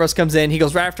Dean Ambrose comes in. He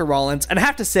goes right after Rollins. And I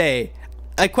have to say,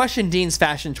 I question Dean's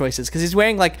fashion choices because he's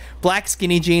wearing like black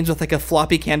skinny jeans with like a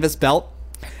floppy canvas belt.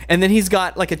 And then he's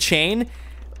got like a chain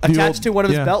attached to one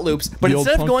of his yeah, belt loops, but the old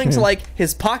instead of punk going to chain. like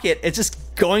his pocket, it's just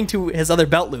going to his other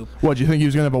belt loop. What, do you think he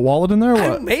was gonna have a wallet in there?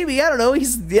 Or what? Maybe, I don't know.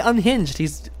 He's unhinged.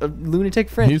 He's a lunatic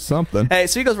friend. He's something. Hey,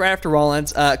 so he goes right after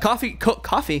Rollins.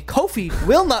 Kofi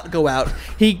will not go out.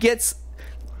 He gets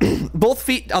both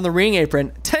feet on the ring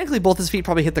apron. Technically, both his feet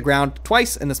probably hit the ground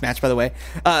twice in this match, by the way.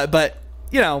 But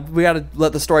you know, we got to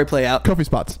let the story play out. Kofi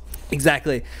spots.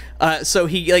 Exactly. So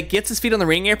he like gets his feet on the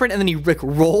ring apron and then he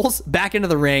rolls back into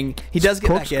the ring. He does get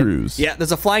back in. Corkscrews. Yeah,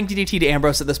 there's a flying DDT to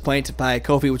Ambrose at this point by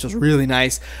Kofi, which was really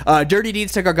nice. Dirty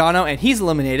Deeds to Gargano and he's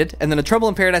eliminated. And then a Trouble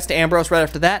in Paradise to Ambrose right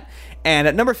after that. And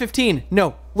at number 15,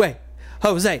 no way,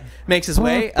 Jose makes his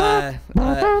way.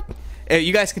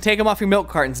 You guys can take him off your milk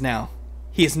cartons now.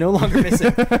 He is no longer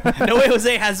missing. No way,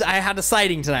 Jose I had a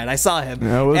sighting tonight. I saw him.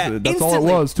 Yeah, that's all it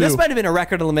was, too. This might have been a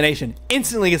record elimination.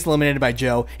 Instantly gets eliminated by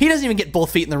Joe. He doesn't even get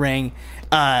both feet in the ring,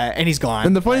 and he's gone.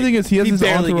 And the funny thing is, he has his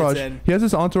barely entourage. gets in. He has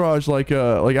his entourage like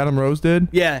Adam Rose did.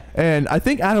 Yeah. And I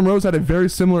think Adam Rose had a very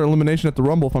similar elimination at the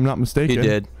Rumble, if I'm not mistaken. He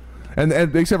did. And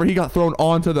except for he got thrown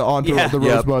onto the Yeah.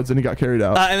 Rosebuds and he got carried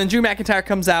out. And then Drew McIntyre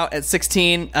comes out at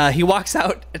 16. He walks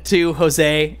out to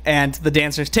Jose and the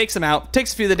dancers, takes him out,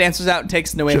 takes a few of the dancers out, and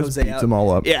takes Noe Just Jose beats out. them all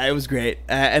up. Yeah, it was great.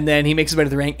 And then he makes his way to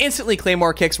the ring. Instantly,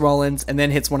 Claymore kicks Rollins and then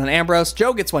hits one on Ambrose.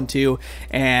 Joe gets one too.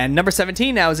 And number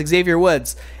 17 now is Xavier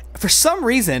Woods. For some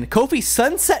reason, Kofi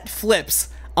sunset flips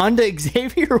onto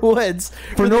Xavier Woods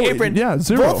For with no the apron. yeah,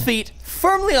 zero. Both feet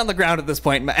firmly on the ground at this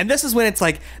point. And this is when it's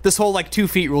like this whole like 2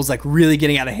 feet rule is like really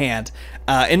getting out of hand.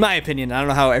 In my opinion, I don't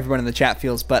know how everyone in the chat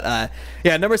feels, but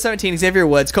yeah, number 17, Xavier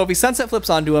Woods. Kofi sunset flips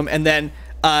onto him, and then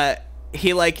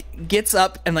he like gets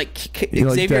up and like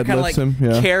Xavier kind of like deadlifts him,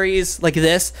 yeah. carries like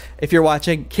this. If you're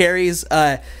watching, carries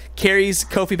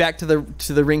Kofi back to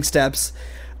the ring steps.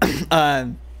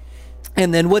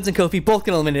 And then Woods and Kofi both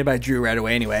get eliminated by Drew right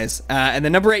away anyways. And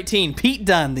then number 18, Pete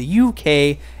Dunne, the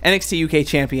NXT UK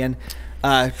champion.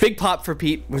 Big pop for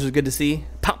Pete, which was good to see.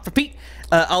 Pop for Pete.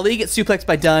 Ali gets suplexed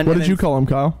by Dunne. What did you call him,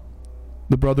 Kyle?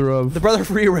 The brother of... The brother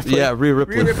of Rhea Ripley. Yeah, Rhea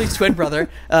Ripley. Rhea Ripley's twin brother.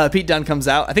 Pete Dunne comes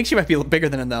out. I think she might be bigger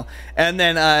than him, though. And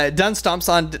then Dunne stomps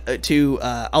on to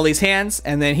Ali's hands,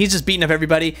 and then he's just beating up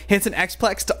everybody. Hits an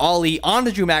X-Plex to Ali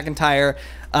onto Drew McIntyre.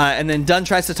 And then Dunne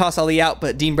tries to toss Ali out,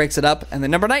 but Dean breaks it up. And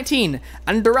then number 19,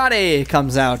 Andrade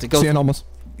comes out. It goes, Cien Almas.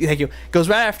 Thank you. Goes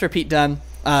right after Pete Dunne.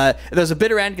 There's a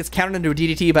bitter end, gets countered into a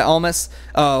DDT by Almas.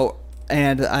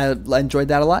 And I enjoyed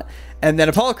that a lot. And then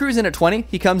Apollo Crews in at 20.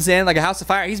 He comes in like a house of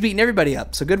fire. He's beating everybody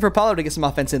up. So good for Apollo to get some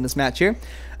offense in this match here.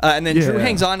 And then Drew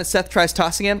hangs on as Seth tries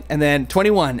tossing him. And then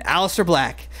 21, Aleister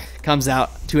Black comes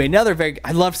out to another very...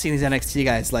 I love seeing these NXT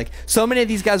guys. Like, so many of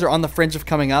these guys are on the fringe of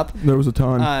coming up. There was a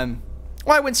ton.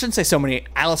 Well, shouldn't say so many.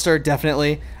 Aleister,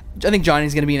 definitely. I think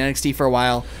Johnny's going to be in NXT for a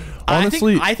while.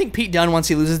 Honestly... I think Pete Dunne, once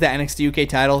he loses that NXT UK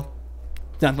title,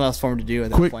 nothing else for him to do at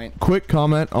that point. Quick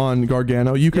comment on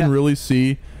Gargano. You can really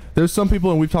see... There's some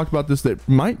people, and we've talked about this, that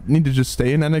might need to just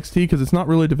stay in NXT because it's not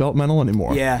really developmental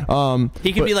anymore. Yeah.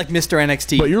 He could be like Mr.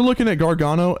 NXT. But you're looking at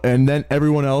Gargano and then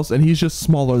everyone else, and he's just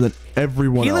smaller than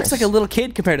everyone else. He looks like a little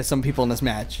kid compared to some people in this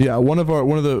match. Yeah, one of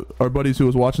our buddies who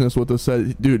was watching this with us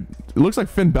said, "Dude, it looks like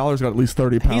Finn Balor's got at least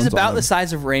 30 pounds." He's about on him. the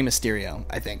size of Rey Mysterio,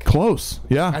 I think. Close.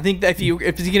 Yeah. I think that if he's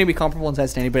going to be comparable in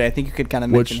size to anybody, I think you could kind of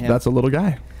mention him. That's a little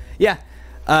guy. Yeah.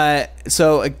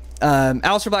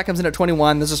 Aleister Black comes in at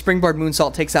 21. There's a springboard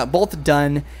moonsault, takes out both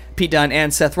Dunne, Pete Dunne,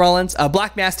 and Seth Rollins.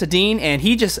 Black Mass to Dean, and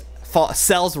he just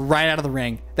sells right out of the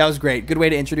ring. That was great. Good way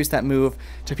to introduce that move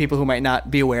to people who might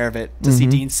not be aware of it, to see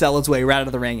Dean sell his way right out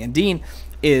of the ring. And Dean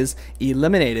is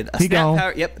eliminated.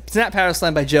 Snap power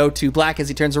slam by Joe to Black as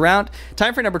he turns around.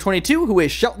 Time for number 22, who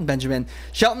is Shelton Benjamin.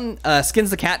 Shelton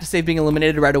skins the cat to save being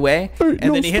eliminated right away, and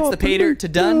then he hits the paydirt to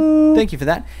Dunne. Thank you for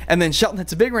that. And then Shelton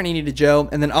hits a big run he needed Joe,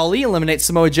 and then Ali eliminates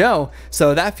Samoa Joe.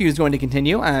 So that feud is going to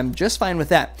continue. I'm just fine with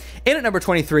that. In at number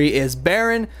 23 is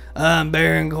Baron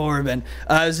Corbin.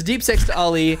 There's a deep six to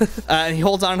Ali, and he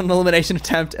holds on in an elimination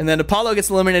attempt, and then Apollo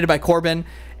gets eliminated by Corbin.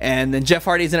 And then Jeff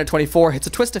Hardy's in at 24. Hits a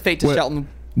twist of fate to Shelton.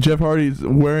 Jeff Hardy's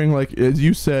wearing, like, as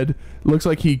you said, looks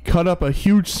like he cut up a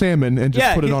huge salmon and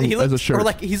just put it on as a shirt. Or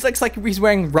like he looks like he's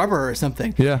wearing rubber or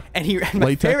something. Yeah. And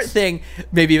my favorite thing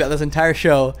maybe about this entire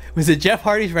show was that Jeff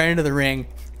Hardy's running into the ring.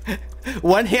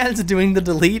 One hand's doing the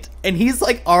delete, and he's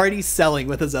like already selling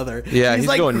with his other. Yeah, he's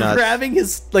like going nuts. grabbing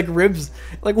his like ribs.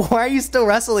 Like, why are you still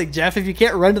wrestling, Jeff? If you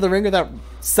can't run to the ring without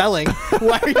selling,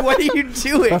 what are you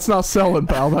doing? That's not selling,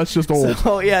 pal. That's just old.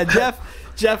 So yeah,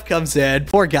 Jeff comes in.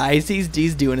 Poor guy. He's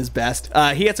doing his best.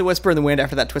 He gets a whisper in the wind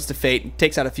after that twist of fate.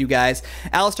 Takes out a few guys.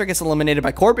 Aleister gets eliminated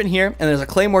by Corbin here, and there's a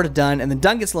Claymore to Dunne, and then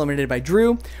Dunne gets eliminated by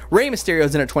Drew. Rey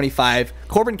Mysterio's in at 25.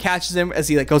 Corbin catches him as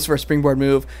he like goes for a springboard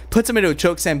move, puts him into a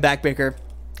chokeslam backbreaker.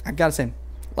 I gotta say,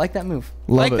 Like that move.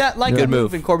 Love like it. that. Like Yeah. that Good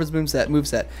move in Corbin's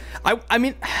moveset. I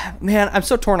mean, man, I'm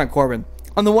so torn on Corbin.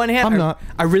 On the one hand, I'm not.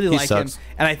 I really He like sucks. him,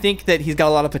 and I think that he's got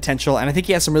a lot of potential, and I think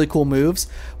he has some really cool moves.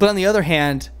 But on the other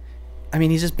hand, I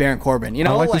mean, he's just Baron Corbin. You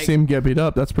know, I like to see him get beat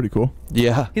up. That's pretty cool.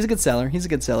 Yeah. he's a good seller. He's a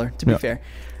good seller, to be Yeah. fair.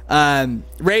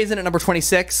 Ray's in at number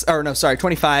 26, or no, sorry,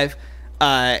 25.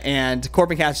 And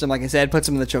Corbin catches him, like I said, puts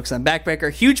him in the chokeslam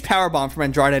backbreaker. Huge power bomb from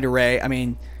Andrade to Ray. I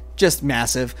mean, just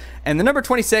massive. And the number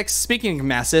 26, speaking of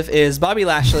massive, is Bobby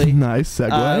Lashley. Nice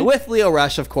segue. With Leo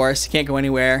Rush, of course. He can't go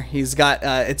anywhere. He's got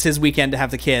it's his weekend to have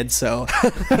the kids, so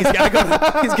he's got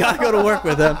to go to work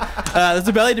with him. There's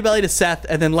a belly to belly to Seth,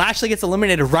 and then Lashley gets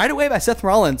eliminated right away by Seth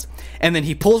Rollins, and then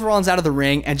he pulls Rollins out of the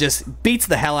ring and just beats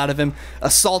the hell out of him,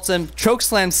 assaults him,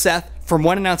 chokeslams Seth from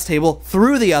one announce table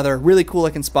through the other. Really cool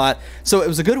looking spot. So it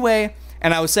was a good way.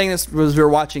 And I was saying this as we were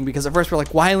watching, because at first we were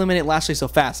like, why eliminate Lashley so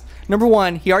fast? Number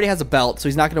one, he already has a belt, so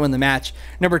he's not going to win the match.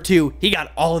 Number two, he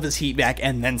got all of his heat back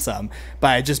and then some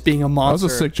by just being a monster.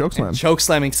 That was a sick chokeslam. and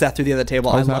chokeslamming Seth through the other table.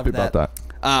 I was loved happy about that.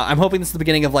 I'm hoping this is the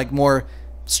beginning of like more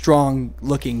strong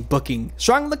looking booking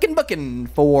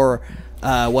for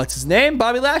what's his name,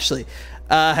 Bobby Lashley.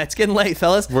 It's getting late,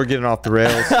 fellas. We're getting off the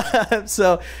rails.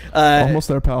 So Almost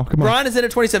there, pal. Come on. Braun is in at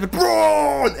 27.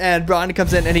 Braun! And Braun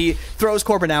comes in and he throws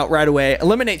Corbin out right away.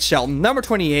 Eliminates Shelton. Number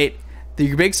 28,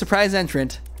 the big surprise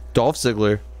entrant, Dolph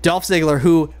Ziggler. Dolph Ziggler,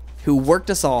 who worked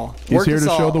us all. He's here to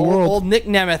show the world. Old Nick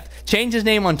Nemeth changed his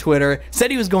name on Twitter.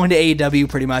 Said he was going to AEW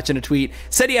pretty much in a tweet.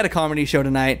 Said he had a comedy show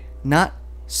tonight. Not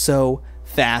so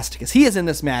fast, because he is in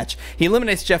this match. He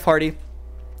eliminates Jeff Hardy.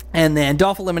 And then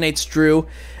Dolph eliminates Drew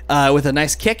with a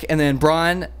nice kick. And then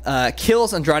Braun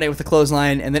kills Andrade with a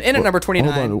clothesline. And then in at number 29.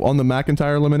 Hold on the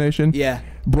McIntyre elimination. Yeah.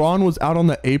 Braun was out on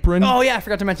the apron. Oh, yeah, I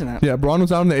forgot to mention that. Yeah, Braun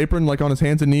was out on the apron, like on his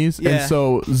hands and knees, Yeah. and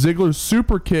so Ziggler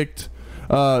super kicked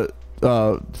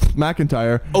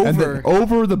McIntyre and then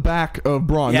over the back of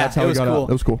Braun. Yeah, That's how it he was got cool. out.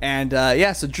 That was cool. And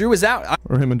so Drew was out.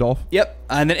 Or him and Dolph. Yep.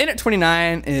 And then in at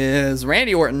 29 is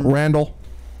Randy Orton. Randall.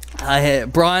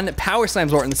 Braun power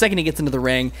slams Orton the second he gets into the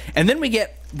ring. And then we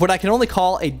get what I can only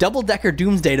call a double-decker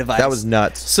doomsday device. That was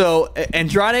nuts. So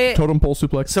Andrade... Totem pole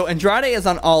suplex. So Andrade is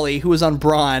on Ollie, who is on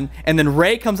Braun, and then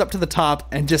Ray comes up to the top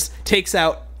and just takes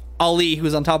out Ali,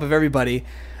 who's on top of everybody.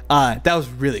 That was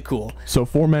really cool. So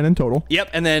 4 men in total. Yep,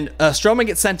 and then Strowman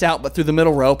gets sent out, but through the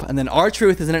middle rope, and then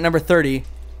R-Truth is in at number 30.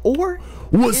 Or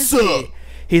What's is he? up?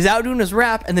 He's out doing his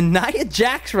rap, and then Nia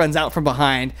Jax runs out from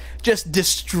behind, just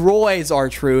destroys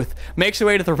R-Truth, makes her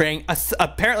way to the ring,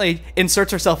 apparently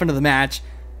inserts herself into the match,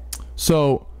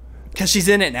 So because she's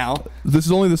in it now. this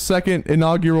is only the second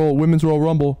inaugural Women's Royal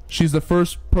Rumble. She's the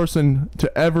first person to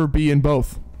ever be in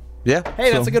both. Yeah.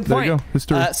 Hey, that's So, a good there point. you go.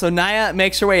 History. So Nia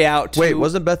makes her way out to... Wait,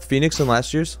 wasn't Beth Phoenix in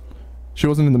last year's? She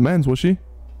wasn't in the men's, was she?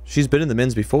 She's been in the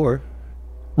men's before.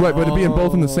 Right, but to be in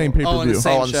both in the same pay-per-view. Oh, in the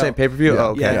same on the show. same pay-per-view?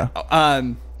 Yeah. Oh,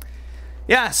 okay.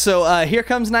 Yeah. So here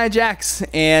comes Nia Jax,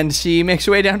 and she makes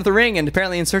her way down to the ring and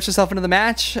apparently inserts herself into the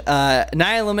match.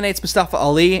 Nia eliminates Mustafa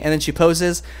Ali, and then she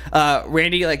poses.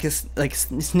 Randy is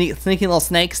sneaky little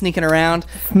snake sneaking around.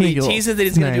 Sneaky He little teases that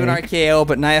he's going to do an snake. RKO,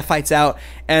 but Nia fights out,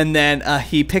 and then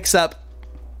she picks up Ray.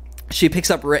 She picks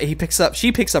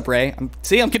up Ray.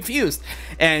 I'm confused.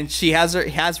 And she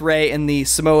has Ray in the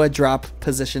Samoan drop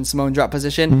position,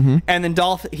 Mm-hmm. and then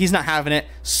Dolph, he's not having it.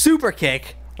 Super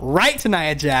kick right to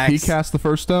Nia Jax. He cast the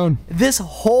first stone. This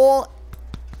whole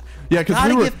Yeah,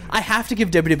 because I have to give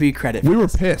WWE credit. we were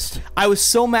pissed. I was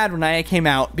so mad when Nia came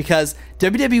out because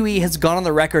WWE has gone on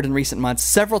the record in recent months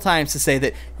several times to say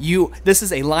that this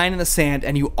is a line in the sand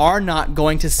and you are not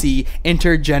going to see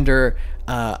intergender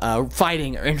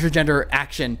fighting or intergender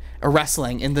action or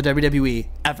wrestling in the WWE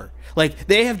ever. Like,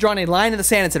 they have drawn a line in the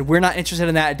sand and said, we're not interested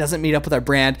in that. It doesn't meet up with our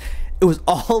brand. It was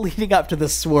all leading up to the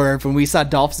swerve when we saw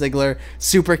Dolph Ziggler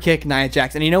super kick Nia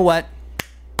Jax. And you know what?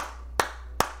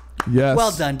 Yes. Well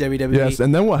done, WWE. Yes,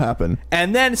 and then what happened?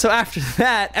 And then, so after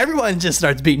that, everyone just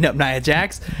starts beating up Nia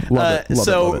Jax. Love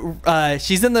it.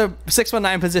 She's in the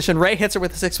 619 position. Ray hits her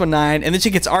with the 619, and then she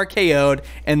gets RKO'd.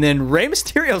 And then Rey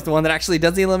Mysterio's the one that actually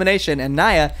does the elimination, and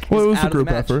Nia Well, is it was out a of the group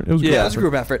match. effort. It was a group Yeah, it was a effort.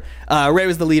 group effort. Ray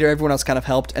was the leader. Everyone else kind of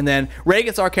helped. And then Ray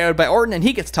gets RKO'd by Orton, and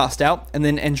he gets tossed out. And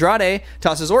then Andrade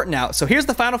tosses Orton out. So here's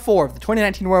the final four of the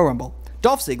 2019 Royal Rumble.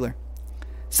 Dolph Ziggler,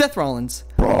 Seth Rollins,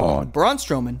 Braun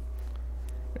Strowman,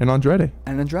 And Andrade.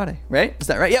 and Andrade, right? Is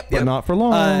that right? Yep. But not for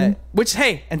long. Which,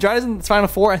 hey, Andrade's in the final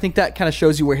four. I think that kind of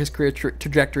shows you where his career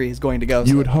trajectory is going to go.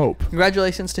 You So would hope.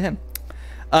 congratulations to him.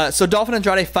 So Dolph and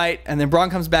Andrade fight, and then Braun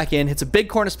comes back in, hits a big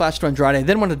corner splash to Andrade,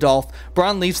 then one to Dolph.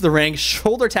 Braun leaves the ring,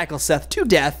 shoulder tackles Seth to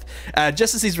death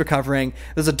just as he's recovering.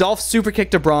 There's a Dolph super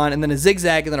kick to Braun, and then a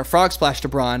zigzag, and then a frog splash to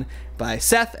Braun by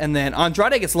Seth, and then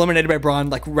Andrade gets eliminated by Braun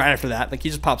like right after that. Like he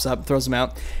just pops up and throws him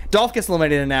out. Dolph gets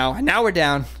eliminated now, and now we're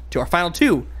down to our final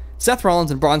two. Seth Rollins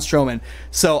and Braun Strowman.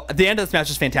 So the end of this match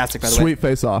is fantastic, by the way. Sweet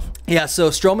face off. Yeah, so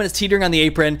Strowman is teetering on the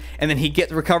apron, and then he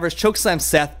recovers, chokeslams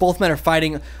Seth. Both men are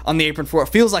fighting on the apron for what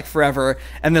feels like forever,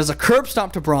 and there's a curb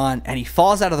stomp to Braun, and he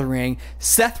falls out of the ring.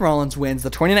 Seth Rollins wins the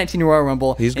 2019 Royal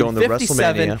Rumble He's going in to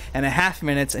 57 WrestleMania. and a half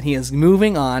minutes, and he is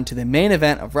moving on to the main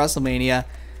event of WrestleMania.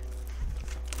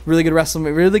 Really good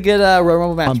Royal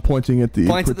Rumble match. I'm pointing at the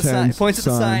Points at the sign. Points at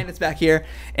the sign. It's back here.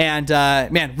 And,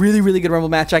 man, really good Rumble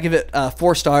match. I give it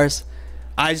 4 stars.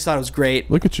 I just thought it was great.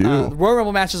 Look at you. The Royal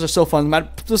Rumble matches are so fun.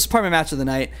 This is probably my match of the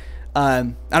night. I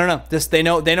don't know. They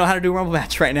know how to do a Rumble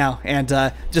match right now, and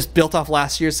just built off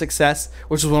last year's success,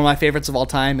 which was one of my favorites of all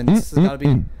time, and this has got to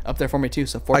be up there for me too.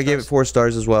 So 4 I stars. gave it 4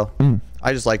 stars as well.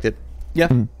 I just liked it. Yeah.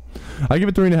 I give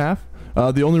it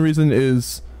 3.5. The only reason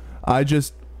is I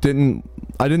just didn't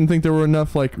think there were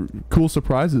enough like cool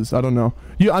surprises. I don't know.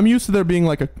 I'm used to there being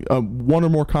like a one or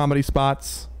more comedy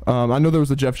spots. I know there was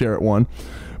a Jeff Jarrett one,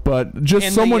 but just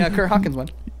And someone. the Kurt Hawkins one.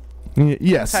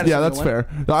 Yes, Titus yeah, that's one. fair.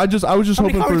 I was just How many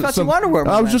hoping comedy for spots some. you want to wear,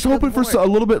 I was just man? hoping for a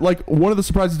little bit like one of the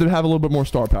surprises did have a little bit more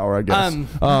star power, I guess.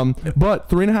 But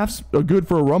 3.5's good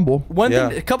for a Rumble.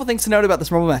 A couple things to note about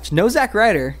this Rumble match. No Zack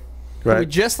Ryder. Right. Who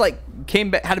just like came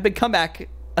back, had a big comeback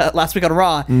last week on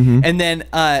Raw, Mm-hmm. and then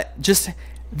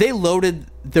they loaded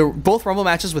both Rumble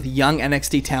matches with young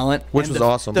NXT talent, Which and was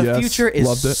awesome. The Yes, future is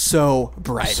loved it. so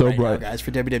bright, So right now, bright. guys,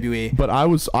 for WWE. But I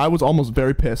was almost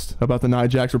very pissed about the Nia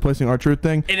Jax replacing R-Truth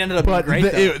thing. It ended up being great,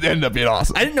 though. It ended up being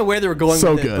awesome. I didn't know where they were going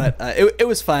So with it, good. but it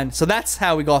was fun. So that's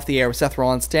how we go off the air with Seth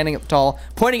Rollins standing up tall,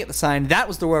 pointing at the sign. That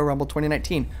was the Royal Rumble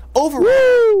 2019.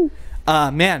 Overall,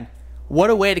 man, what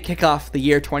a way to kick off the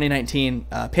year 2019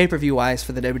 pay-per-view wise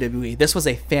for the WWE. This was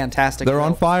a fantastic They're show.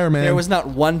 on fire, man. There was not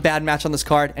one bad match on this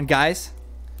card. And guys,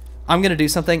 I'm going to do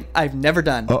something I've never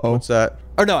done. Uh-oh. What's that?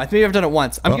 Or no, maybe I've done it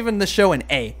once. I'm giving the show an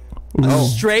A. A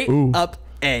straight Ooh. up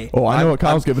A. Oh, I know what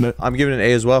Kyle's giving it. I'm giving it an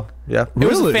A as well. Yeah. It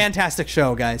was a Really? fantastic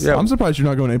show, guys. Yeah. I'm surprised you're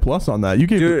not going A+ on that. You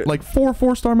gave Dude. like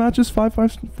 4-star matches, 5 4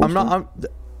 I'm not.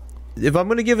 If I'm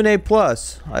gonna give an A+,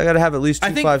 I gotta have at least 2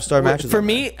 I think 5-star matches. For on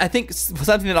me, I think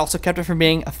something that also kept it from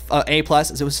being a A+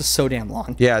 is it was just so damn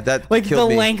long. there. Yeah, that Like, killed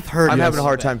the me. length hurt I'm me having a so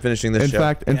hard bad. time finishing this In show.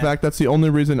 fact, Yeah. that's the only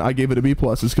reason I gave it a B+ is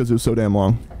because it was so damn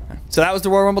long. So that was the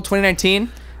Royal Rumble 2019.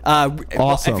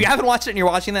 Awesome. If you haven't watched it and you're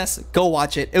watching this, go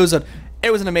watch it. It was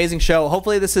an amazing show.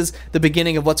 Hopefully, this is the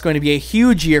beginning of what's going to be a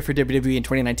huge year for WWE in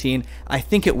 2019. I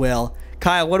think it will.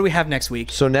 Kyle, what do we have next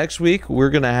week? So next week we're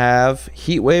gonna have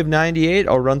Heatwave '98.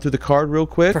 I'll run through the card real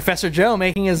quick. Professor Joe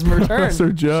making his return.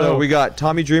 Professor Joe. So we got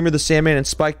Tommy Dreamer, the Sandman, and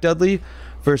Spike Dudley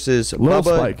versus Love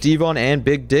Bubba, Spike. Devon, and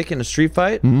Big Dick in a street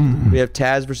fight. We have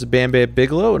Taz versus Bam Bam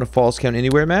Bigelow in a Falls Count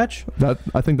Anywhere match.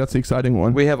 I think that's the exciting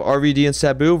one. We have RVD and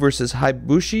Sabu versus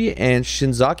Hayabushi and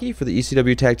Shinzaki for the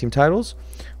ECW Tag Team titles.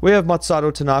 We have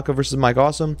Masato Tanaka versus Mike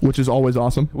Awesome. Which is always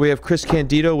awesome. We have Chris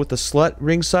Candido with the Slut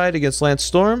ringside against Lance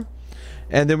Storm.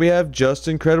 And then we have Just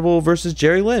Incredible versus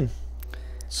Jerry Lynn.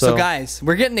 So, guys,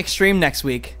 we're getting extreme next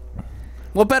week.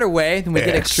 What better way than we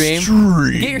get extreme?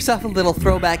 Get yourself a little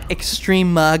throwback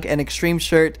extreme mug and extreme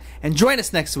shirt and join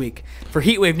us next week for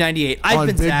Heatwave 98. I've on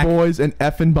been Big Zach. Boys and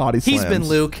effing body slams. He's been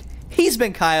Luke. He's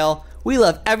been Kyle. We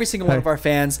love every single one Hey. of our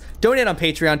fans. Donate on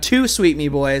Patreon to Sweet Me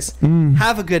Boys.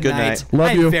 Have a good, Good night. night.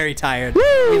 Love I'm you. very tired.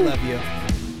 We love you.